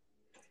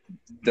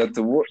 that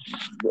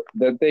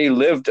they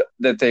lived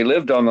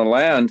on the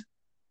land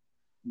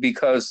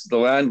because the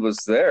land was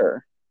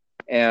there,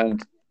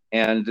 and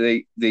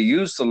they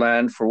used the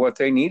land for what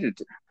they needed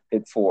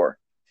it for,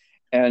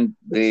 and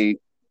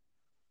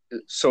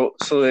so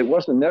it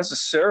wasn't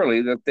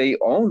necessarily that they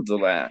owned the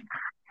land,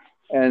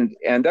 and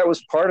that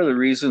was part of the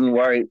reason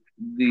why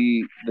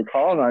the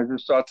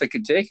colonizers thought they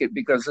could take it,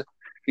 because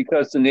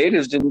the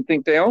natives didn't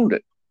think they owned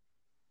it.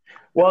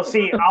 Well,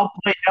 see, I'll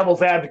play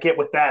devil's advocate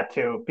with that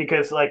too,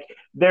 because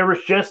there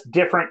was just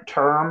different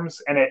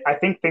terms, and I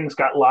think things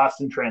got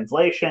lost in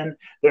translation.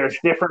 There's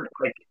different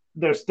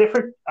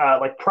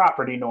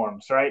property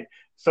norms, right?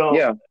 So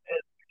yeah.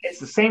 It's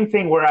the same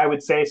thing where I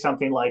would say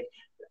something like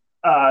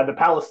the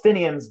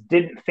Palestinians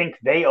didn't think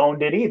they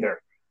owned it either.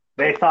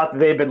 They thought that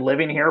they'd been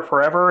living here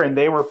forever, and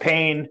they were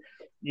paying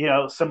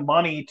some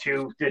money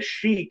to the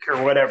sheik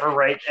or whatever,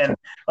 right? And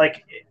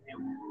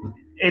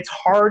it's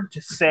hard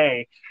to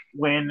say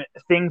when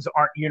things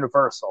aren't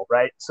universal,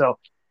 right? So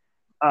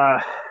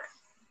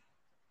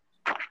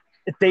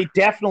they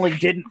definitely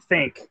didn't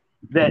think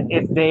that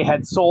if they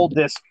had sold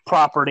this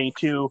property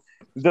to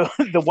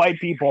the white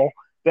people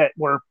that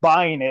were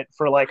buying it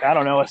for I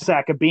don't know, a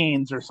sack of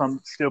beans or some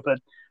stupid,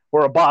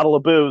 or a bottle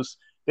of booze,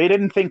 they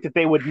didn't think that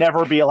they would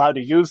never be allowed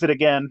to use it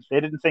again. They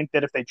didn't think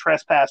that if they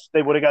trespassed,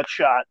 they would have got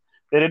shot.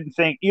 They didn't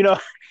think,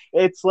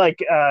 it's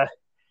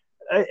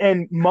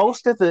and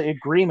most of the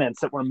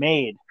agreements that were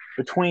made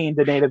between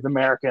the Native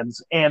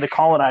Americans and the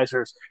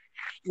colonizers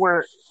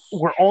were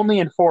only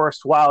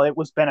enforced while it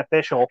was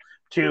beneficial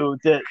to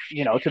the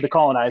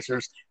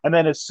colonizers. And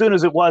then as soon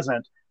as it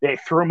wasn't, they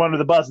threw them under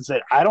the bus and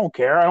said, I don't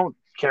care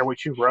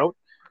what you wrote.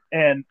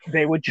 And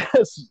they would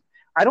just,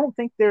 I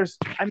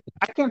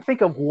can't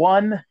think of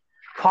one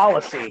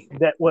policy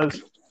that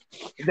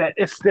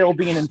is still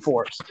being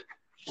enforced,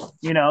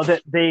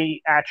 that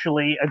they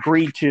actually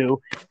agreed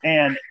to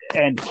and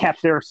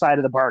kept their side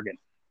of the bargain.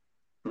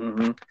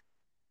 Mm-hmm.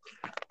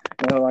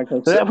 Well, like I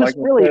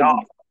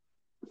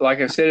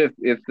said,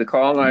 if the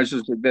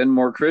colonizers had been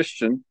more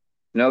Christian,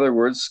 in other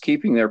words,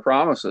 keeping their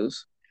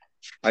promises,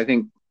 I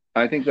think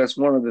that's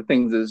one of the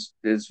things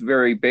is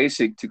very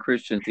basic to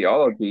Christian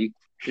theology,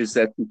 is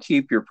that you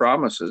keep your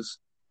promises,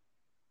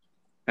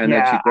 and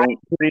that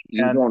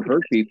you don't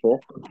hurt people.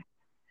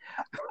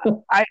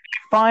 I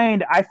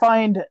find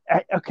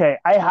okay,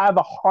 I have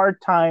a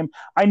hard time.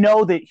 I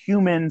know that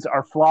humans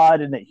are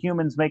flawed and that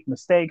humans make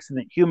mistakes and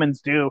that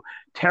humans do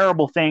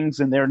terrible things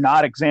and they're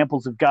not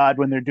examples of God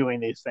when they're doing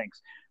these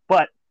things.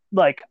 But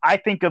I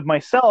think of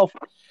myself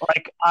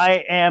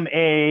I'm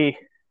an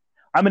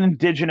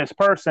indigenous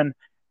person,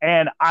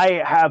 and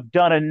I have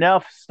done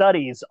enough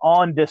studies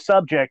on this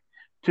subject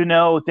to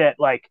know that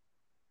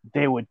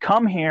they would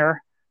come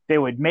here, they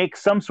would make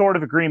some sort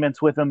of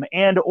agreements with them,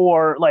 and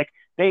or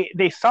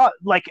they saw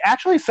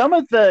actually some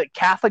of the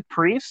Catholic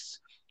priests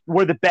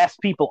were the best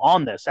people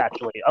on this.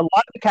 Actually, a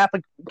lot of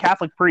the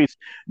Catholic priests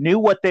knew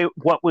what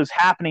was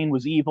happening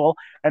was evil,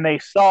 and they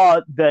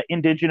saw the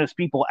indigenous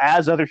people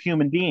as other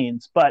human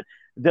beings. But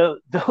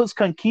those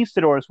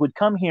conquistadors would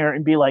come here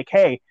and be like,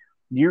 "Hey,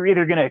 you're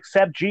either going to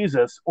accept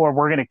Jesus or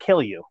we're going to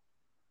kill you."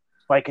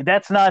 Like,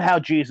 that's not how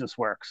Jesus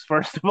works.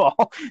 First of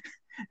all,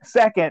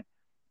 second,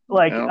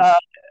 like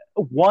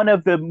one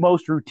of the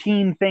most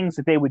routine things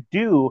that they would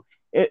do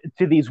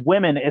to these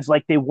women is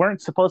like they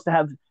weren't supposed to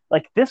have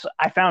like this.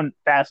 I found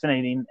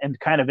fascinating and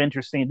kind of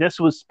interesting. This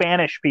was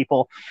Spanish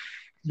people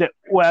that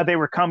while they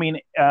were coming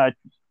and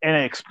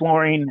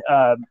exploring,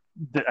 I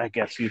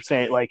guess you'd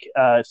say like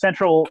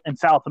Central and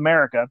South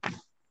America,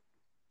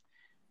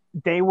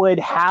 they would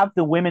have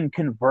the women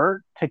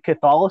convert to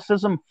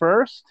Catholicism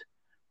first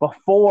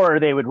before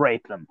they would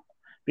rape them,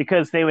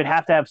 because they would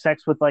have to have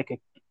sex with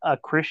like a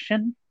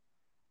Christian.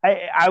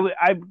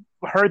 I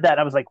heard that.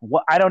 I was like,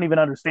 what? I don't even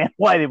understand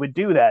why they would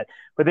do that,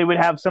 but they would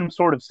have some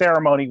sort of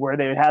ceremony where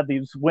they would have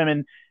these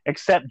women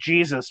accept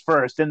Jesus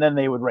first, and then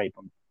they would rape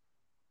them.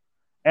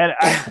 And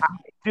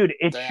dude,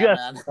 it's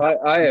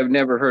I have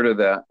never heard of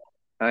that.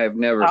 I have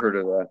never heard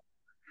of that.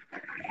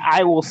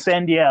 I will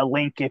send you a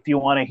link if you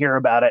want to hear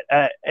about it.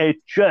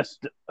 It's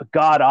just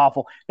god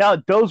awful. Now,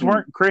 those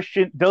weren't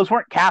Christian. Those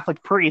weren't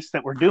Catholic priests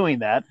that were doing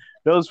that.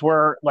 Those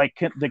were like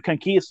the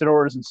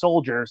conquistadors and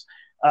soldiers.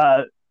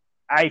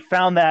 I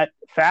found that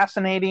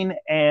fascinating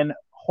and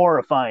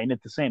horrifying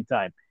at the same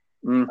time.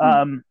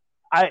 Mm-hmm.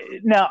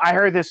 I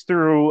heard this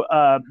through.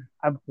 I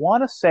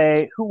want to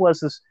say, who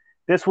was this?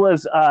 This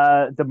was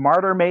the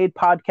Martyr Made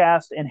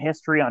podcast and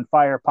History on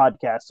Fire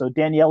podcast. So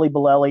Daniele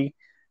Bolelli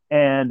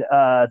and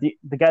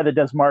the guy that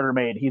does Martyr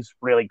Made, he's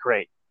really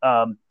great.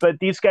 But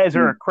these guys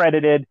are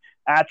accredited,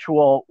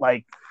 actual,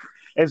 like,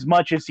 as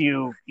much as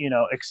you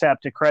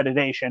accept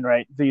accreditation,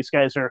 right? These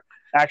guys are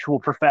actual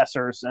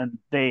professors, and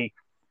they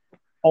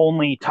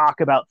only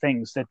talk about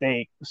things that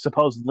they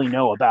supposedly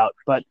know about.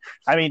 But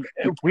I mean,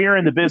 we're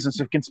in the business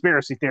of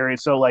conspiracy theory,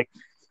 so like,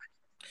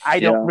 I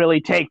don't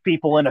really take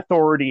people in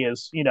authority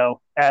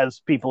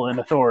as people in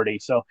authority.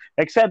 So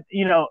except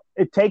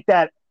take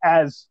that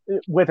as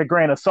with a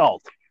grain of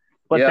salt.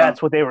 But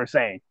that's what they were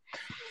saying.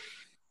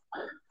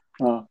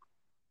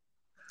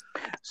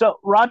 So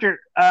Roger,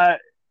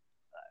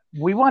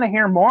 we want to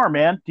hear more,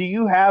 man. Do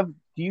you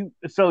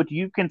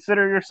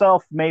consider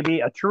yourself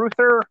maybe a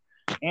truther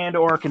and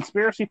or a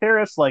conspiracy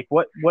theorist? Like,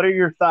 what are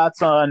your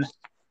thoughts on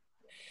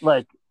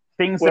like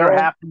things that are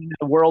happening in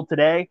the world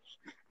today?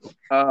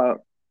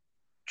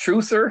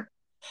 Truther?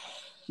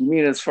 You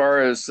mean as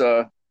far as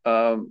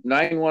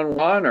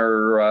 911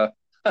 or?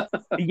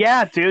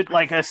 Yeah, dude,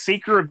 like a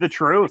seeker of the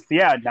truth.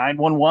 Yeah,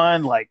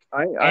 911, like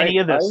any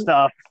of this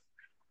stuff.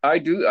 I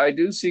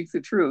do seek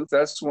the truth.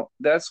 That's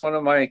one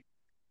of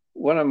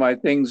my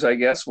things, I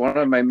guess. One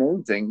of my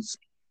main things.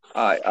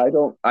 I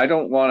don't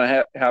want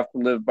to have to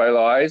live by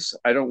lies.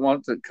 I don't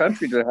want the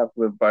country to have to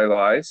live by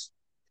lies,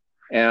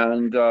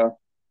 and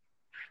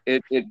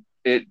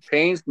it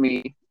pains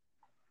me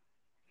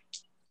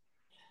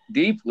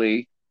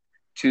deeply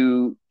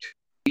to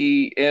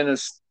be in a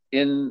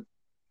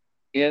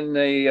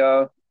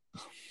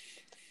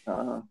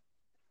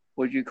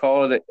what do you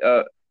call it,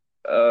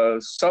 a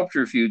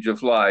subterfuge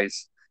of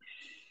lies.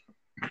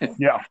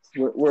 Yeah,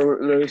 where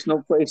there's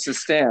no place to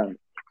stand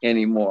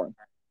anymore.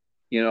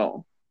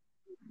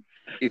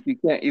 If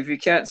you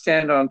can't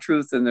stand on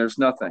truth, then there's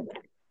nothing.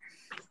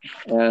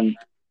 And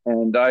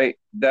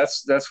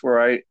that's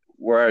where I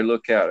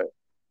look at it.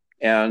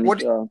 And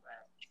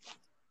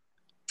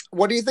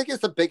what do you think is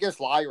the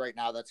biggest lie right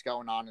now that's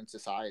going on in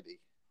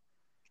society?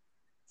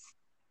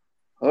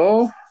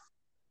 Oh,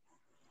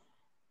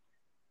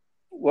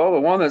 well, the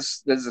one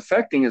that's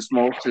affecting us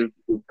most is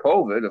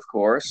COVID, of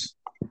course.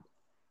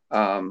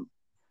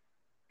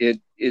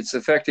 It's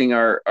affecting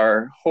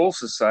our whole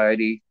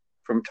society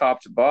from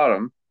top to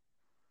bottom.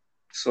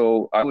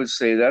 So I would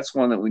say that's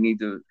one that we need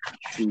to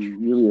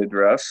really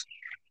address.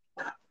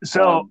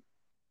 So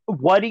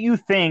what do you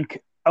think?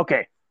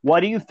 Okay.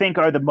 What do you think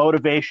are the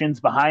motivations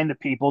behind the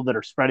people that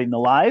are spreading the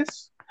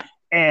lies?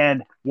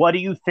 And what do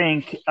you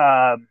think?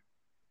 Power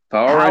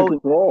and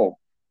control.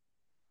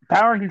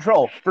 Power and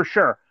control, for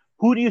sure.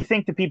 Who do you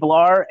think the people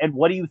are? And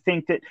what do you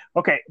think that?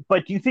 Okay,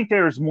 but do you think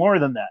there's more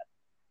than that?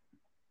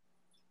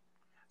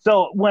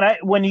 So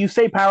when you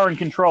say power and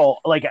control,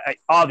 like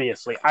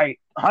obviously I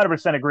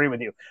 100% agree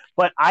with you.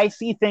 But I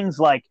see things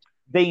like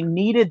they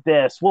needed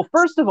this. Well,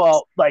 first of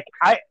all, like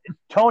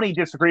Tony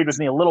disagreed with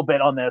me a little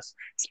bit on this.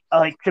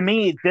 Like, to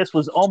me, this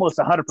was almost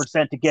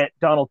 100% to get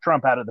Donald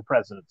Trump out of the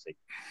presidency.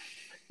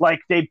 Like,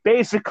 they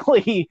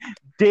basically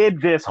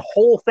did this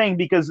whole thing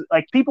because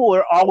like people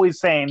are always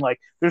saying like,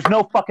 there's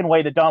no fucking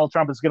way that Donald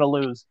Trump is going to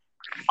lose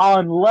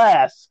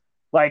unless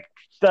like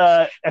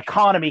the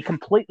economy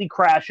completely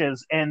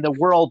crashes and the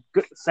world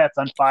sets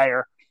on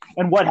fire.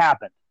 And what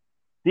happened?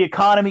 The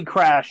economy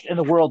crashed and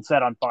the world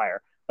set on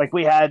fire. Like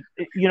we had,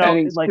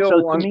 like,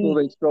 so to me,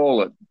 they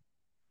stole it.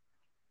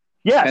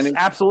 Yes,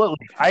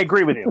 absolutely. I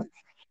agree with you.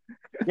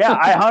 Yeah,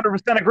 I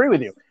 100% agree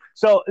with you.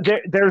 So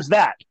there's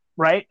that,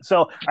 right?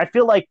 So I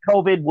feel like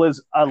COVID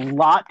was a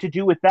lot to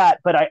do with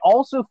that, but I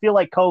also feel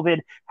like COVID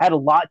had a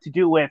lot to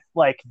do with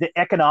like the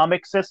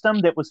economic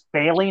system that was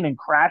failing and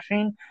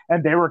crashing,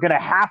 and they were going to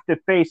have to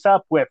face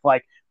up with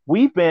like,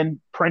 we've been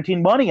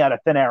printing money out of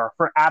thin air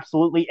for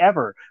absolutely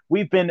ever.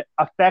 We've been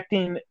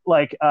affecting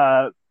like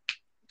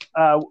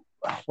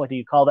what do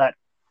you call that?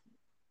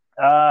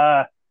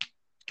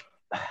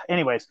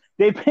 Anyways,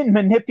 they've been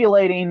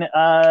manipulating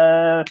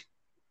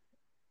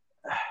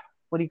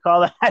what do you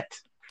call that?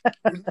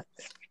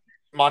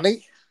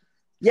 Money?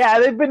 Yeah,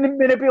 they've been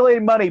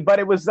manipulating money, but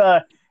it was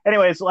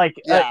anyways, like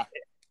Yeah.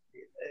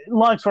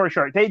 Long story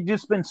short, they've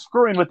just been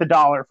screwing with the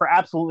dollar for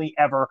absolutely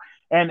ever,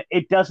 and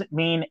it doesn't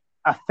mean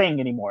a thing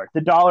anymore.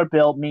 The dollar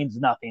bill means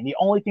nothing. The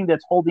only thing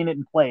that's holding it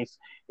in place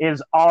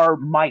is our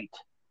might,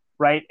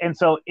 right? And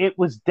so it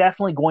was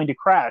definitely going to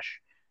crash.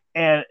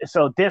 And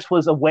so this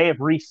was a way of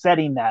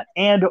resetting that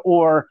and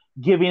or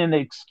giving an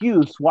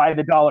excuse why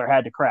the dollar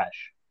had to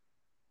crash.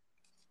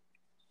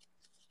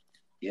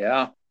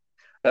 Yeah,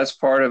 that's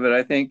part of it.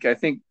 I think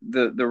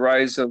the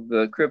rise of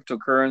the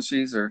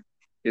cryptocurrencies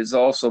is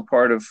also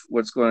part of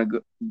what's going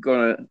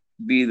to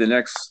be the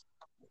next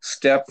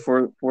step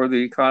for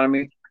the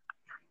economy,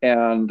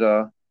 and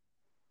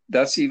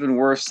that's even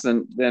worse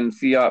than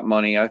fiat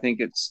money. I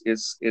think it's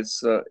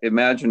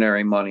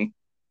imaginary money.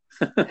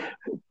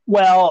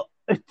 Well,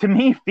 to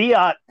me,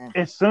 fiat,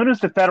 as soon as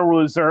the Federal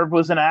Reserve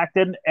was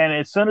enacted and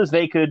as soon as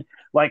they could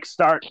like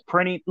start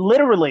printing,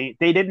 literally,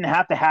 they didn't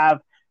have to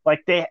have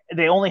like they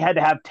only had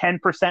to have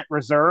 10%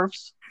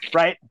 reserves,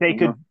 right?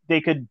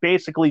 They could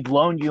basically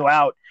loan you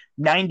out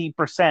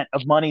 90%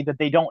 of money that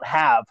they don't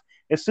have.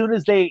 As soon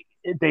as they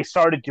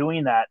started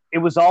doing that, it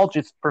was all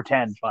just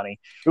pretend money.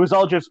 It was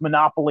all just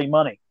monopoly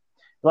money.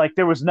 Like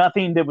there was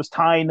nothing that was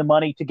tying the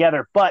money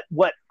together. But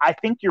what I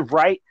think you're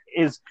right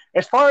is,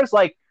 as far as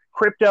like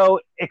crypto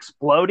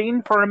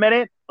exploding for a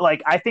minute,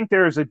 like I think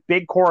there is a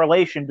big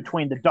correlation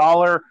between the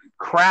dollar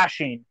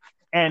crashing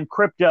and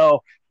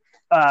crypto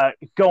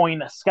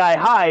going sky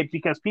high,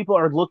 because people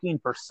are looking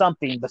for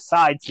something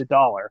besides the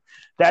dollar.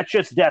 That's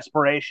just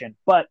desperation.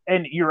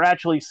 And you're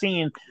actually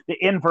seeing the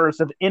inverse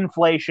of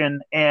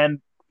inflation,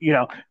 and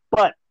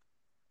but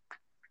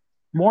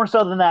more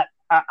so than that,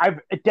 I've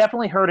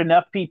definitely heard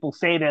enough people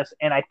say this,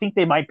 and I think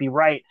they might be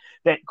right,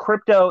 that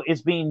crypto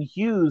is being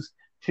used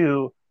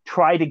to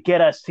try to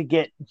get us to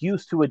get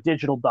used to a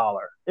digital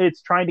dollar.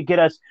 It's trying to get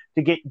us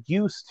to get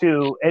used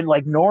to and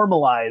like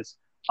normalize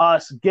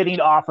us getting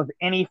off of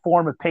any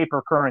form of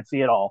paper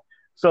currency at all,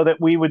 so that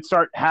we would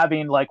start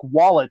having like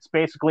wallets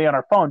basically on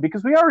our phone,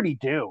 because we already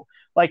do.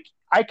 Like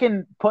I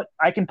can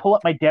pull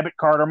up my debit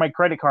card or my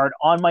credit card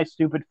on my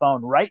stupid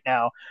phone right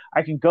now.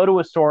 I can go to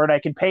a store and I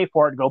can pay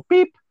for it and go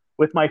beep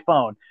with my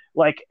phone.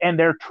 Like, and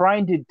they're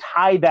trying to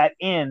tie that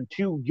in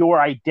to your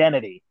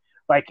identity.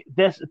 Like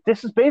this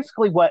is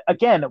basically what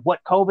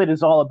COVID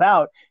is all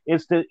about,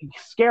 is to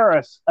scare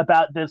us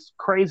about this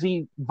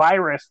crazy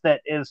virus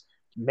that is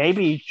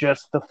maybe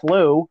just the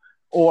flu,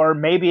 or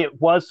maybe it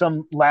was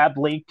some lab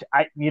leaked,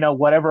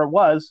 whatever it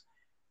was,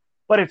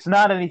 but it's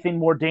not anything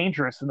more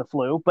dangerous than the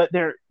flu. But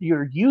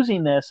you're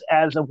using this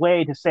as a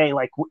way to say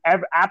like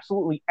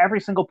absolutely every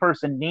single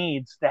person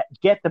needs to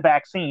get the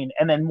vaccine,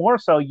 and then more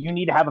so you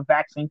need to have a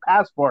vaccine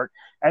passport,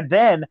 and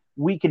then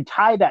we can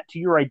tie that to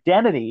your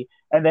identity,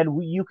 and then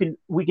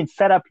we can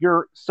set up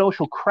your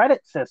social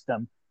credit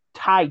system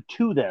tied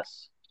to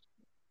this.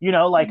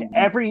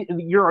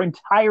 Your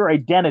entire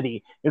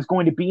identity is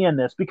going to be in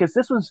this, because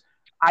this was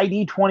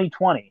ID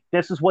 2020.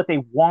 This is what they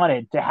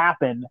wanted to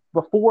happen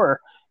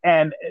before.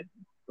 And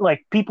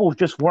like people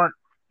just weren't,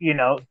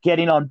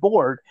 getting on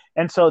board.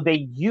 And so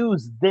they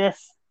use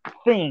this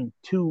thing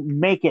to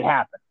make it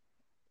happen.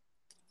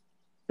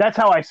 That's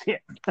how I see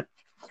it.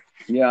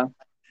 Yeah.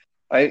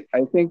 I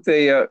think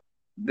they have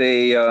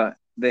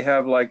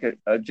like a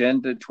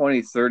Agenda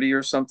 2030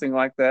 or something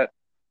like that.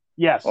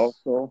 Yes.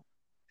 Also.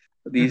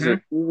 These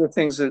are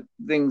things that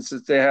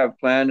they have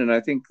planned, and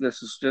I think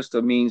this is just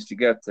a means to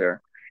get there.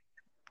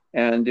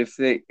 And if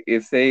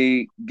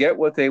they get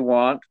what they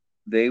want,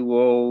 they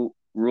will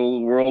rule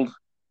the world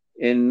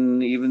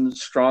in even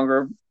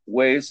stronger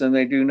ways than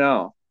they do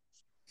now.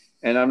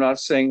 And I'm not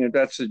saying that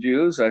that's the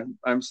Jews.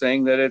 I'm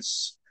saying that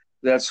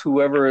that's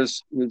whoever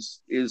is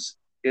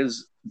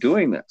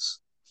doing this.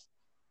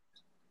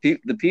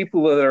 The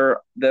people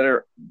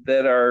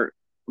that are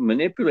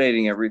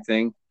manipulating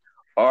everything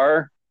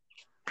are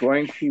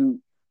going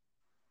to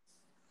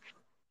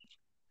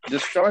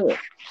destroy it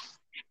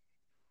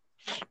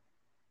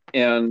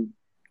and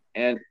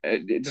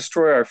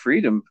destroy our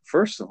freedom.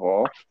 First of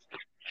all,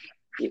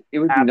 it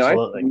would be nice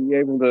to be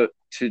able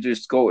to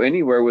just go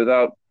anywhere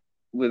without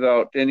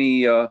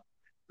any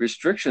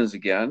restrictions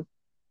again.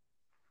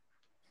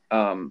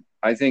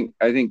 I think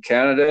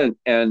Canada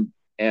and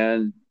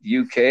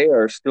UK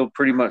are still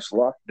pretty much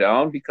locked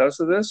down because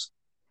of this.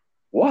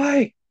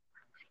 Why?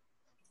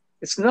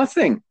 It's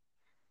nothing.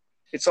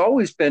 It's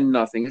always been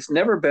nothing. It's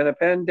never been a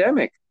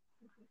pandemic.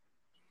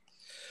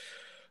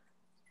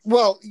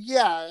 Well,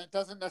 yeah, it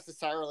doesn't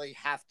necessarily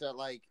have to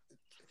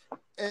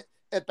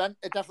it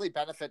definitely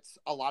benefits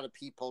a lot of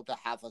people to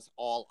have us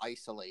all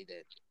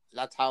isolated.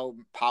 That's how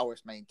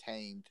power's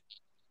maintained.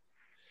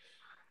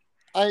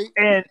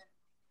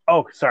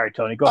 Sorry,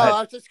 Tony, go ahead.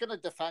 I was just gonna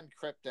defend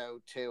crypto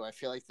too. I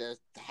feel like it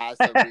has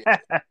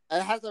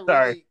a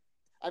Sorry.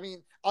 I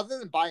mean, other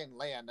than buying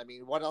land, I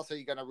mean, what else are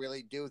you gonna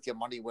really do with your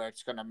money where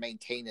it's gonna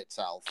maintain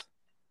itself?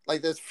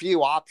 Like, there's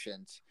few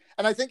options.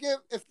 And I think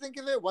if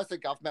it was a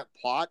government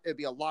plot, it'd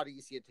be a lot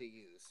easier to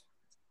use.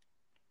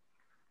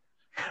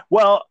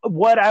 Well,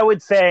 what I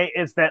would say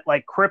is that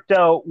like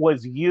crypto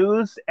was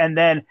used, and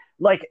then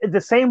like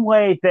the same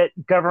way that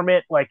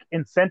government like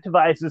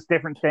incentivizes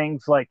different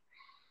things, like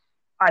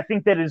I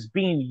think that is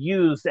being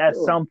used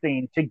as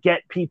something to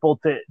get people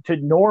to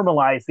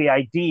normalize the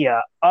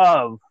idea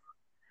of.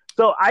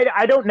 So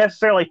I don't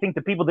necessarily think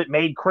the people that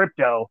made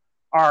crypto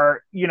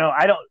are,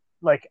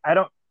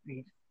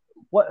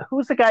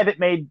 who's the guy that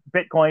made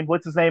Bitcoin?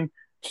 What's his name?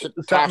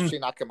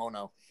 Satoshi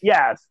Nakamoto.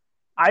 Yes.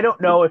 I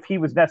don't know if he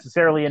was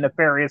necessarily a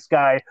nefarious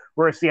guy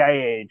or a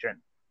CIA agent.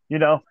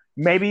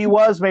 Maybe he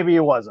was, maybe he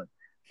wasn't.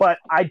 But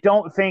I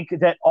don't think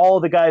that all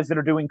the guys that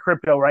are doing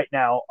crypto right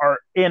now are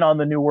in on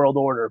the New World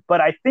Order.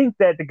 But I think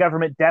that the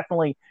government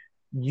definitely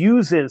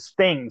uses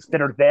things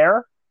that are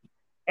there,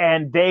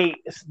 and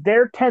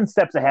they're 10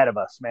 steps ahead of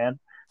us, man.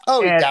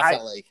 Oh, and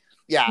definitely.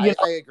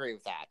 I agree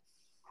with that.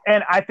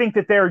 And I think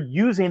that they're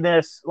using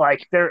this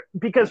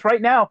because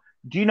right now,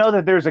 do you know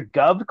that there's a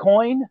Gov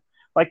coin?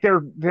 Like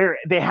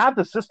they have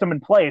the system in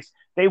place.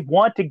 They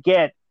want to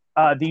get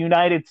the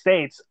United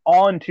States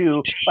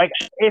onto, like,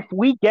 if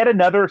we get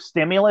another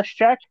stimulus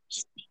check,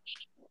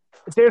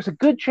 there's a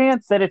good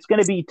chance that it's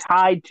going to be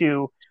tied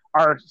to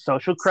our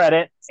social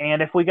credit,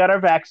 and if we got our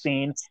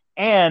vaccine,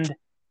 and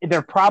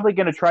they're probably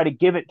going to try to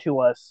give it to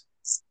us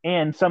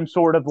in some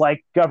sort of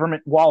like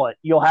government wallet.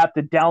 You'll have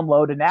to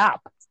download an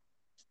app.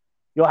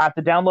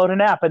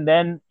 And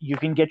then you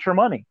can get your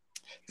money.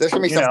 There's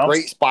going to be some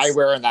great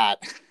spyware in that.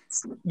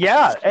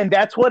 Yeah, and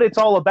that's what it's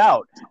all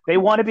about. They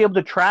want to be able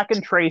to track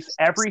and trace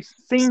every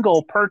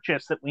single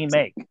purchase that we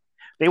make.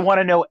 They want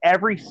to know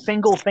every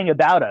single thing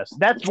about us.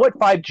 That's what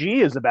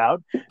 5G is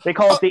about. They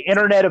call it the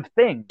Internet of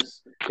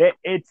Things.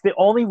 It's the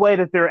only way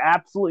that they're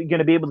absolutely going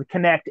to be able to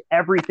connect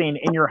everything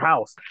in your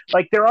house.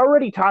 Like, they're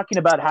already talking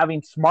about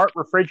having smart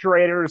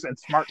refrigerators and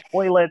smart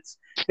toilets.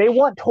 They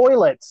want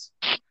toilets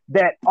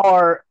that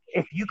are,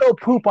 if you go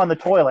poop on the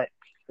toilet,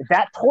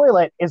 that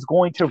toilet is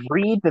going to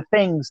read the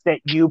things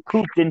that you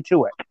pooped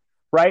into it,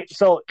 right?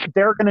 So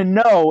they're going to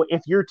know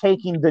if you're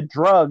taking the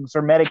drugs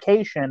or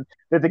medication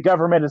that the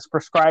government has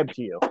prescribed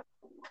to you.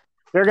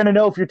 They're going to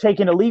know if you're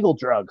taking illegal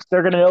drugs.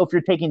 They're going to know if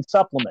you're taking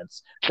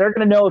supplements. They're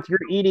going to know if you're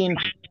eating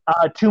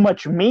too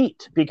much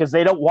meat, because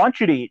they don't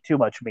want you to eat too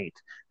much meat.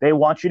 They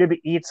want you to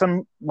eat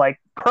some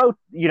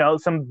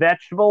some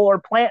vegetable or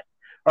plant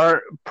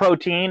or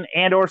protein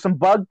and or some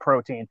bug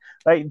protein.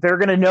 Like, they're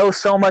going to know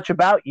so much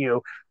about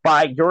you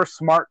by your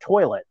smart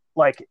toilet.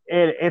 Like,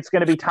 it's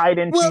going to be tied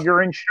into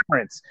your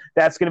insurance.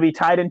 That's going to be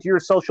tied into your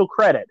social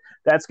credit.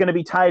 That's going to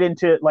be tied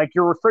into like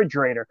your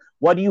refrigerator.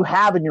 What do you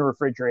have in your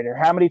refrigerator?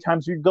 How many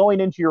times are you going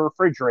into your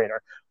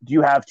refrigerator? Do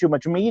you have too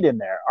much meat in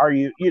there? Are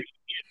you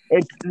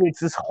it's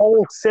this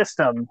whole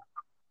system.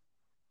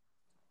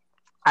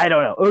 I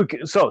don't know. Okay,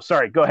 so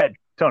sorry. Go ahead,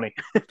 Tony.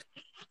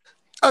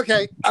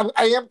 Okay,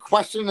 I am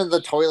questioning the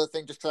toilet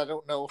thing just because I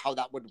don't know how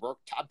that would work.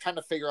 I'm trying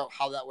to figure out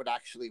how that would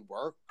actually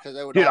work.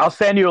 Dude, I'll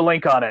send you a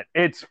link on it.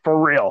 It's for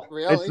real.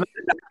 Really? It's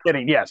not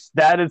kidding. Yes,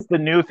 that is the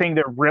new thing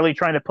they're really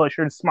trying to push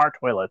in smart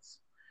toilets.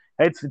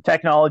 It's the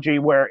technology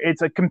where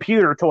it's a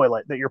computer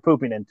toilet that you're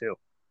pooping into.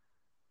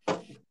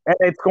 And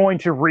it's going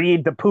to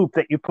read the poop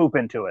that you poop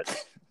into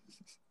it.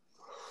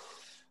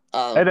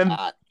 Oh, and then,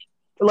 God.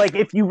 Like,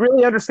 if you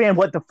really understand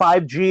what the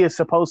 5G is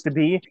supposed to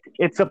be,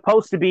 it's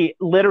supposed to be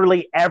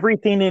literally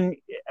everything in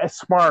a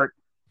smart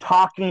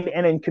talking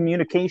and in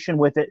communication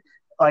with it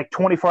like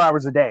 24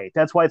 hours a day.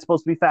 That's why it's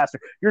supposed to be faster.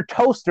 Your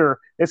toaster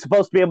is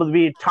supposed to be able to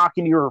be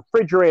talking to your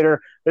refrigerator,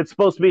 that's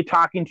supposed to be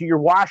talking to your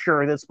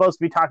washer, that's supposed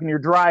to be talking to your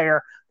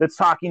dryer, that's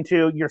talking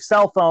to your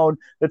cell phone,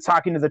 that's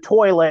talking to the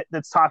toilet,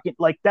 that's talking,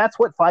 like, that's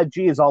what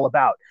 5G is all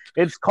about.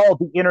 It's called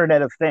the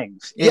Internet of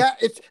Things.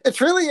 It's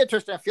really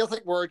interesting. It feels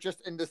like we're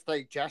just in this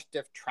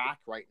digestive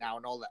tract right now,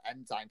 and all the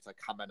enzymes are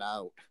coming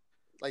out.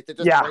 Like, they're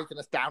just breaking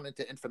us down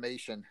into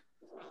information.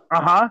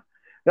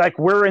 Like,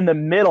 we're in the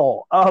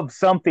middle of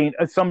something,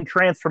 some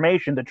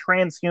transformation. The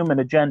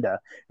transhuman agenda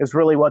is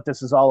really what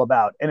this is all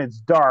about. And it's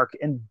dark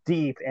and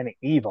deep and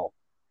evil.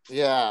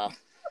 Yeah.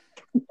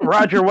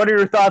 Roger, what are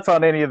your thoughts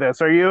on any of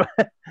this? Are you?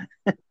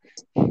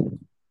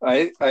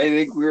 I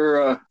think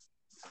we're,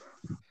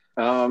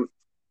 I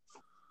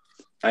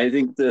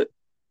think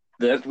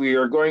that we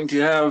are going to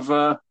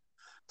have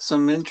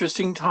some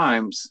interesting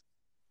times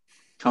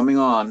coming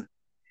on.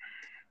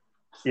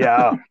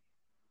 Yeah.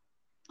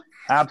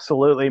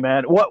 Absolutely,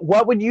 man.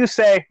 What would you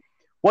say?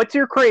 What's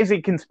your crazy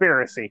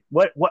conspiracy?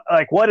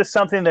 What is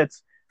something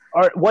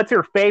what's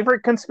your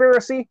favorite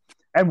conspiracy,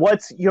 and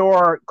what's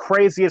your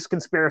craziest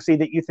conspiracy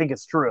that you think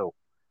is true,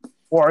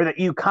 or that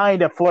you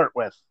kind of flirt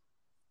with?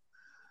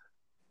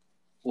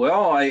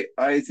 Well,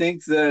 I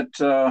think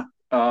that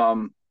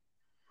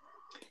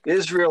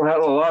Israel had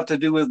a lot to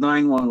do with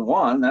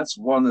 911. That's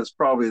one that's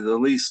probably the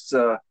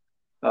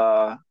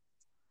uh,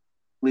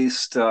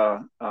 least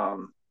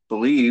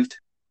believed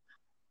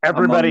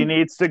Everybody among.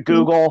 needs to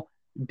Google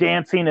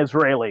dancing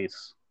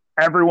Israelis.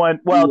 Everyone,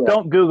 well, Yeah,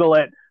 don't Google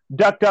it.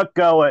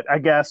 DuckDuckGo it, I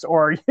guess,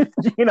 or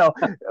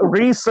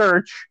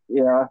research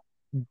yeah,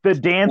 the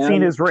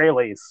dancing and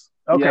Israelis.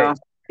 Okay, yeah,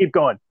 keep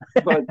going.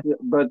 but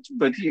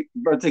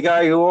the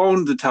guy who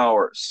owned the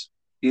towers,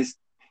 he's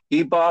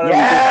he bought them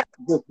Yeah,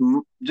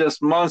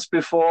 just months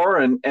before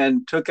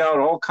and took out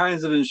all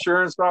kinds of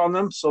insurance on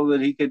them so that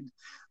he could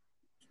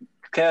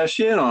cash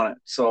in on it.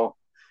 So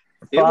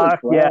it was fuck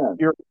yeah, planned.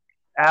 you're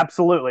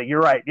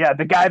right. Yeah,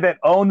 the guy that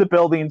owned the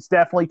buildings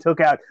definitely took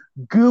out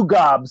goo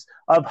gobs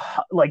of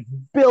like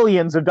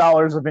billions of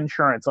dollars of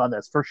insurance on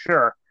this for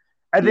sure.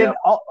 And then,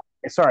 Yep.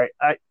 sorry,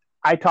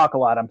 I talk a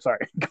lot. I'm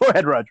sorry. Go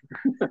ahead, Roger.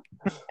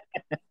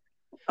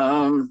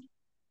 Um,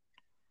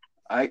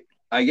 I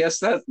I guess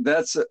that's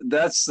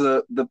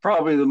the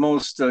probably the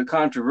most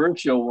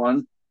controversial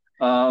one.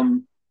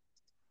 Um,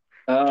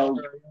 uh,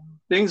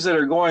 Things that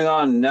are going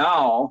on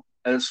now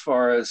as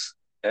far as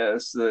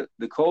the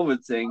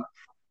COVID thing,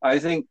 I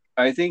think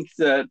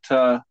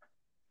that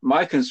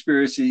my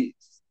conspiracy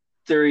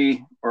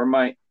theory or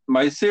my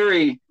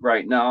theory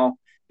right now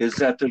is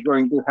that they're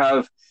going to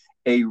have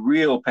a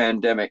real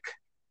pandemic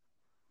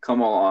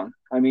come along.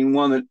 I mean,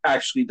 one that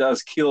actually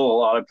does kill a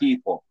lot of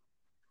people.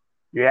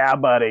 Yeah,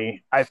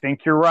 buddy. I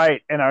think you're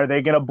right. And are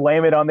they going to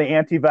blame it on the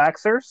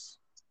anti-vaxxers?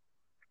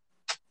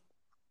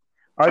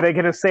 Are they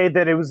going to say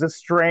that it was a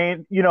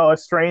strain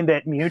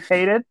that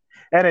mutated,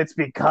 and it's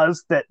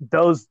because that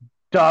those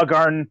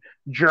doggone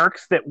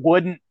jerks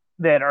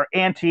that are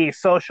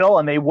anti-social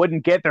and they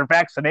wouldn't get their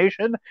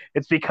vaccination?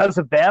 It's because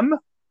of them.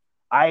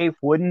 I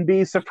wouldn't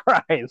be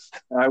surprised.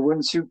 I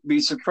wouldn't be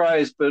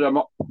surprised, but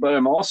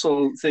I'm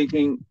also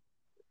thinking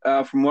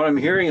from what I'm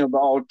hearing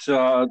about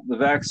the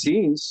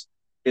vaccines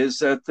is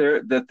that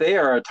they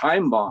are a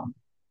time bomb.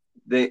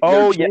 They're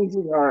Oh yeah,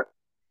 changing our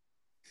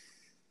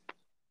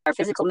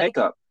physical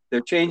makeup. They're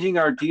changing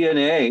our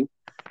DNA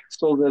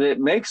so that it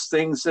makes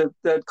things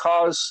that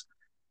cause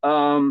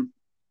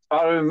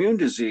autoimmune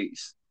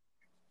disease.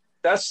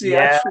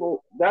 yeah,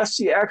 That's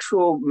the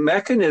actual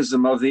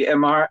mechanism of the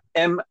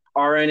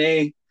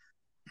mRNA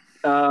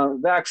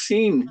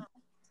vaccine,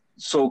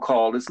 so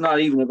called. It's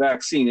not even a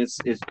vaccine. It's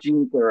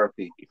gene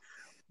therapy.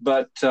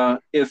 But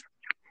if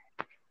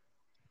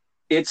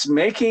it's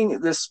making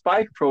the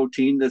spike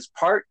protein that's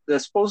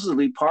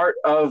supposedly part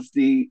of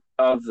the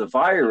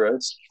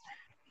virus,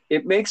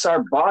 it makes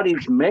our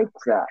bodies make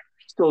that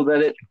so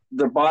that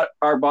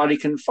our body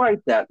can fight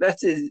that. That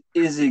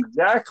is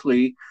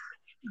exactly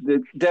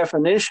the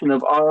definition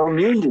of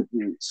autoimmune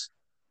disease.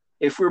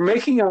 If we're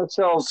making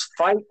ourselves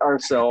fight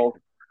ourselves,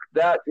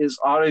 that is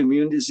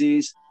autoimmune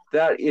disease.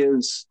 That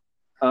is,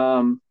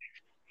 um,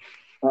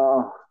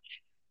 uh,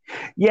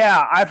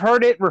 yeah. I've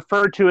heard it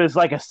referred to as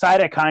like a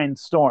cytokine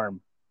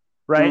storm,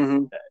 right?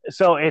 mm-hmm,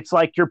 So it's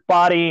like your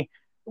body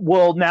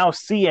will now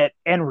see it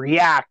and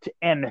react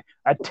and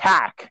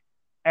attack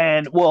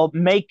and will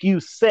make you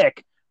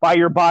sick by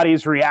your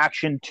body's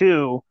reaction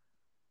to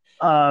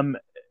um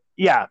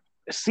yeah,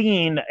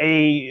 seeing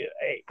a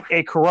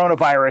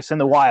coronavirus in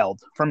the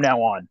wild from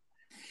now on.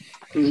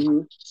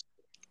 mm-hmm.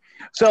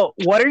 So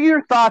what are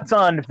your thoughts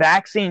on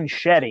vaccine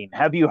shedding?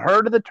 Have you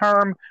heard of the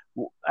term?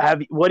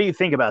 What do you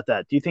think about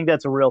that? Do you think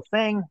that's a real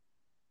thing?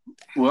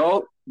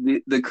 Well,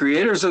 the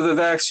creators of the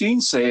vaccine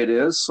say it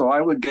is, so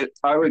I would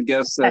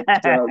guess that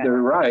they're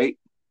right.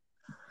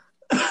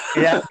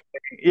 Yeah,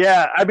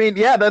 yeah. I mean,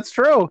 yeah, that's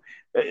true.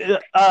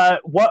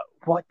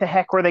 What the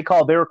heck were they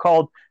called? They were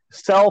called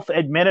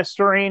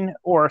self-administering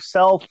or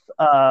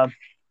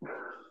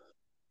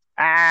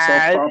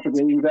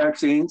Self-propagating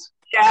vaccines.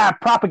 yeah,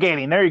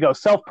 propagating. There you go.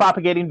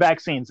 Self-propagating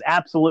vaccines.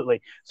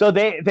 Absolutely. So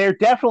they're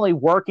definitely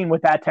working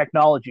with that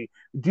technology.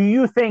 Do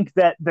you think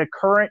that the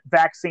current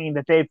vaccine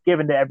that they've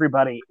given to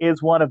everybody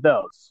is one of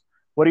those?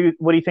 What do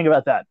you think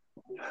about that?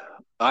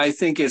 I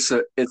think it's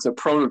a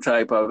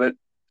prototype of it.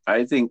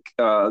 I think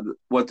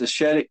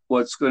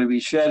what's going to be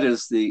shed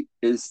is the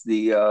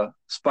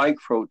spike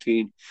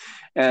protein,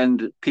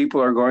 and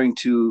people are going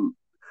to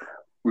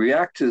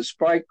react to the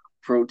spike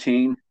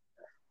protein,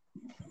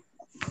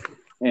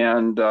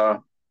 and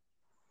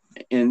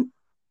in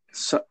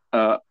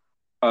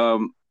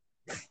um,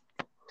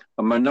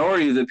 a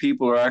minority of the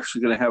people are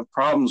actually going to have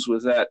problems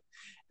with that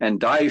and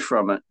die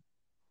from it.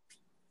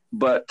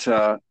 But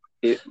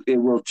it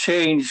will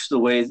change the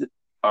way that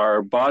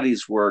our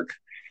bodies work,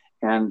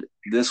 and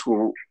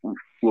will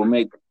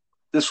make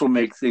this will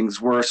make things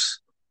worse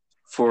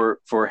for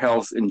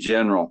health in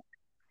general.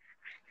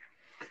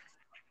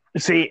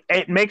 See,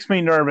 it makes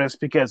me nervous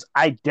because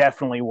I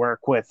definitely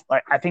work with,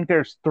 like, I think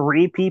there's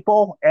three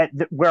people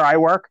where I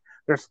work.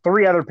 There's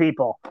three other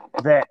people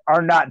that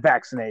are not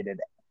vaccinated.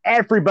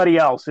 Everybody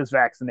else is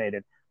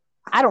vaccinated.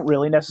 I don't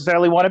really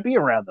necessarily want to be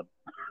around them,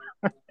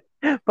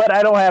 but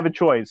I don't have a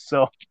choice.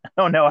 So I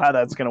don't know how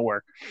that's going to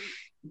work.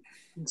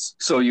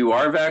 So you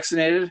are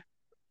vaccinated?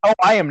 Oh,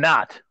 I am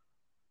not.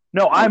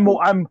 No,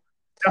 I'm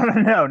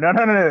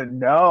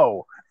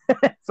no.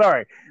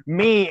 Sorry.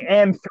 Me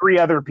and 3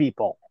 other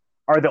people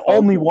are the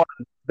only ones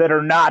that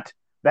are not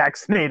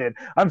vaccinated.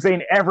 I'm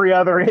saying every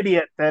other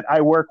idiot that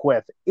I work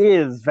with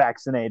is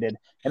vaccinated,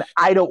 and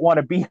I don't want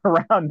to be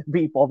around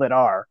people that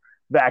are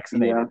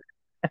vaccinated.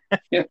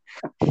 Yeah.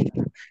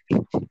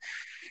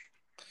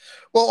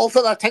 Well,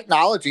 also that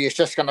technology is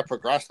just going to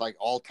progress like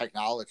all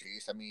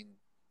technologies. I mean,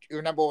 you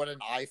remember what an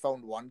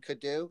iPhone 1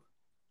 could do?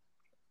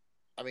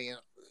 I mean,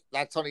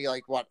 that's only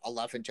like, what,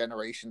 11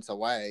 generations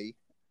away.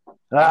 And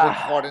we're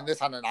recording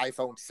this on an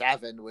iPhone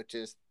 7, which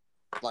is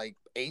like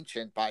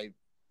ancient by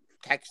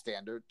tech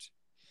standards.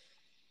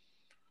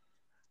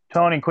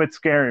 Tony, quit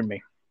scaring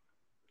me.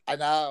 I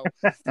know.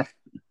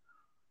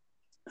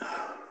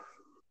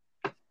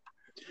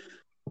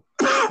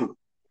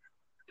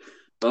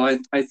 Well,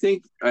 I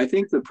think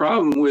the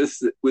problem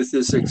with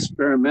this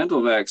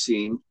experimental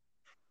vaccine,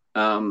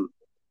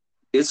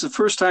 it's the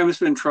first time it's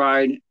been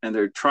tried, and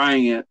they're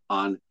trying it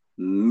on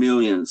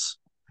millions.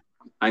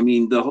 I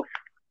mean,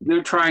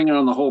 they're trying it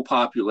on the whole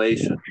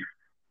population.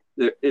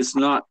 It's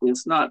not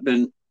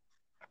been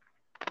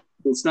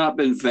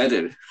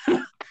vetted.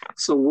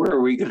 So where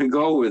are we going to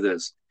go with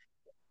this?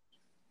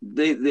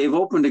 They've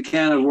opened a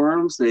can of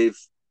worms. They've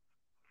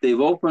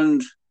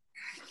opened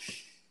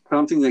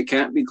something that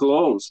can't be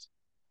closed.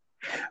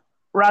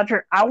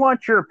 Roger, I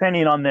want your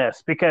opinion on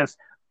this because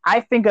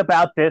I think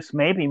about this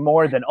maybe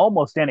more than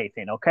almost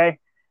anything, okay?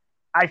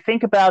 I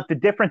think about the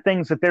different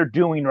things that they're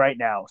doing right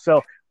now.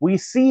 So we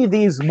see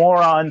these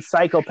moron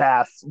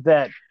psychopaths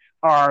that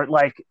are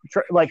like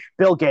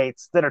Bill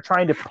Gates that are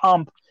trying to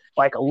pump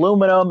like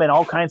aluminum and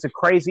all kinds of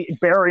crazy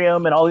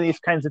barium and all these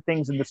kinds of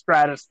things in the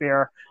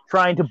stratosphere,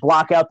 trying to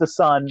block out the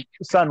sun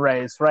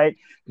rays, right?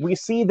 We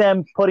see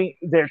them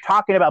they're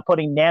talking about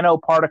putting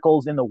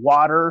nanoparticles in the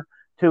water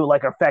to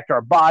like affect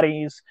our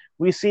bodies.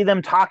 We see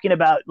them talking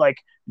about like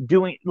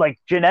doing like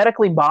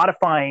genetically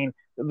modifying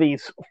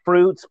these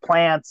fruits,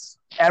 plants,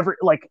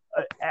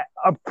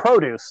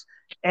 produce,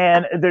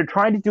 and they're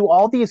trying to do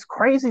all these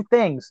crazy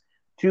things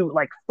to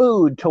like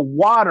food, to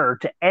water,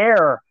 to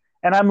air.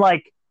 And I'm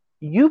like,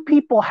 you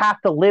people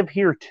have to live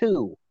here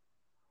too.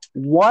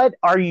 What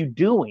are you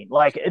doing?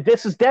 Like,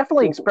 this is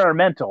definitely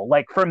experimental.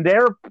 Like, from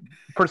their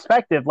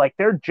perspective, like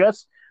they're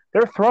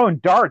throwing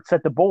darts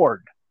at the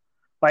board.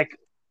 Like,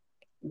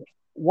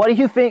 what do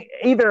you think?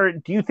 Either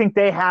do you think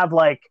they have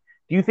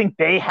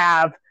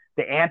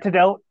the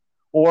antidote,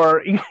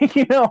 or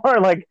or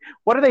like,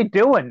 what are they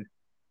doing?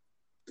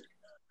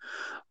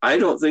 I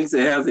don't think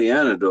they have the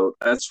antidote.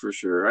 That's for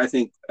sure. I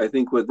think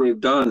what they've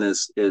done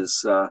is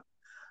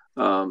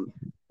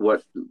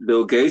what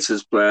Bill Gates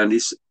has planned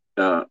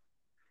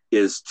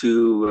is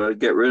to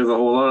get rid of a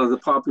whole lot of the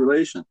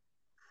population.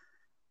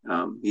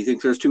 He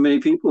thinks there's too many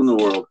people in the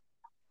world.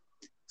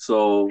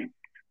 So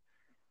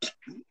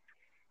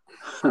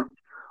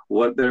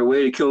what better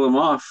way to kill them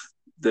off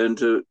than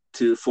to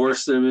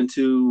force them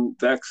into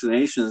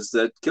vaccinations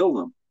that kill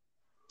them?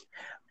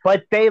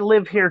 But they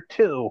live here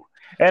too.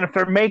 And if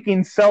they're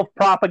making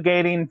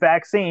self-propagating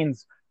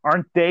vaccines,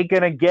 aren't they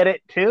going to get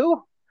it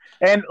too?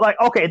 And like,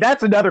 okay,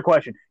 that's another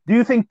question. Do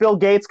you think Bill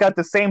Gates got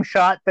the same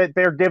shot that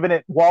they're giving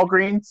at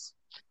Walgreens?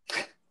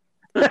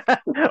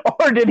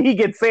 Or did he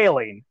get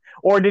saline?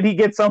 Or did he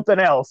get something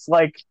else?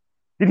 Like,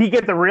 did he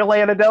get the real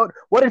antidote?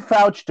 What did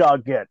Fauci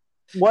dog get?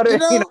 What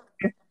did,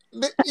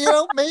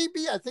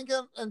 maybe I think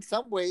in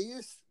some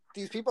ways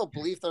these people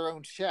believe their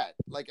own shit.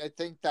 Like, I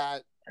think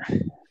that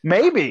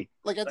maybe.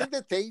 Like, I think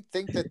that they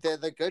think that they're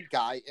the good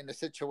guy in the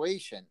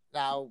situation.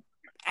 Now,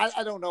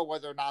 I don't know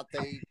whether or not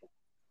they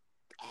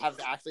have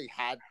actually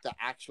had the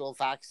actual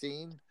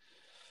vaccine,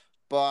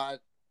 but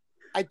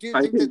I do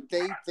think that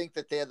they think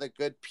that they're the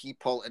good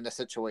people in the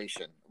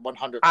situation,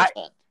 100%.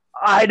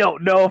 I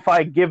don't know if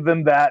I give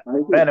them that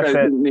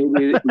benefit.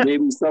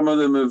 Maybe some of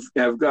them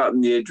have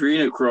gotten the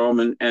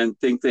adrenochrome and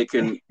think they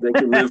can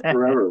live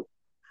forever.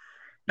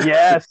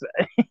 Yes.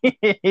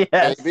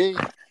 Yes. Maybe.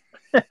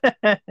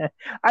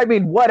 I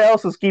mean, what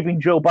else is keeping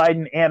Joe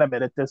Biden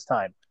animate at this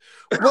time?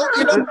 Well,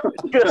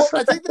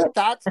 I think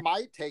that's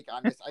my take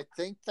on this. I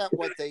think that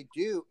what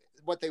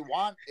they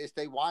want is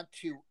they want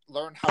to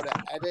learn how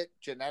to edit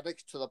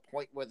genetics to the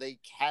point where they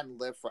can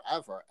live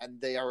forever, and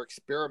they are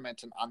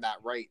experimenting on that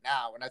right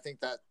now. And I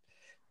think that,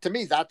 to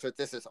me, that's what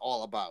this is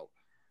all about.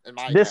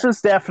 This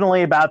is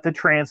definitely about the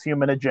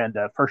transhuman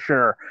agenda, for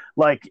sure.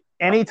 Like,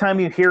 anytime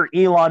you hear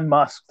Elon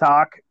Musk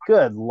talk,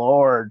 good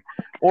Lord,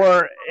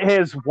 or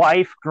his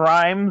wife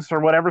Grimes or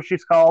whatever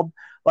she's called,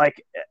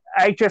 like,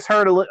 I just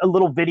heard a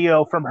little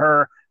video from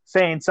her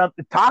saying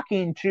something,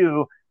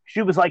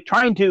 she was like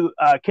trying to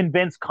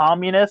convince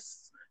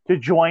communists to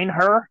join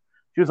her.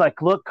 She was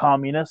like, look,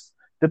 communists,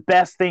 the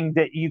best thing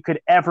that you could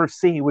ever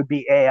see would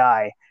be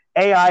AI.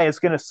 AI is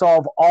going to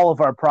solve all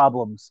of our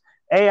problems.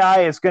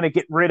 AI is going to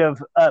get rid of,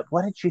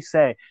 what did she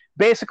say?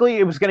 Basically,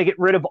 it was going to get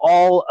rid of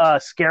all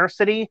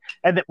scarcity,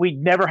 and that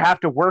we'd never have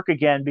to work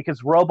again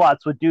because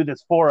robots would do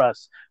this for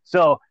us.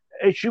 So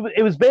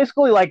it was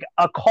basically like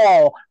a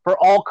call for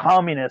all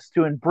communists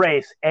to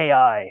embrace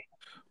AI.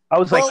 I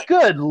was like,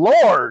 good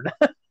Lord.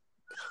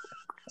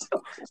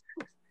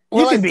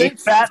 You can be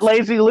fat,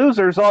 lazy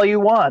losers all you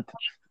want.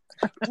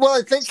 Well,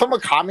 I think from a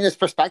communist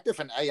perspective,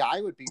 an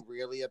AI would be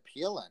really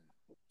appealing.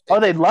 Oh,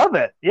 they'd love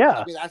it. Yeah.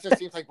 I mean, that just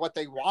seems like what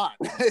they want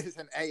is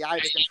an AI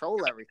to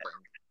control everything.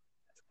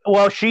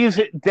 Well, she's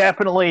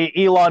definitely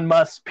Elon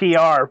Musk's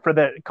PR for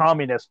the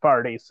Communist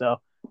Party, so.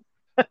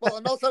 Well,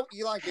 and also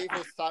Elon gave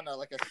his son a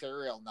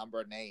serial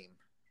number name.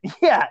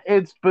 Yeah,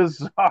 it's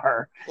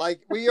bizarre.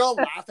 Like, we all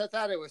laughed at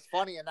that. It was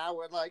funny, and now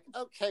we're like,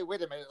 okay,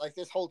 wait a minute. Like,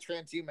 this whole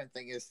transhuman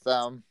thing is,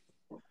 well,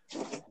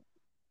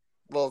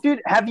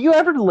 dude, have you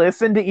ever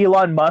listened to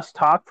Elon Musk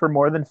talk for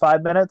more than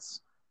 5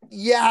 minutes?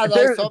 Yeah,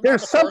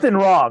 there's something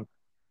wrong.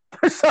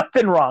 There's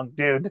something wrong,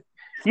 dude.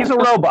 He's a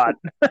robot.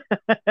 Yeah,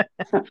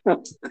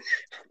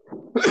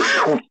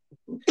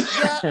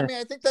 I mean,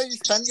 I think that you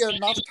spend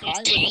enough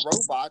time with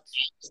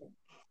robots.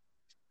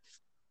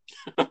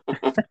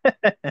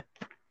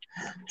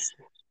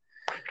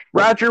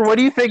 Roger, what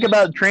do you think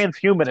about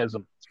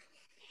transhumanism?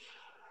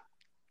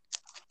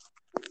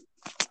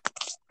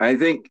 I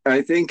think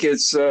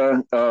it's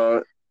a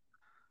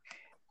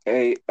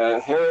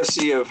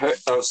heresy of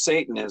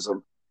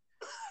Satanism.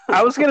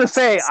 I was going to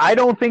say, I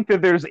don't think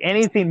that there's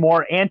anything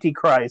more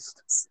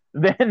antichrist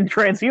than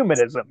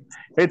transhumanism.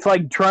 It's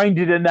like trying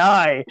to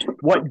deny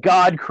what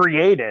God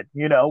created.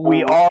 You know,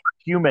 we are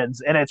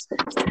humans, and it's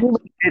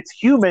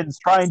humans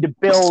trying to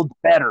build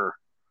better.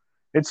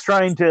 It's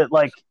trying to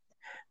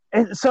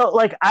and so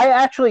I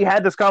actually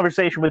had this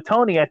conversation with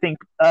Tony. I think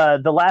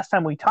the last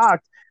time we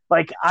talked,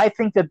 I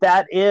think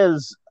that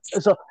is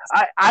so.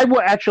 I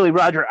will actually,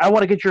 Roger, I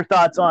want to get your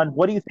thoughts on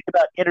what do you think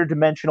about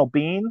interdimensional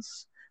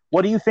beings?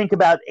 What do you think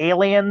about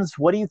aliens?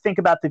 What do you think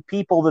about the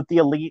people that the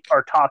elite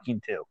are talking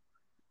to?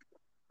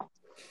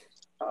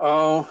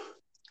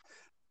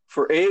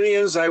 For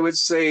aliens, I would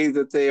say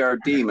that they are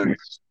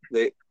demons.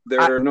 There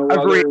are no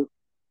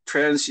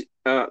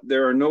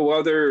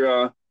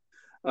other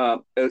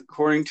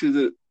according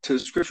to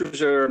scriptures,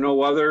 there are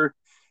no other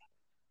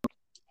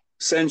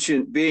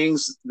sentient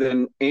beings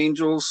than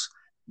angels,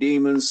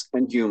 demons,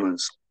 and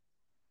humans.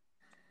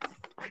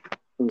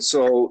 And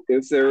so,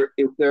 if there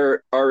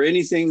are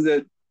anything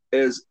that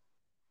is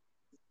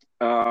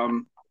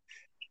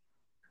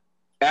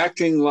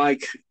acting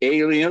like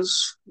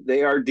aliens,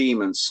 they are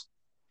demons.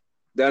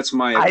 That's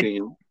my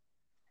opinion.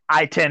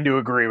 I tend to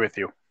agree with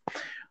you,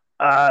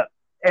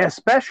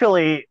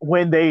 especially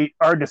when they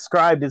are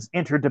described as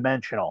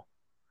interdimensional.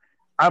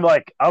 I'm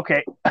like,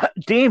 okay,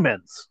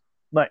 demons,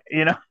 but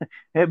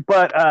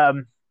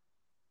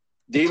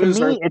demons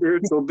are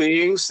spiritual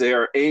beings. They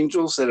are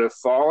angels that have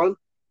fallen.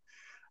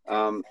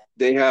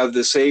 They have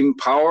the same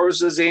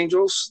powers as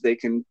angels. They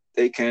can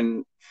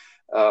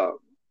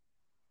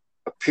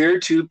appear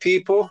to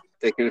people.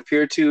 They can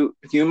appear to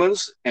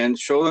humans and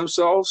show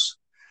themselves.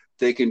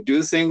 They can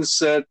do things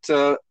that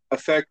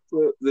affect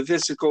the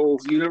physical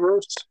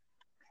universe.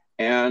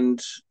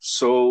 And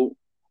so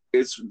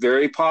it's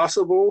very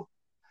possible,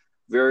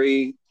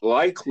 very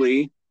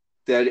likely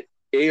that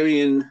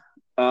alien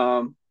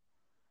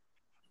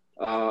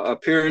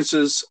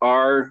appearances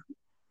are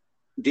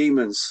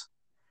demons.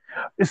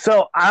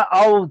 So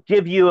I'll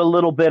give you a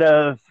little bit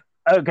of,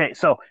 okay,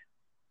 so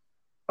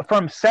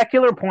from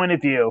secular point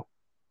of view,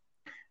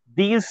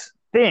 these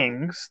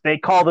things, they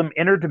call them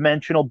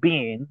interdimensional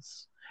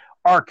beings,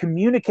 are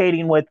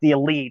communicating with the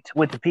elite,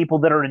 with the people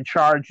that are in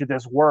charge of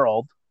this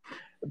world,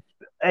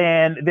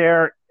 and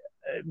they're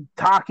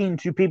talking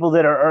to people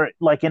that are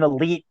in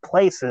elite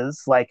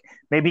places, like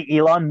maybe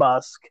Elon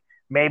Musk,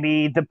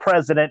 maybe the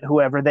president,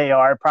 whoever they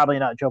are, probably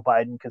not Joe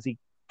Biden because he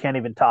can't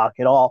even talk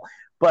at all,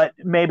 but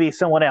maybe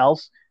someone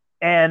else.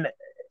 And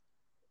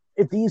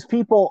if these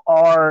people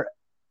are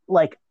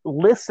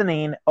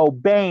listening,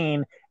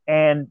 obeying,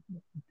 and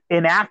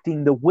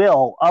enacting the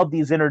will of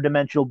these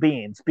interdimensional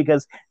beings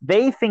because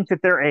they think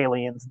that they're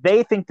aliens.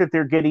 They think that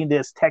they're getting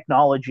this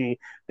technology.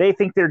 They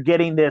think they're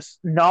getting this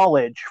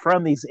knowledge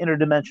from these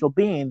interdimensional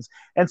beings.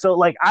 And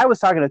so, I was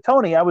talking to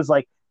Tony, I was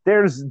like,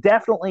 there's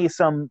definitely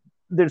some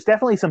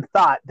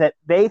thought that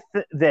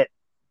that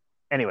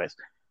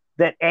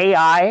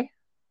AI,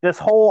 this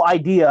whole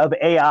idea of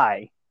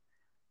AI,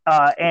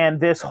 and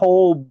this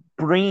whole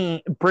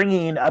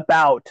bringing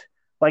about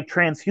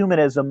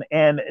transhumanism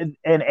and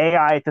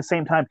AI at the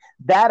same time,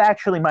 that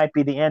actually might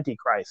be the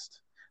Antichrist.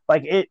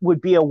 It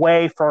would be a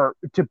way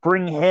to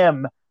bring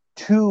him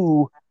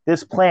to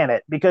this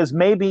planet because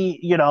maybe,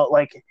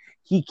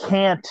 he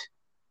can't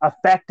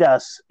affect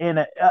us in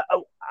a,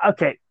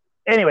 okay.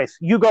 Anyways,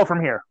 you go from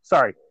here.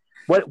 Sorry.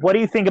 What do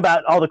you think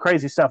about all the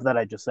crazy stuff that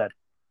I just said?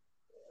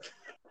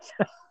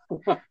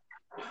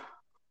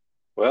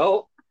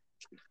 Well,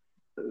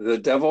 the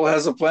devil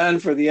has a plan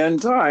for the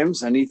end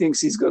times, and he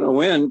thinks he's going to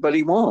win, but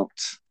he won't.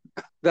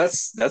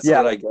 That's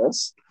what I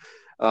guess.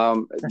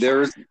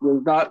 There's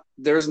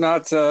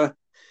not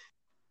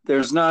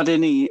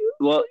any.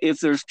 Well,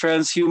 if there's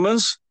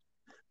transhumans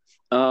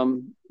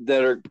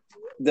that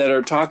that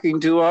are talking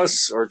to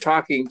us or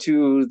talking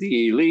to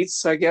the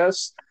elites, I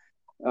guess,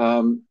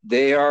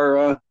 they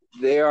are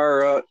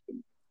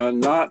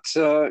not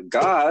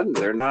God.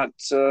 They're not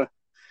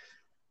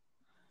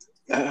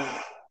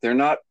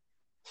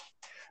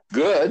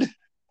good.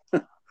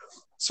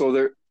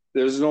 So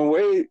there's no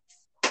way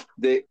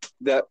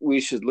that we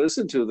should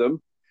listen to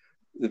them.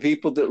 The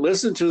people that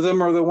listen to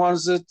them are the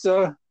ones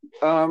that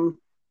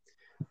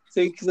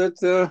think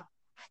that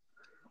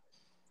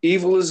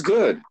evil is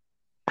good.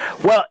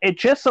 Well, it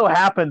just so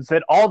happens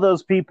that all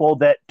those people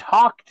that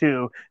talk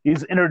to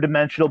these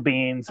interdimensional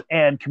beings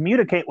and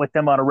communicate with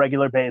them on a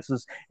regular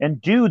basis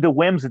and do the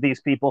whims of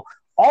these people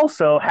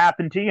also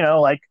happen to,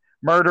 like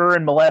murder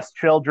and molest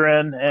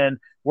children and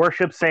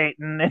worship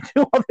Satan and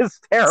do all this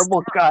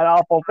terrible, god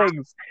awful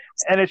things.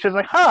 And it's just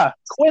like,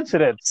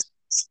 coincidence.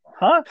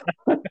 Huh?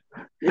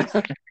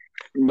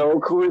 No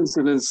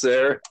coincidence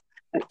there.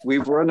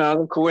 We've run out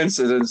of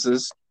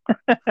coincidences.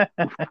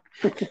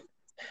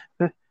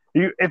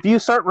 If you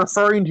start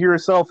referring to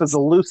yourself as a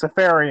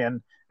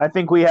Luciferian, I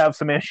think we have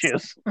some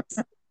issues.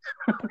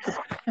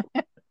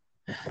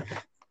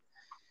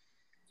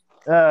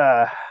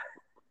 Oh,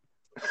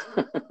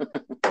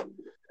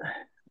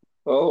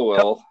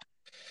 well.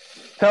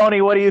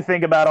 Tony, what do you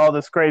think about all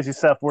this crazy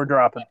stuff we're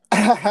dropping?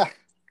 I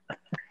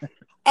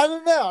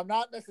don't know. I'm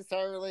not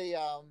necessarily...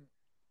 I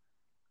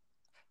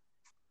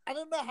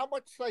don't know how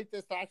much like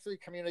there's actually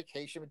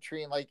communication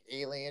between like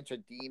aliens or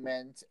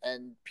demons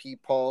and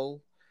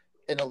people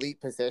in elite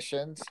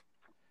positions.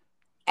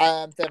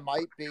 There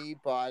might be,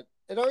 but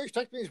it always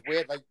strikes me as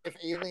weird. Like if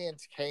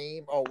aliens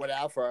came or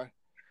whatever,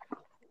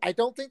 I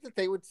don't think that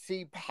they would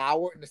see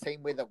power in the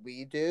same way that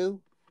we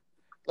do.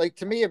 Like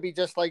to me, it'd be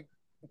just like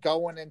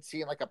going and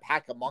seeing like a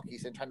pack of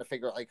monkeys and trying to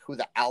figure out like who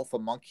the alpha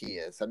monkey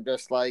is. I'm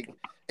just like,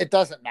 it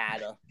doesn't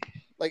matter.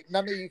 Like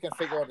none of you can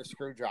figure out a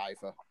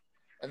screwdriver.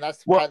 And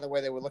that's kind of the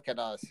way they would look at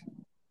us.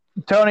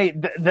 Tony,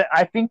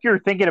 I think you're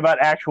thinking about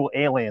actual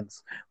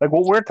aliens. Like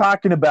what we're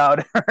talking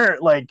about are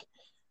like,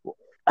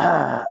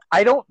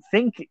 I don't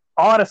think,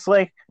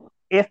 honestly,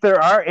 if there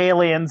are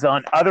aliens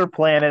on other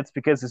planets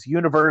because this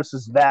universe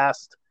is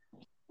vast,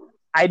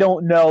 I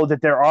don't know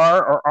that there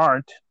are or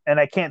aren't. And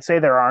I can't say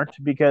there aren't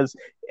because,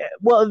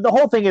 well, the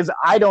whole thing is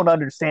I don't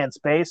understand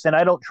space and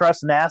I don't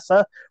trust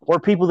NASA or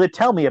people that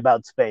tell me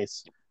about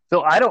space.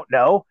 So I don't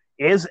know.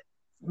 Is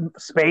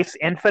space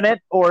infinite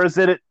or is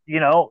it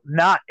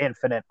not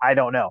infinite? I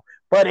don't know,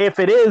 but if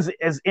it is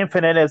as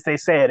infinite as they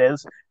say it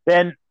is,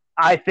 then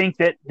I think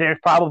that there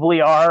probably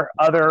are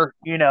other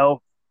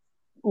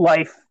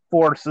life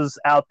forces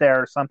out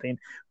there or something.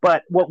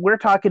 But what we're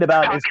talking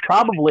about is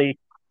probably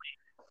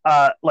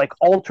like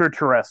ultra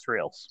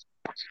terrestrials,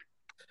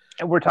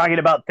 and we're talking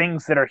about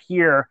things that are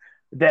here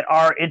that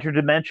are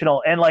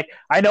interdimensional. And like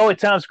I know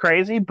it sounds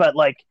crazy, but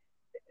like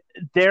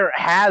there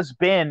has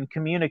been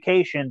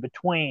communication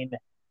between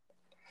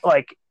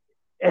like,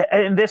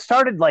 and this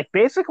started like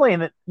basically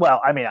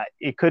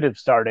it could have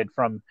started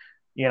from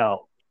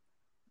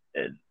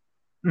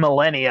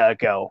millennia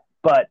ago,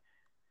 but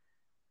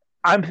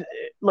I'm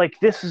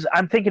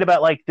thinking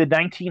about like the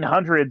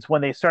 1900s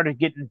when they started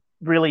getting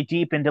really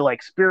deep into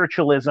like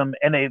spiritualism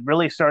and they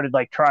really started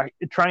like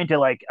trying to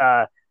like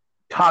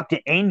talk to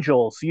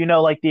angels,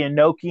 like the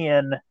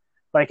Enochian,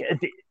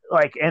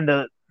 and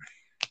the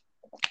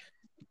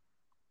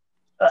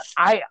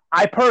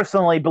I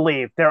personally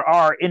believe there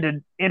are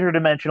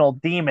interdimensional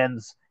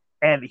demons,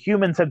 and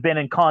humans have been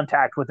in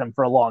contact with them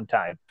for a long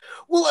time.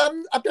 Well,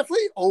 I'm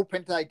definitely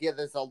open to the idea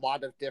there's a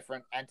lot of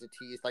different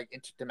entities, like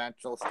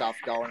interdimensional stuff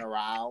going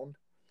around.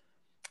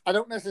 I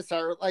don't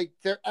necessarily like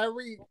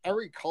every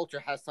culture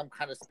has some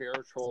kind of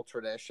spiritual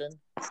tradition.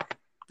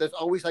 There's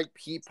always like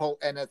people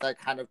in it that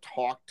kind of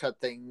talk to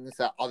things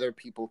that other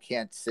people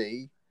can't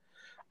see.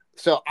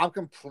 So I'm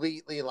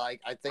completely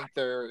like, I think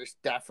there's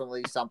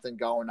definitely something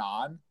going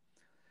on.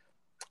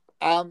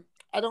 I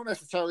wouldn't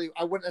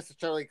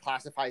necessarily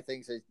classify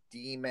things as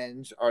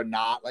demons or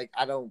not. Like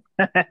I don't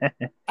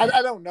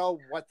know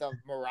what the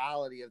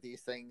morality of these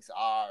things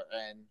are.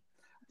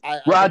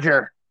 And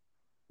Roger,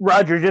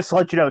 just to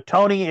let you know,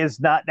 Tony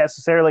is not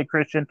necessarily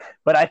Christian,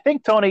 but I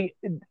think Tony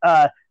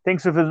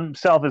thinks of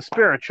himself as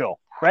spiritual,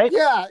 right?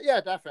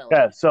 Yeah, definitely.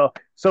 Yeah, so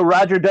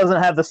Roger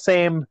doesn't have the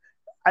same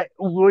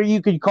what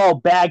you could call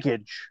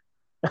baggage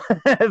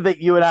that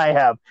you and I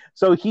have.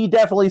 So he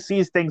definitely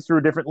sees things through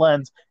a different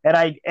lens, and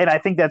I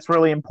think that's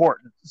really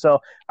important. So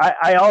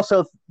I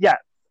also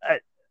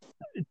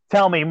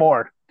tell me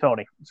more,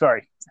 Tony.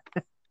 Sorry.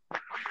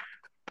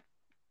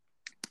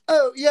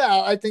 Oh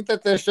yeah, I think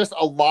that there's just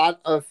a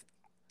lot of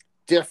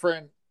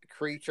different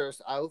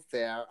creatures out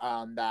there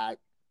that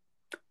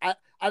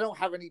I don't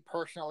have any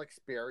personal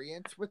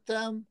experience with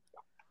them.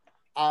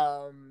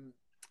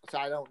 So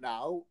I don't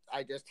know.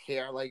 I just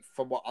hear like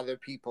from what other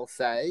people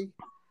say.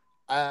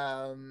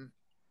 And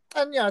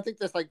I think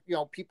there's like,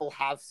 people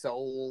have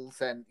souls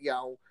and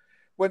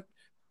when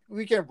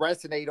we can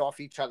resonate off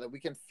each other, we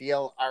can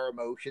feel our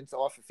emotions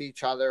off of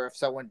each other. If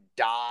someone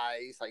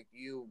dies, like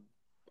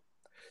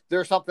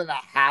there's something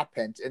that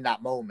happens in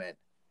that moment.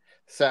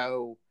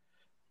 So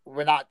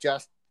we're not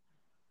just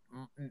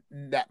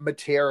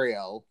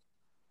material.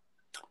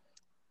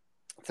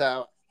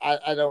 So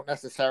I don't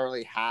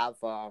necessarily have.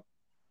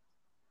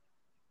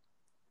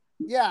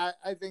 Yeah,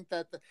 I think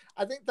I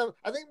think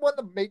one of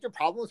the major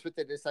problems with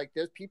it is like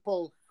there's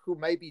people who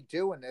may be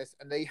doing this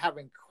and they have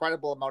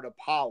incredible amount of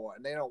power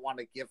and they don't want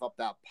to give up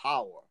that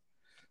power,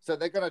 so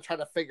they're going to try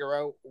to figure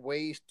out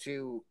ways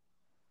to.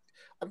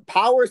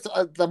 Power is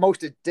the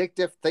most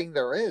addictive thing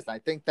there is. I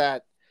think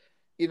that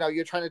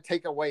you're trying to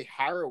take away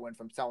heroin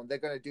from someone, they're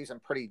going to do some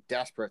pretty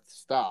desperate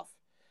stuff.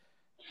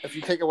 If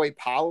you take away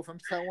power from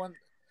someone,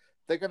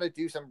 they're going to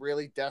do some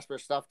really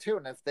desperate stuff too.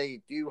 And if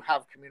they do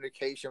have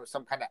communication with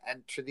some kind of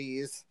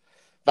entities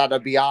that are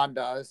beyond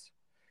us,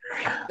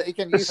 they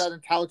can use that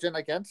intelligence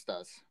against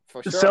us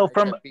for sure. So it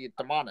can be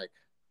demonic.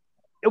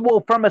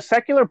 Well, from a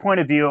secular point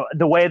of view,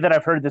 the way that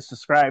I've heard this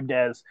described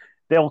as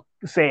they'll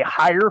say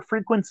higher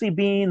frequency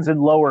beings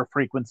and lower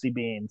frequency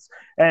beings.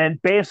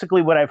 And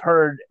basically what I've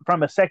heard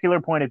from a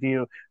secular point of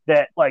view,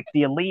 that like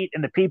the elite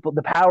and the people,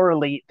 the power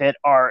elite that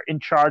are in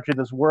charge of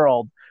this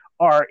world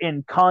are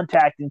in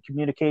contact and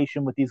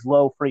communication with these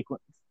low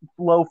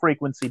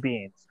frequency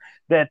beings,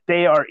 that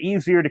they are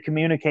easier to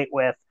communicate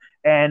with,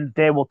 and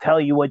they will tell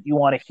you what you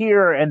want to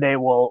hear, and they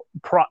will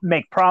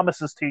make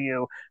promises to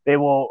you. They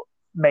will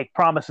make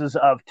promises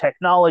of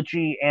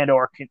technology and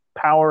or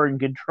power and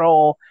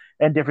control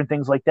and different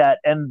things like that.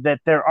 And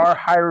that there are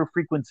higher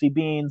frequency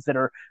beings that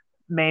are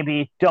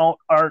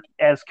aren't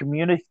as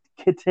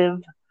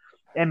communicative,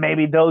 and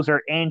maybe those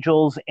are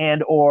angels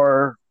and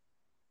or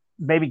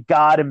maybe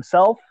God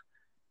himself.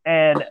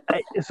 And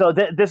so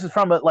this is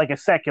from a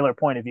secular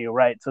point of view,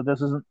 right? So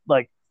this isn't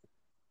like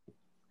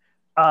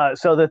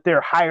so that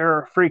they're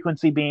higher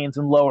frequency beings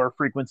and lower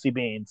frequency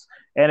beings,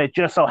 and it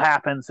just so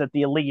happens that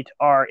the elite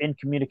are in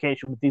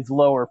communication with these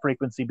lower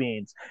frequency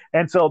beings.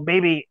 And so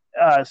maybe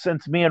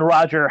since me and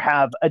Roger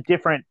have a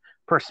different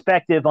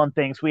perspective on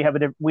things,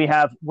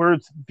 we're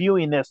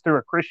viewing this through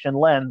a Christian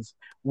lens.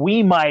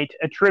 We might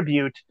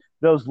attribute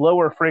those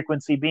lower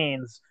frequency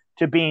beings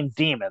to being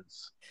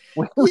demons.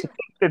 We think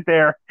that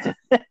they're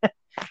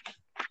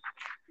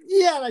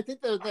Yeah, and I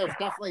think there's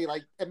definitely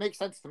it makes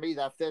sense to me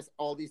that if there's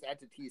all these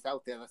entities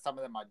out there, that some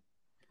of them are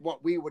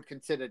what we would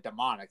consider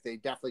demonic. They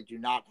definitely do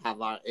not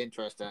have our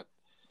interest at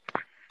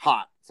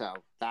heart. So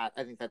I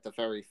think that's a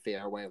very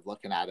fair way of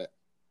looking at it.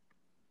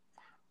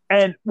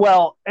 And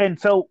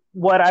so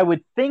what I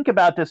would think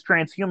about this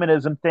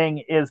transhumanism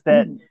thing is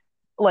that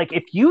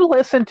if you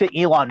listen to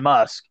Elon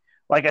Musk,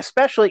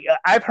 especially,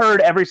 I've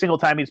heard every single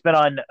time he's been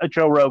on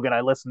Joe Rogan,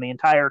 I listened the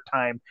entire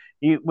time.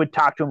 He would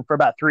talk to him for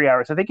about 3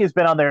 hours. I think he's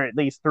been on there at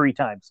least 3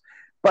 times.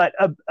 But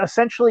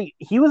essentially,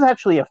 he was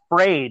actually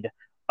afraid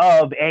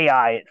of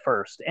AI at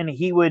first. And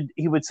he would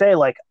say,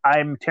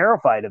 I'm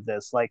terrified of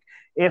this.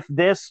 If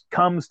this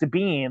comes to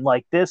being,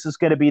 this is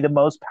going to be the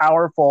most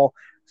powerful,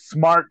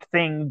 smart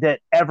thing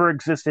that ever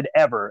existed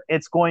ever.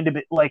 It's going to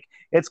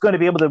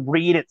be able to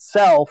read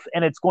itself,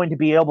 and it's going to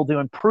be able to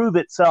improve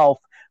itself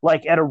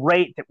at a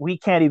rate that we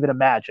can't even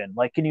imagine.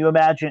 Can you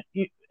imagine?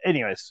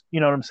 Anyways, you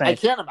know what I'm saying? I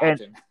can't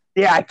imagine.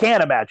 I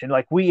can't imagine.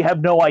 We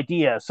have no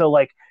idea. So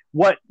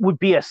what would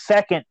be a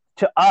second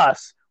to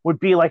us would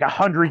be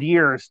 100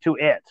 years to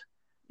it.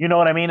 You know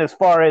what I mean? As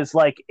far as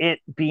it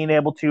being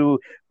able to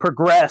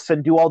progress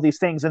and do all these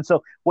things. And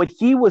so what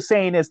he was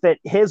saying is that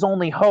his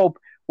only hope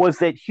was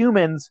that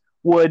humans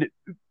would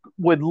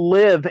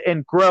live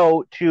and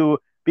grow to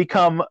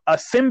become a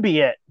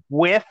symbiote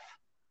with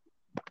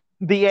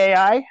the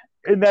AI.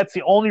 And that's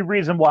the only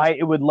reason why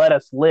it would let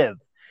us live.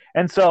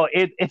 And so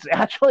it's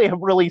actually a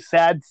really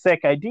sad,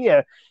 sick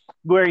idea,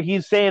 where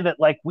he's saying that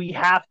we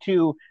have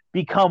to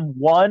become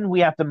one,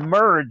 we have to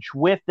merge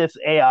with this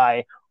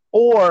AI,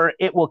 or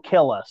it will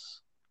kill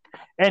us.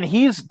 And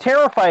he's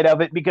terrified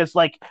of it because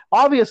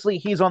obviously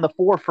he's on the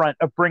forefront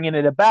of bringing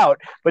it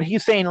about, but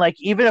he's saying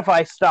even if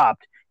I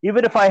stopped,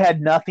 even if I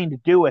had nothing to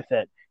do with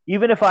it,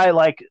 even if I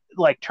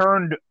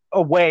turned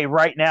away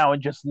right now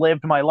and just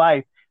lived my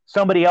life,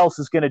 somebody else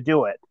is going to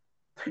do it.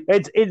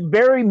 It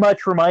very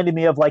much reminded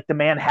me of the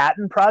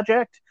Manhattan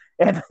Project,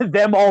 and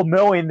them all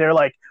knowing they're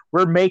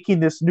we're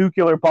making this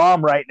nuclear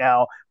bomb right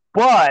now,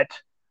 but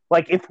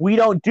if we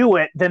don't do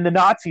it, then the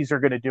Nazis are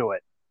going to do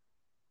it,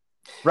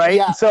 right?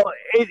 Yeah. So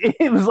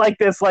it was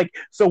this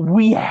so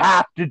we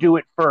have to do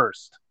it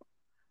first.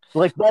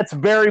 That's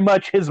very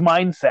much his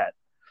mindset.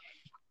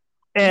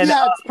 And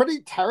yeah, it's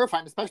pretty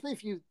terrifying, especially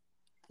if you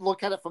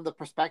look at it from the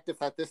perspective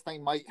that this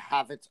thing might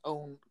have its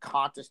own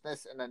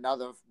consciousness in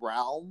another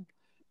realm.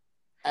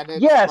 And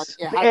yes,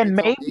 and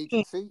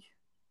maybe.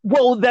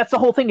 Well, that's the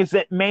whole thing, is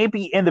that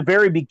maybe in the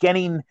very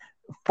beginning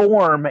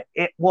form,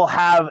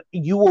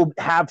 you will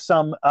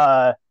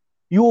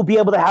be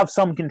able to have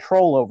some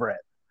control over it.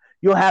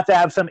 You'll have to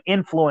have some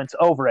influence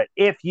over it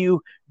if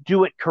you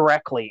do it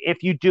correctly.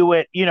 If you do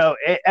it,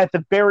 at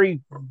the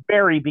very,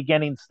 very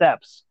beginning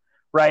steps,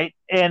 right?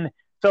 And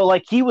So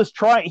like he was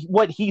trying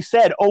what he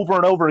said over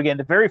and over again.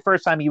 The very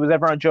first time he was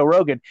ever on Joe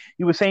Rogan,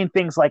 he was saying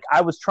things like,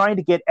 I was trying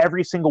to get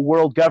every single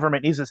world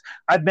government. He says,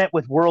 I've met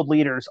with world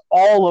leaders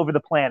all over the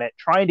planet,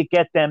 trying to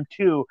get them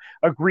to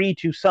agree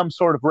to some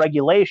sort of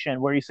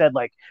regulation where he said,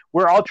 like,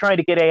 we're all trying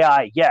to get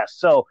AI. Yes.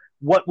 So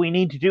what we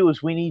need to do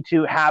is we need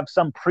to have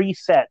some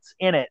presets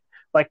in it.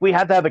 Like we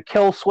have to have a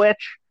kill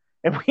switch,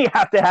 and we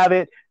have to have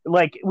it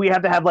like we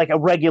have to have like a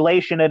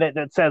regulation in it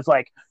that says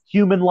like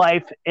human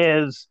life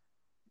is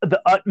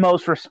the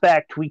utmost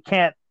respect. We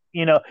can't,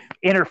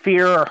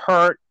 interfere or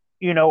hurt,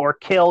 or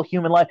kill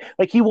human life.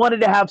 Like he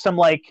wanted to have some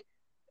like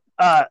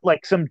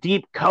some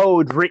deep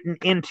code written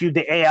into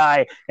the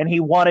AI, and he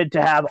wanted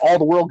to have all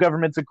the world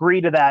governments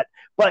agree to that.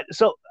 But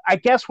so I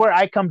guess where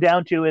I come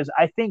down to is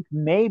I think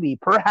maybe,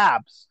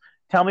 perhaps,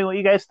 tell me what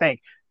you guys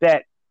think,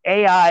 that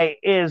AI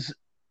is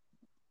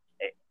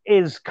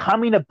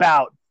coming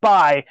about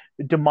by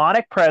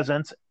demonic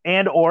presence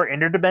and or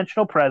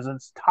interdimensional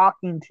presence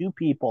talking to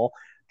people,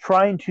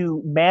 trying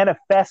to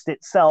manifest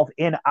itself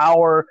in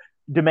our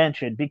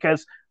dimension.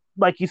 Because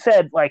like you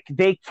said, like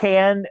they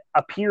can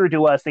appear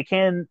to us, they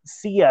can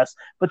see us,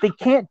 but they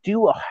can't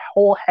do a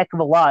whole heck of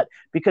a lot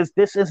because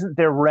this isn't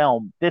their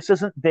realm. This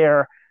isn't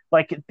their,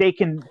 like, they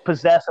can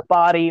possess a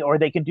body or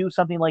they can do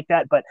something like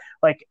that, but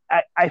like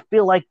I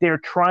feel like they're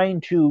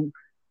trying to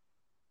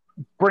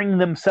bring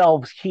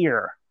themselves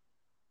here,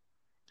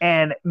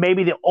 and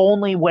maybe the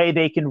only way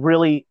they can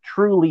really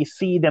truly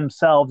see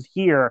themselves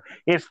here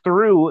is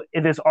through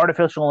this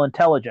artificial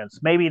intelligence.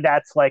 Maybe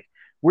that's like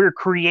we're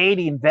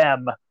creating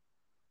them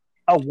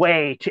a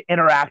way to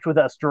interact with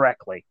us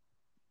directly.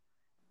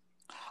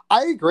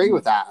 I agree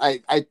with that.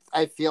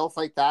 I feel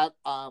like that.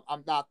 I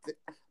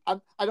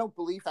don't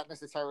believe that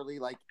necessarily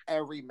like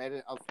every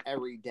minute of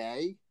every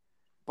day,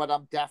 but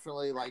I'm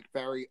definitely like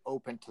very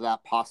open to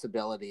that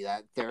possibility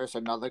that there's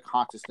another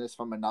consciousness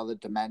from another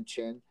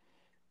dimension.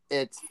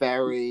 It's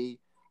very,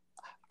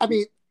 I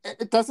mean,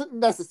 it doesn't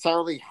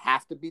necessarily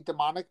have to be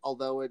demonic,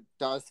 although it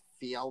does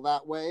feel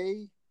that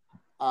way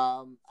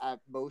at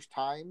most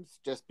times,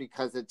 just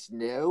because it's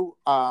new.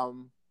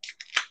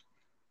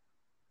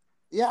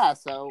 Yeah,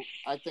 so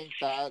I think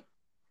that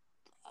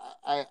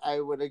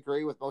I would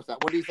agree with most of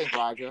that. What do you think,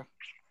 Roger?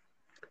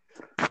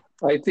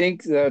 I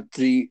think that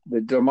the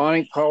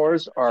demonic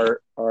powers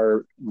are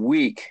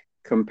weak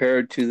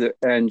compared to the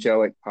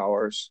angelic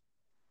powers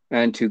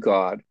and to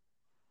God.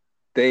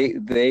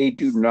 They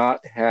do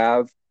not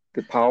have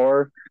the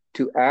power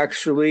to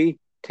actually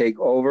take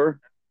over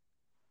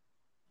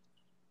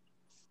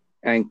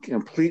and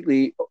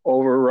completely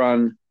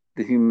overrun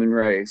the human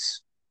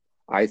race.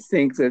 I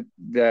think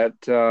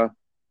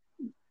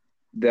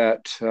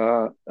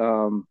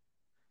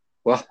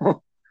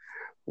well,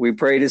 we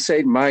pray to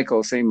Saint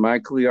Michael. Saint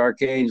Michael, the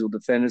archangel,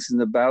 defend us in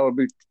the battle,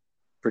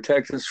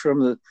 protect us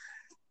from the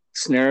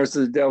snares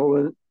of the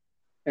devil,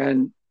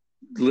 and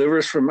deliver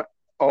us from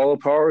all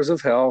the powers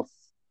of hell.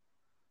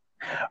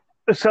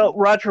 So,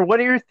 Roger, what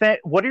are your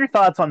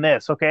thoughts on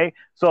this? Okay,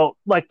 so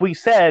like we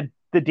said,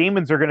 the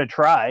demons are going to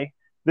try,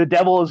 the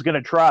devil is going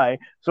to try.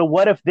 So,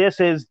 what if this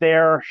is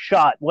their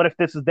shot? What if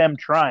this is them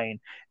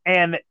trying?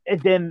 And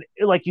then,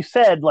 like you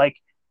said, like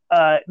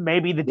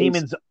maybe the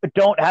demons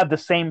don't have the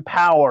same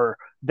power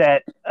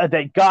that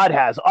God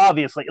has.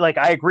 Obviously, like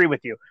I agree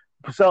with you.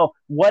 So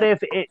what if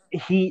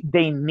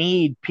they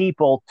need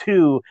people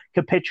to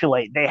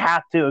capitulate? They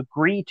have to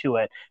agree to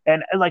it.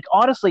 And like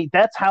honestly,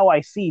 that's how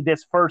I see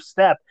this first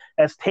step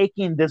as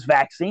taking this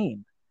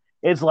vaccine.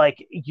 Is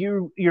like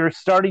you're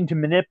starting to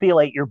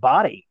manipulate your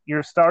body.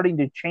 You're starting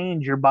to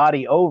change your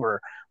body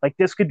over. Like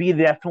this could be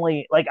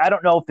definitely, like, I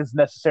don't know if this is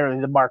necessarily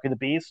the mark of the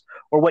beast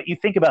or what you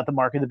think about the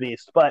mark of the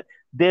beast, but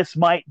this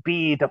might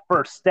be the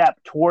first step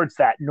towards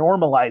that,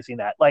 normalizing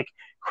that, like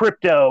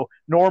crypto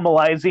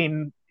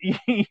normalizing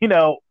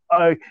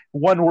a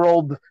one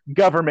world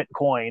government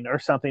coin or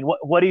something.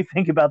 What do you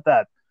think about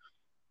that?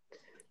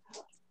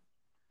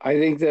 I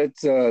think that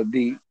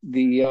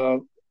the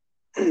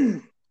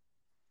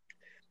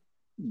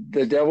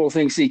devil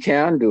thinks he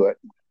can do it.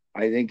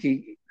 I think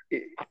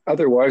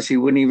otherwise he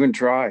wouldn't even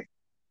try.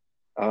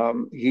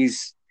 He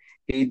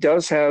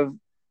does have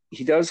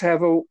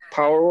a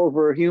power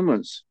over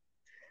humans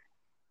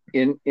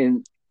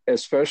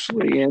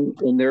especially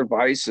in their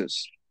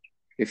vices.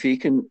 If he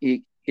can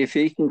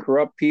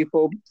corrupt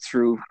people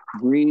through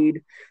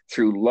greed,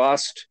 through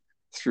lust,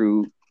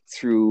 through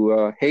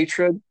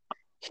hatred,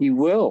 he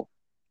will,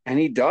 and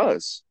he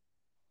does,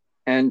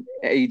 and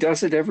he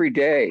does it every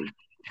day.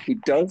 He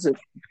does it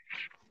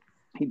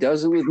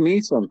with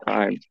me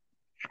sometimes,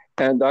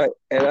 and I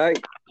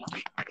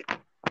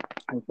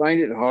find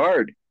it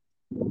hard,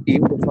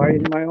 even to fight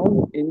in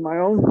my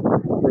own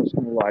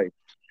personal life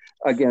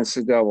against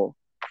the devil.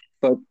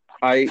 But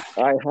I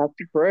have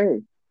to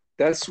pray.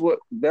 That's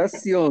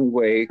the only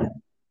way.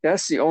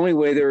 That's the only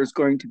way there is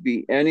going to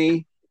be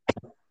any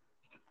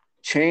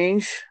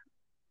change,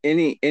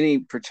 any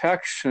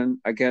protection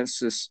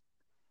against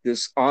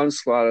this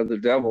onslaught of the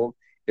devil,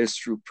 is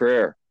through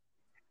prayer,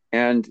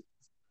 and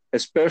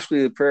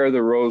especially the prayer of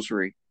the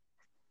Rosary.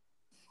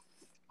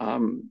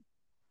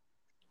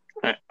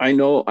 I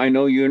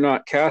know you're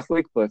not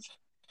Catholic, but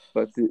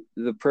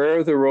the prayer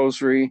of the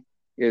Rosary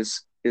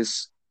is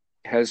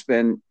has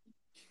been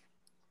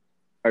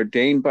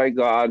ordained by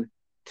God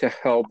to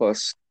help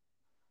us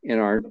in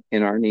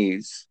our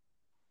needs.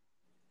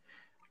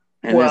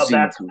 And Well,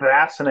 that's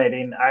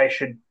fascinating.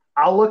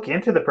 I'll look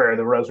into the prayer of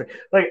the Rosary.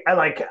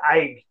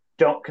 I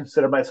don't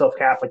consider myself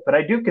Catholic, but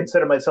I do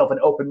consider myself an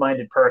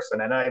open-minded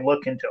person, and I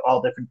look into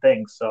all different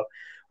things. So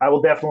I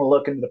will definitely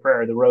look into the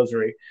prayer of the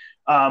Rosary.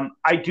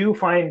 I do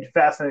find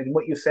fascinating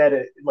what you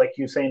said, like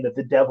you saying that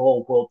the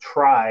devil will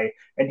try,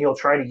 and he'll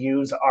try to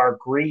use our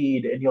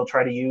greed, and he'll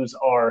try to use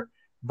our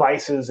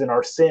vices and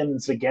our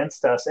sins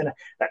against us. And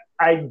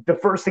the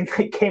first thing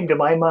that came to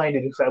my mind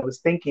is I was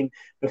thinking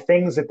the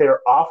things that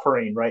they're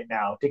offering right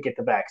now to get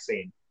the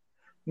vaccine.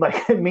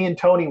 Like me and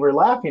Tony were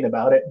laughing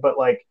about it, but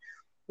like,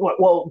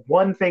 well,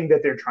 one thing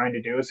that they're trying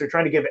to do is they're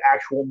trying to give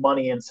actual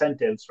money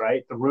incentives,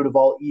 right? The root of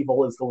all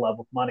evil is the love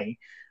of money,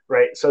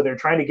 right? So they're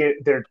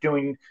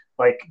doing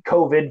like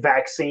COVID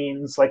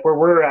vaccines, like where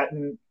we're at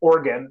in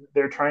Oregon,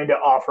 they're trying to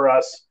offer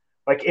us,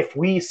 like, if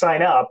we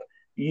sign up,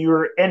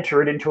 you're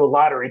entered into a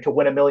lottery to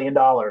win $1 million.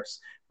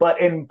 But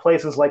in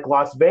places like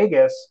Las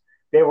Vegas,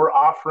 they were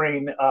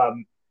offering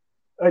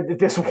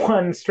this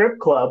one strip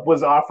club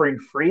was offering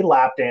free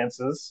lap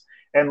dances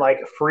and like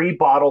free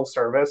bottle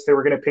service. They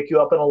were going to pick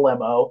you up in a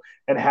limo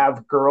and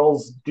have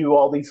girls do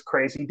all these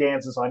crazy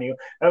dances on you.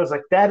 And I was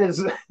like, that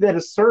is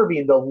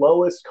serving the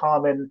lowest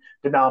common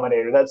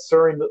denominator. That's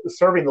serving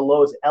the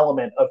lowest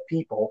element of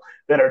people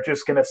that are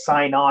just going to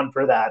sign on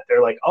for that.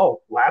 They're like,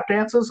 oh, lap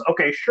dances?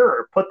 Okay,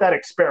 sure. Put that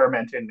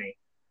experiment in me.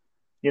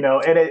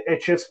 And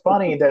it's just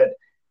funny that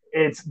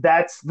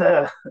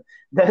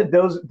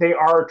those they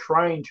are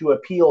trying to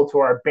appeal to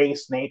our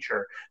base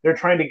nature. They're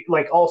trying to,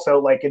 like, also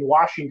like in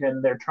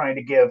Washington, they're trying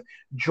to give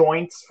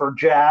joints for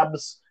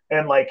jabs,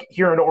 and like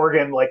here in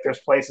Oregon, like there's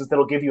places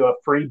that'll give you a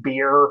free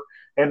beer,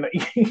 and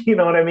you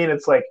know what I mean.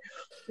 It's like,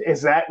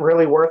 is that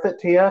really worth it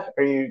to you?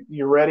 Are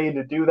you ready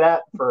to do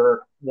that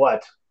for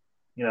what?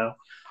 Yeah.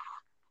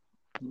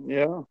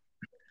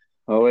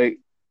 Oh,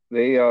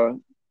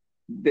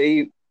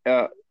 they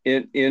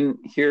in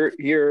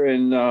here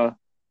in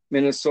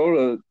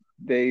Minnesota,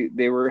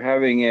 they were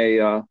having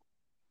a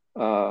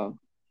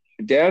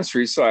dance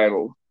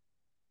recital.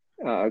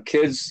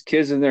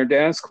 Kids in their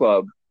dance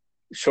club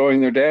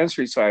showing their dance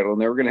recital,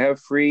 and they were going to have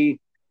free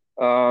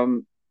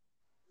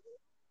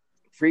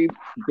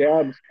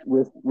jabs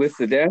with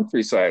the dance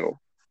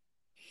recital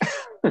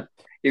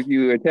if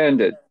you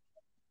attended.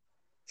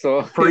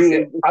 So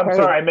free. I'm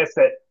sorry, I missed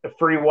it.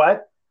 Free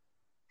what?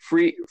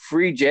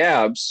 Free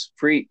jabs,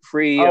 free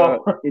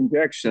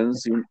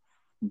injections,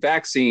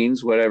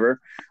 vaccines, whatever,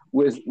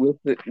 with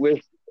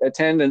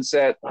attendance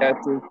at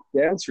the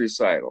dance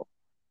recital.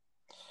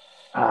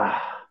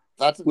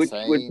 That's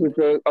insane. Which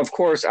was, of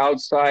course,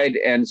 outside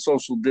and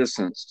social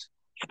distanced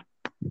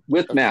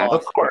with masks.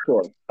 Of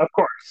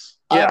course.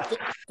 Yeah.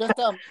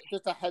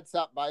 Just a heads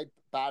up, my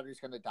battery's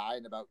going to die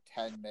in about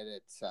 10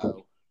 minutes.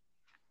 So.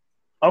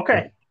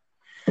 Okay.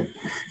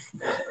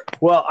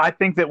 Well, I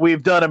think that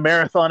we've done a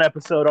marathon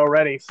episode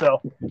already,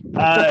 so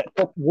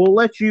we'll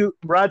let you,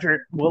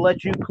 Roger. We'll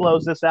let you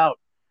close this out.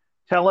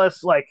 Tell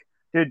us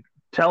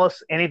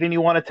anything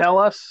you want to tell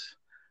us.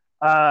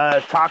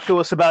 Talk to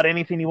us about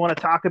anything you want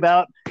to talk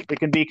about. It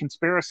can be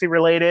conspiracy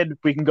related.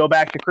 We can go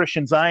back to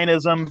Christian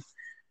Zionism.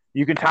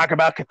 You can talk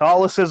about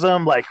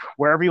Catholicism, like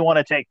wherever you want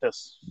to take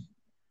this.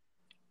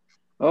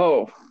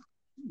 Oh,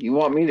 you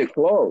want me to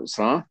close,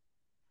 huh?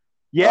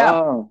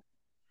 Yeah.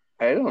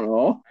 I don't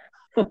know.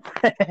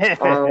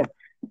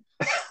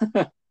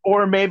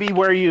 Or maybe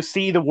where you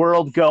see the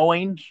world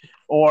going,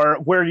 or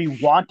where you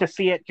want to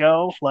see it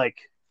go. Like,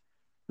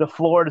 the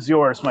floor is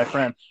yours, my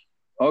friend.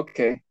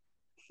 Okay.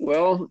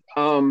 Well,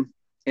 in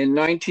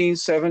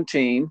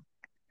 1917,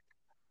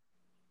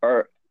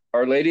 Our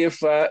Lady of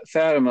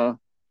Fatima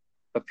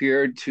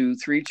appeared to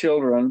 3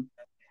 children,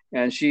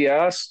 and she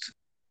asked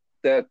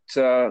that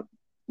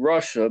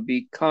Russia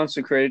be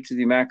consecrated to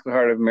the Immaculate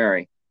Heart of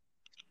Mary.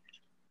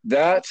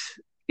 That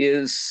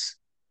is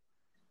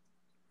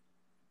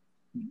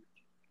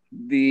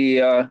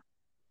the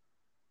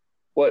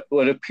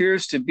what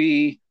appears to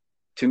be,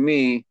 to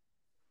me,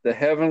 the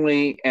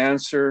heavenly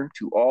answer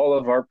to all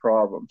of our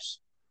problems.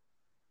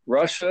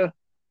 Russia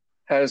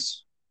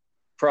has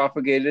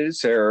propagated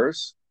its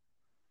errors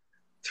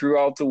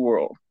throughout the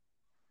world.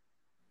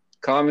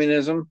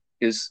 Communism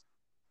is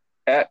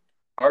at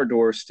our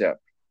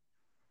doorstep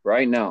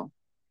right now.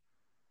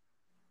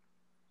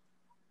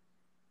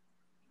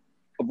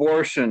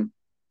 Abortion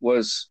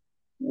was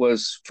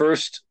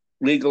first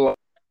legal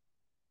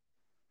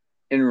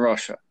in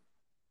Russia.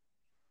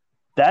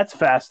 That's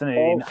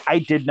fascinating. I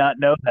did not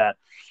know that.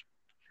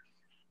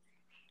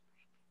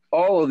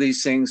 All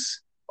these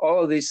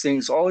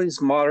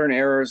modern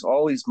errors,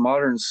 all these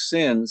modern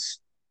sins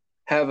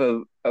have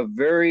a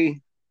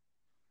very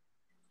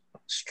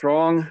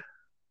strong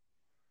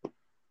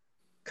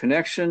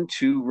connection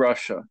to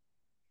Russia.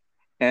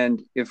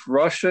 And if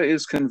Russia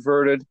is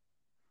converted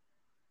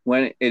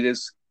when it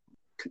is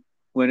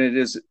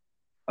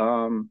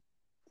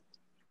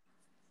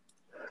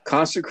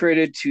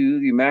consecrated to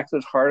the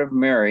Immaculate Heart of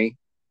Mary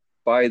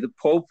by the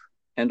Pope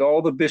and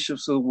all the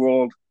bishops of the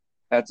world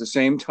at the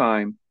same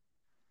time,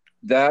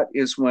 that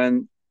is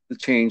when the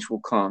change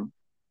will come.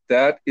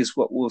 That is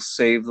what will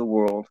save the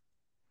world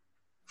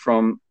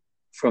from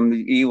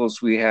the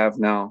evils we have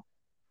now.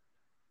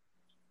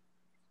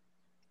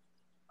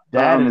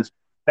 That is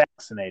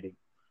fascinating.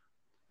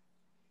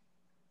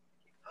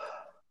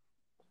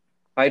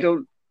 I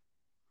don't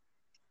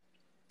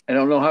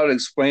know how to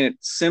explain it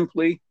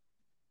simply,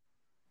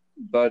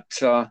 but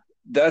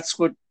that's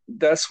what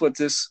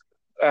this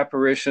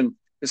apparition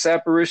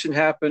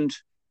happened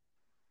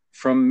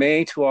from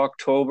May to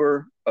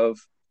October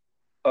of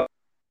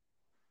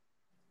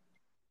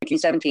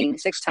 1917.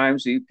 6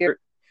 times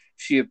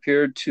she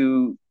appeared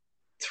to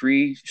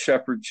 3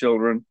 shepherd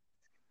children,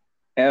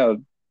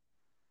 and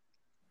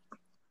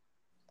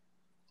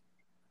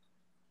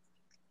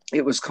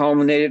it was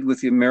culminated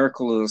with the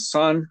miracle of the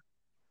sun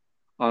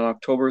on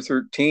October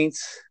 13th,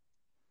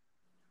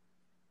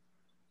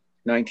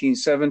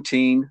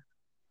 1917.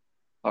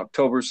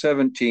 October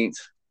 17th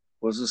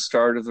was the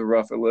start of the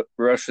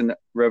Russian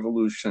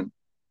Revolution.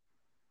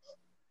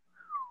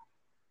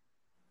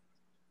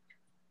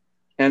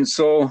 And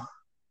so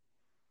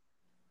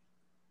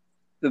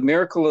the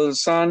miracle of the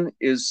sun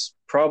is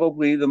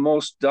probably the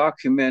most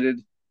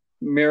documented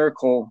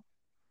miracle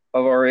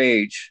of our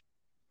age,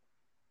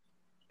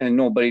 and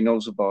nobody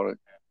knows about it.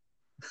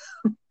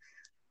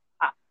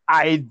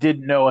 I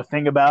didn't know a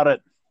thing about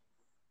it.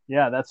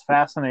 Yeah, that's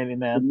fascinating,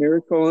 man. The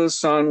miracle of the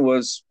sun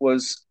was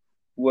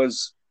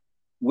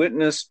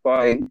witnessed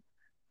by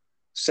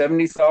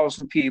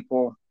 70,000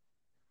 people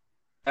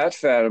at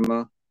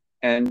Fatima,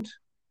 and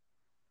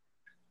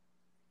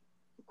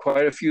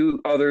quite a few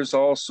others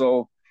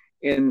also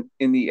in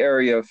the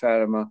area of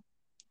Fatima.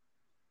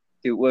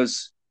 It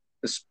was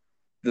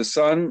the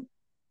sun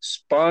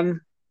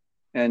spun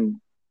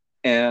and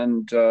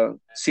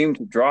seemed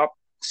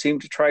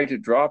to try to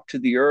drop to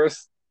the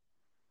earth,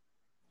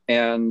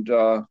 and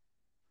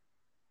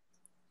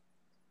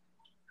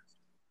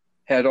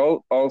had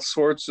all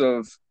sorts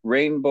of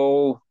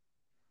rainbow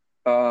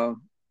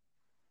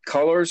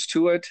colors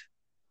to it,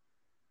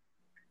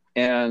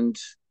 and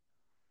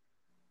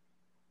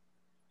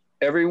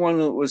everyone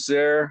that was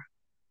there,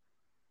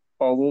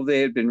 although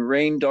they had been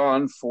rained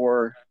on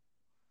for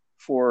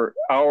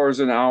hours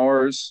and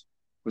hours,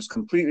 was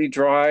completely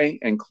dry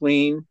and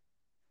clean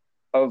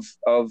of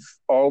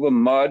all the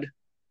mud.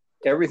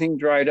 Everything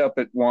dried up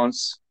at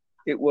once.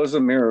 It was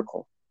a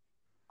miracle.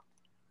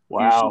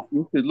 Wow.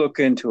 You should look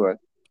into it.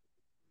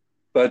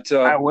 But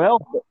I will.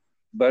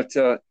 But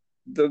the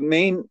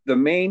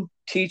main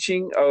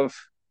teaching of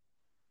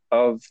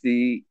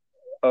the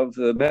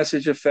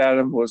message of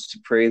Fatima was to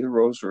pray the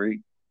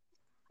Rosary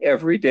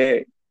every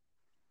day.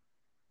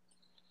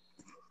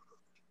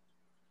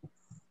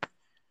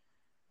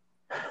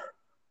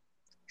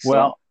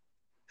 Well,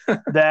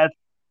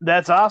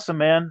 that's awesome,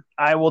 man.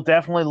 I will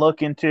definitely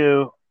look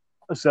into.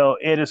 So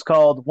it is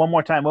called, one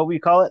more time, what will you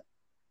call it?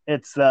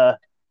 It's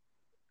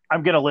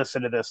I'm gonna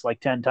listen to this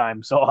like 10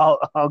 times, so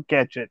I'll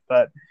catch it.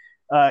 But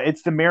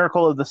it's the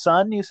Miracle of the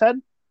Sun, you said?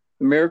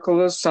 The Miracle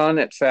of the Sun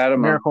at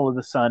Fatima. Miracle of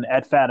the Sun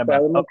at Fatima.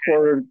 Fatima,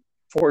 okay.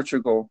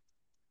 Portugal.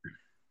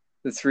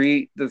 The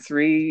three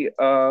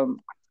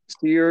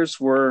seers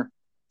were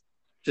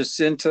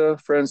Jacinta,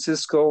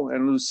 Francisco,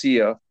 and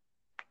Lucia.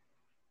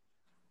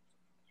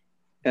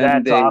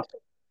 And that's awesome.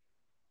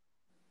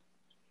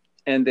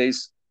 And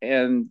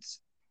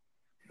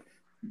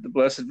the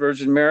Blessed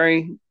Virgin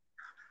Mary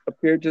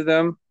appeared to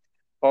them.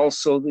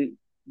 Also,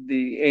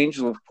 the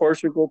Angel of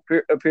Portugal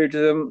appeared to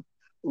them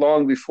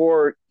long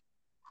before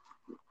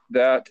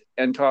that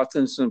and taught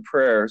them some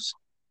prayers.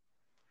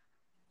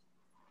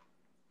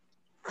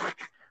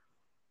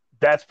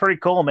 That's pretty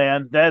cool,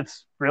 man.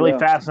 That's really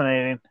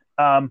fascinating.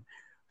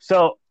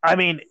 So, I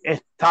mean,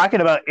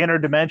 talking about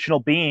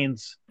interdimensional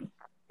beings,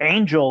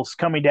 angels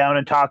coming down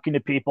and talking to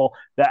people,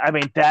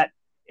 that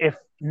if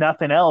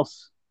nothing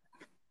else,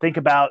 think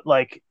about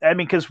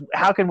because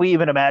how can we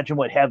even imagine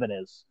what heaven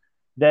is?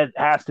 That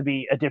has to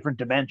be a different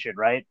dimension,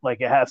 right?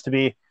 Like it has to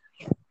be.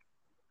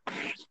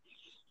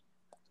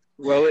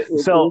 Well,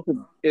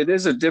 it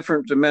is a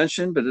different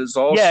dimension, but it's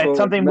also it's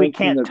something we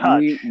can't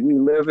touch. We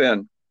live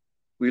in.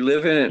 We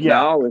live in it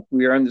now. If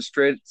we are in the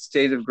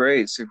state of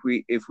grace, if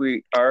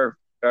we are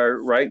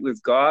right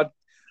with God,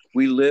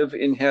 we live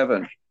in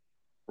heaven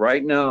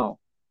right now.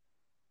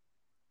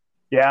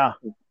 Yeah,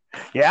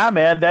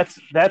 man,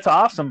 that's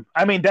awesome.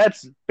 I mean,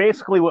 that's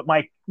basically what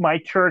my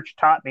church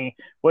taught me,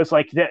 was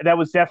like that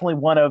was definitely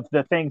one of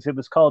the things. It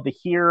was called the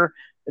here,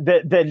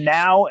 the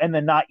now, and the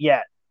not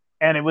yet.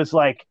 And it was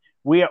like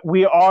we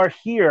are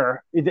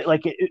here,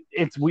 like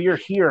it's we are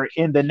here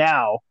in the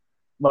now,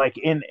 like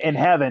in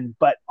heaven,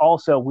 but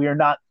also we are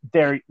not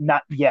there,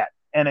 not yet.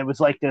 And it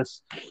was like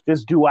this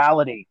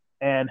duality,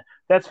 and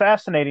that's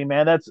fascinating,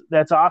 man.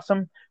 That's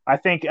awesome. I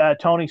think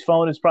Tony's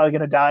phone is probably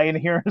going to die in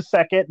here in a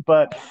second,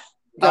 but.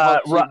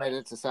 About 2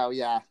 minutes or so,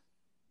 yeah.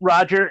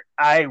 Roger,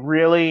 I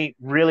really,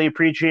 really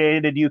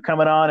appreciated you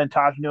coming on and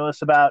talking to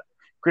us about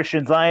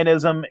Christian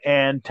Zionism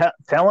and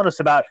telling us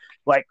about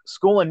like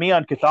schooling me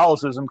on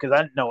Catholicism because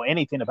I didn't know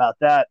anything about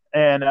that.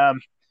 And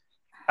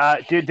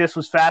dude, this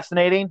was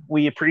fascinating.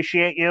 We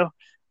appreciate you.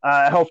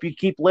 I hope you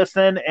keep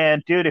listening.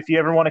 And dude, if you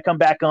ever want to come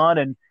back on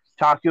and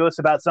talk to us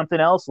about something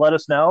else, let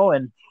us know.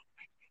 And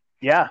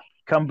yeah,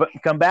 come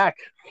back.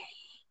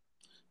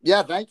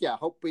 Yeah, thank you. I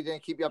hope we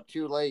didn't keep you up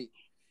too late.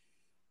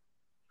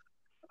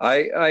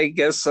 I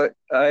guess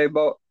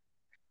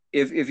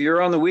if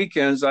you're on the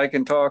weekends, I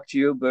can talk to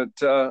you, but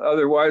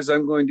otherwise,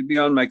 I'm going to be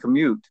on my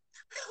commute.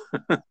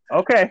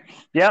 Okay.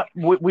 Yeah,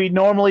 we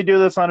normally do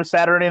this on a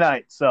Saturday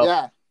night. So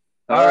yeah.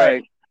 All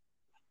right.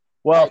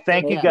 Well,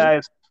 thank you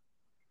guys.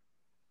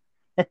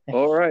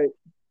 All right.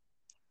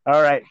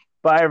 All right.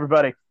 Bye,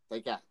 everybody.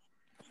 Take care.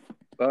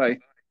 Bye.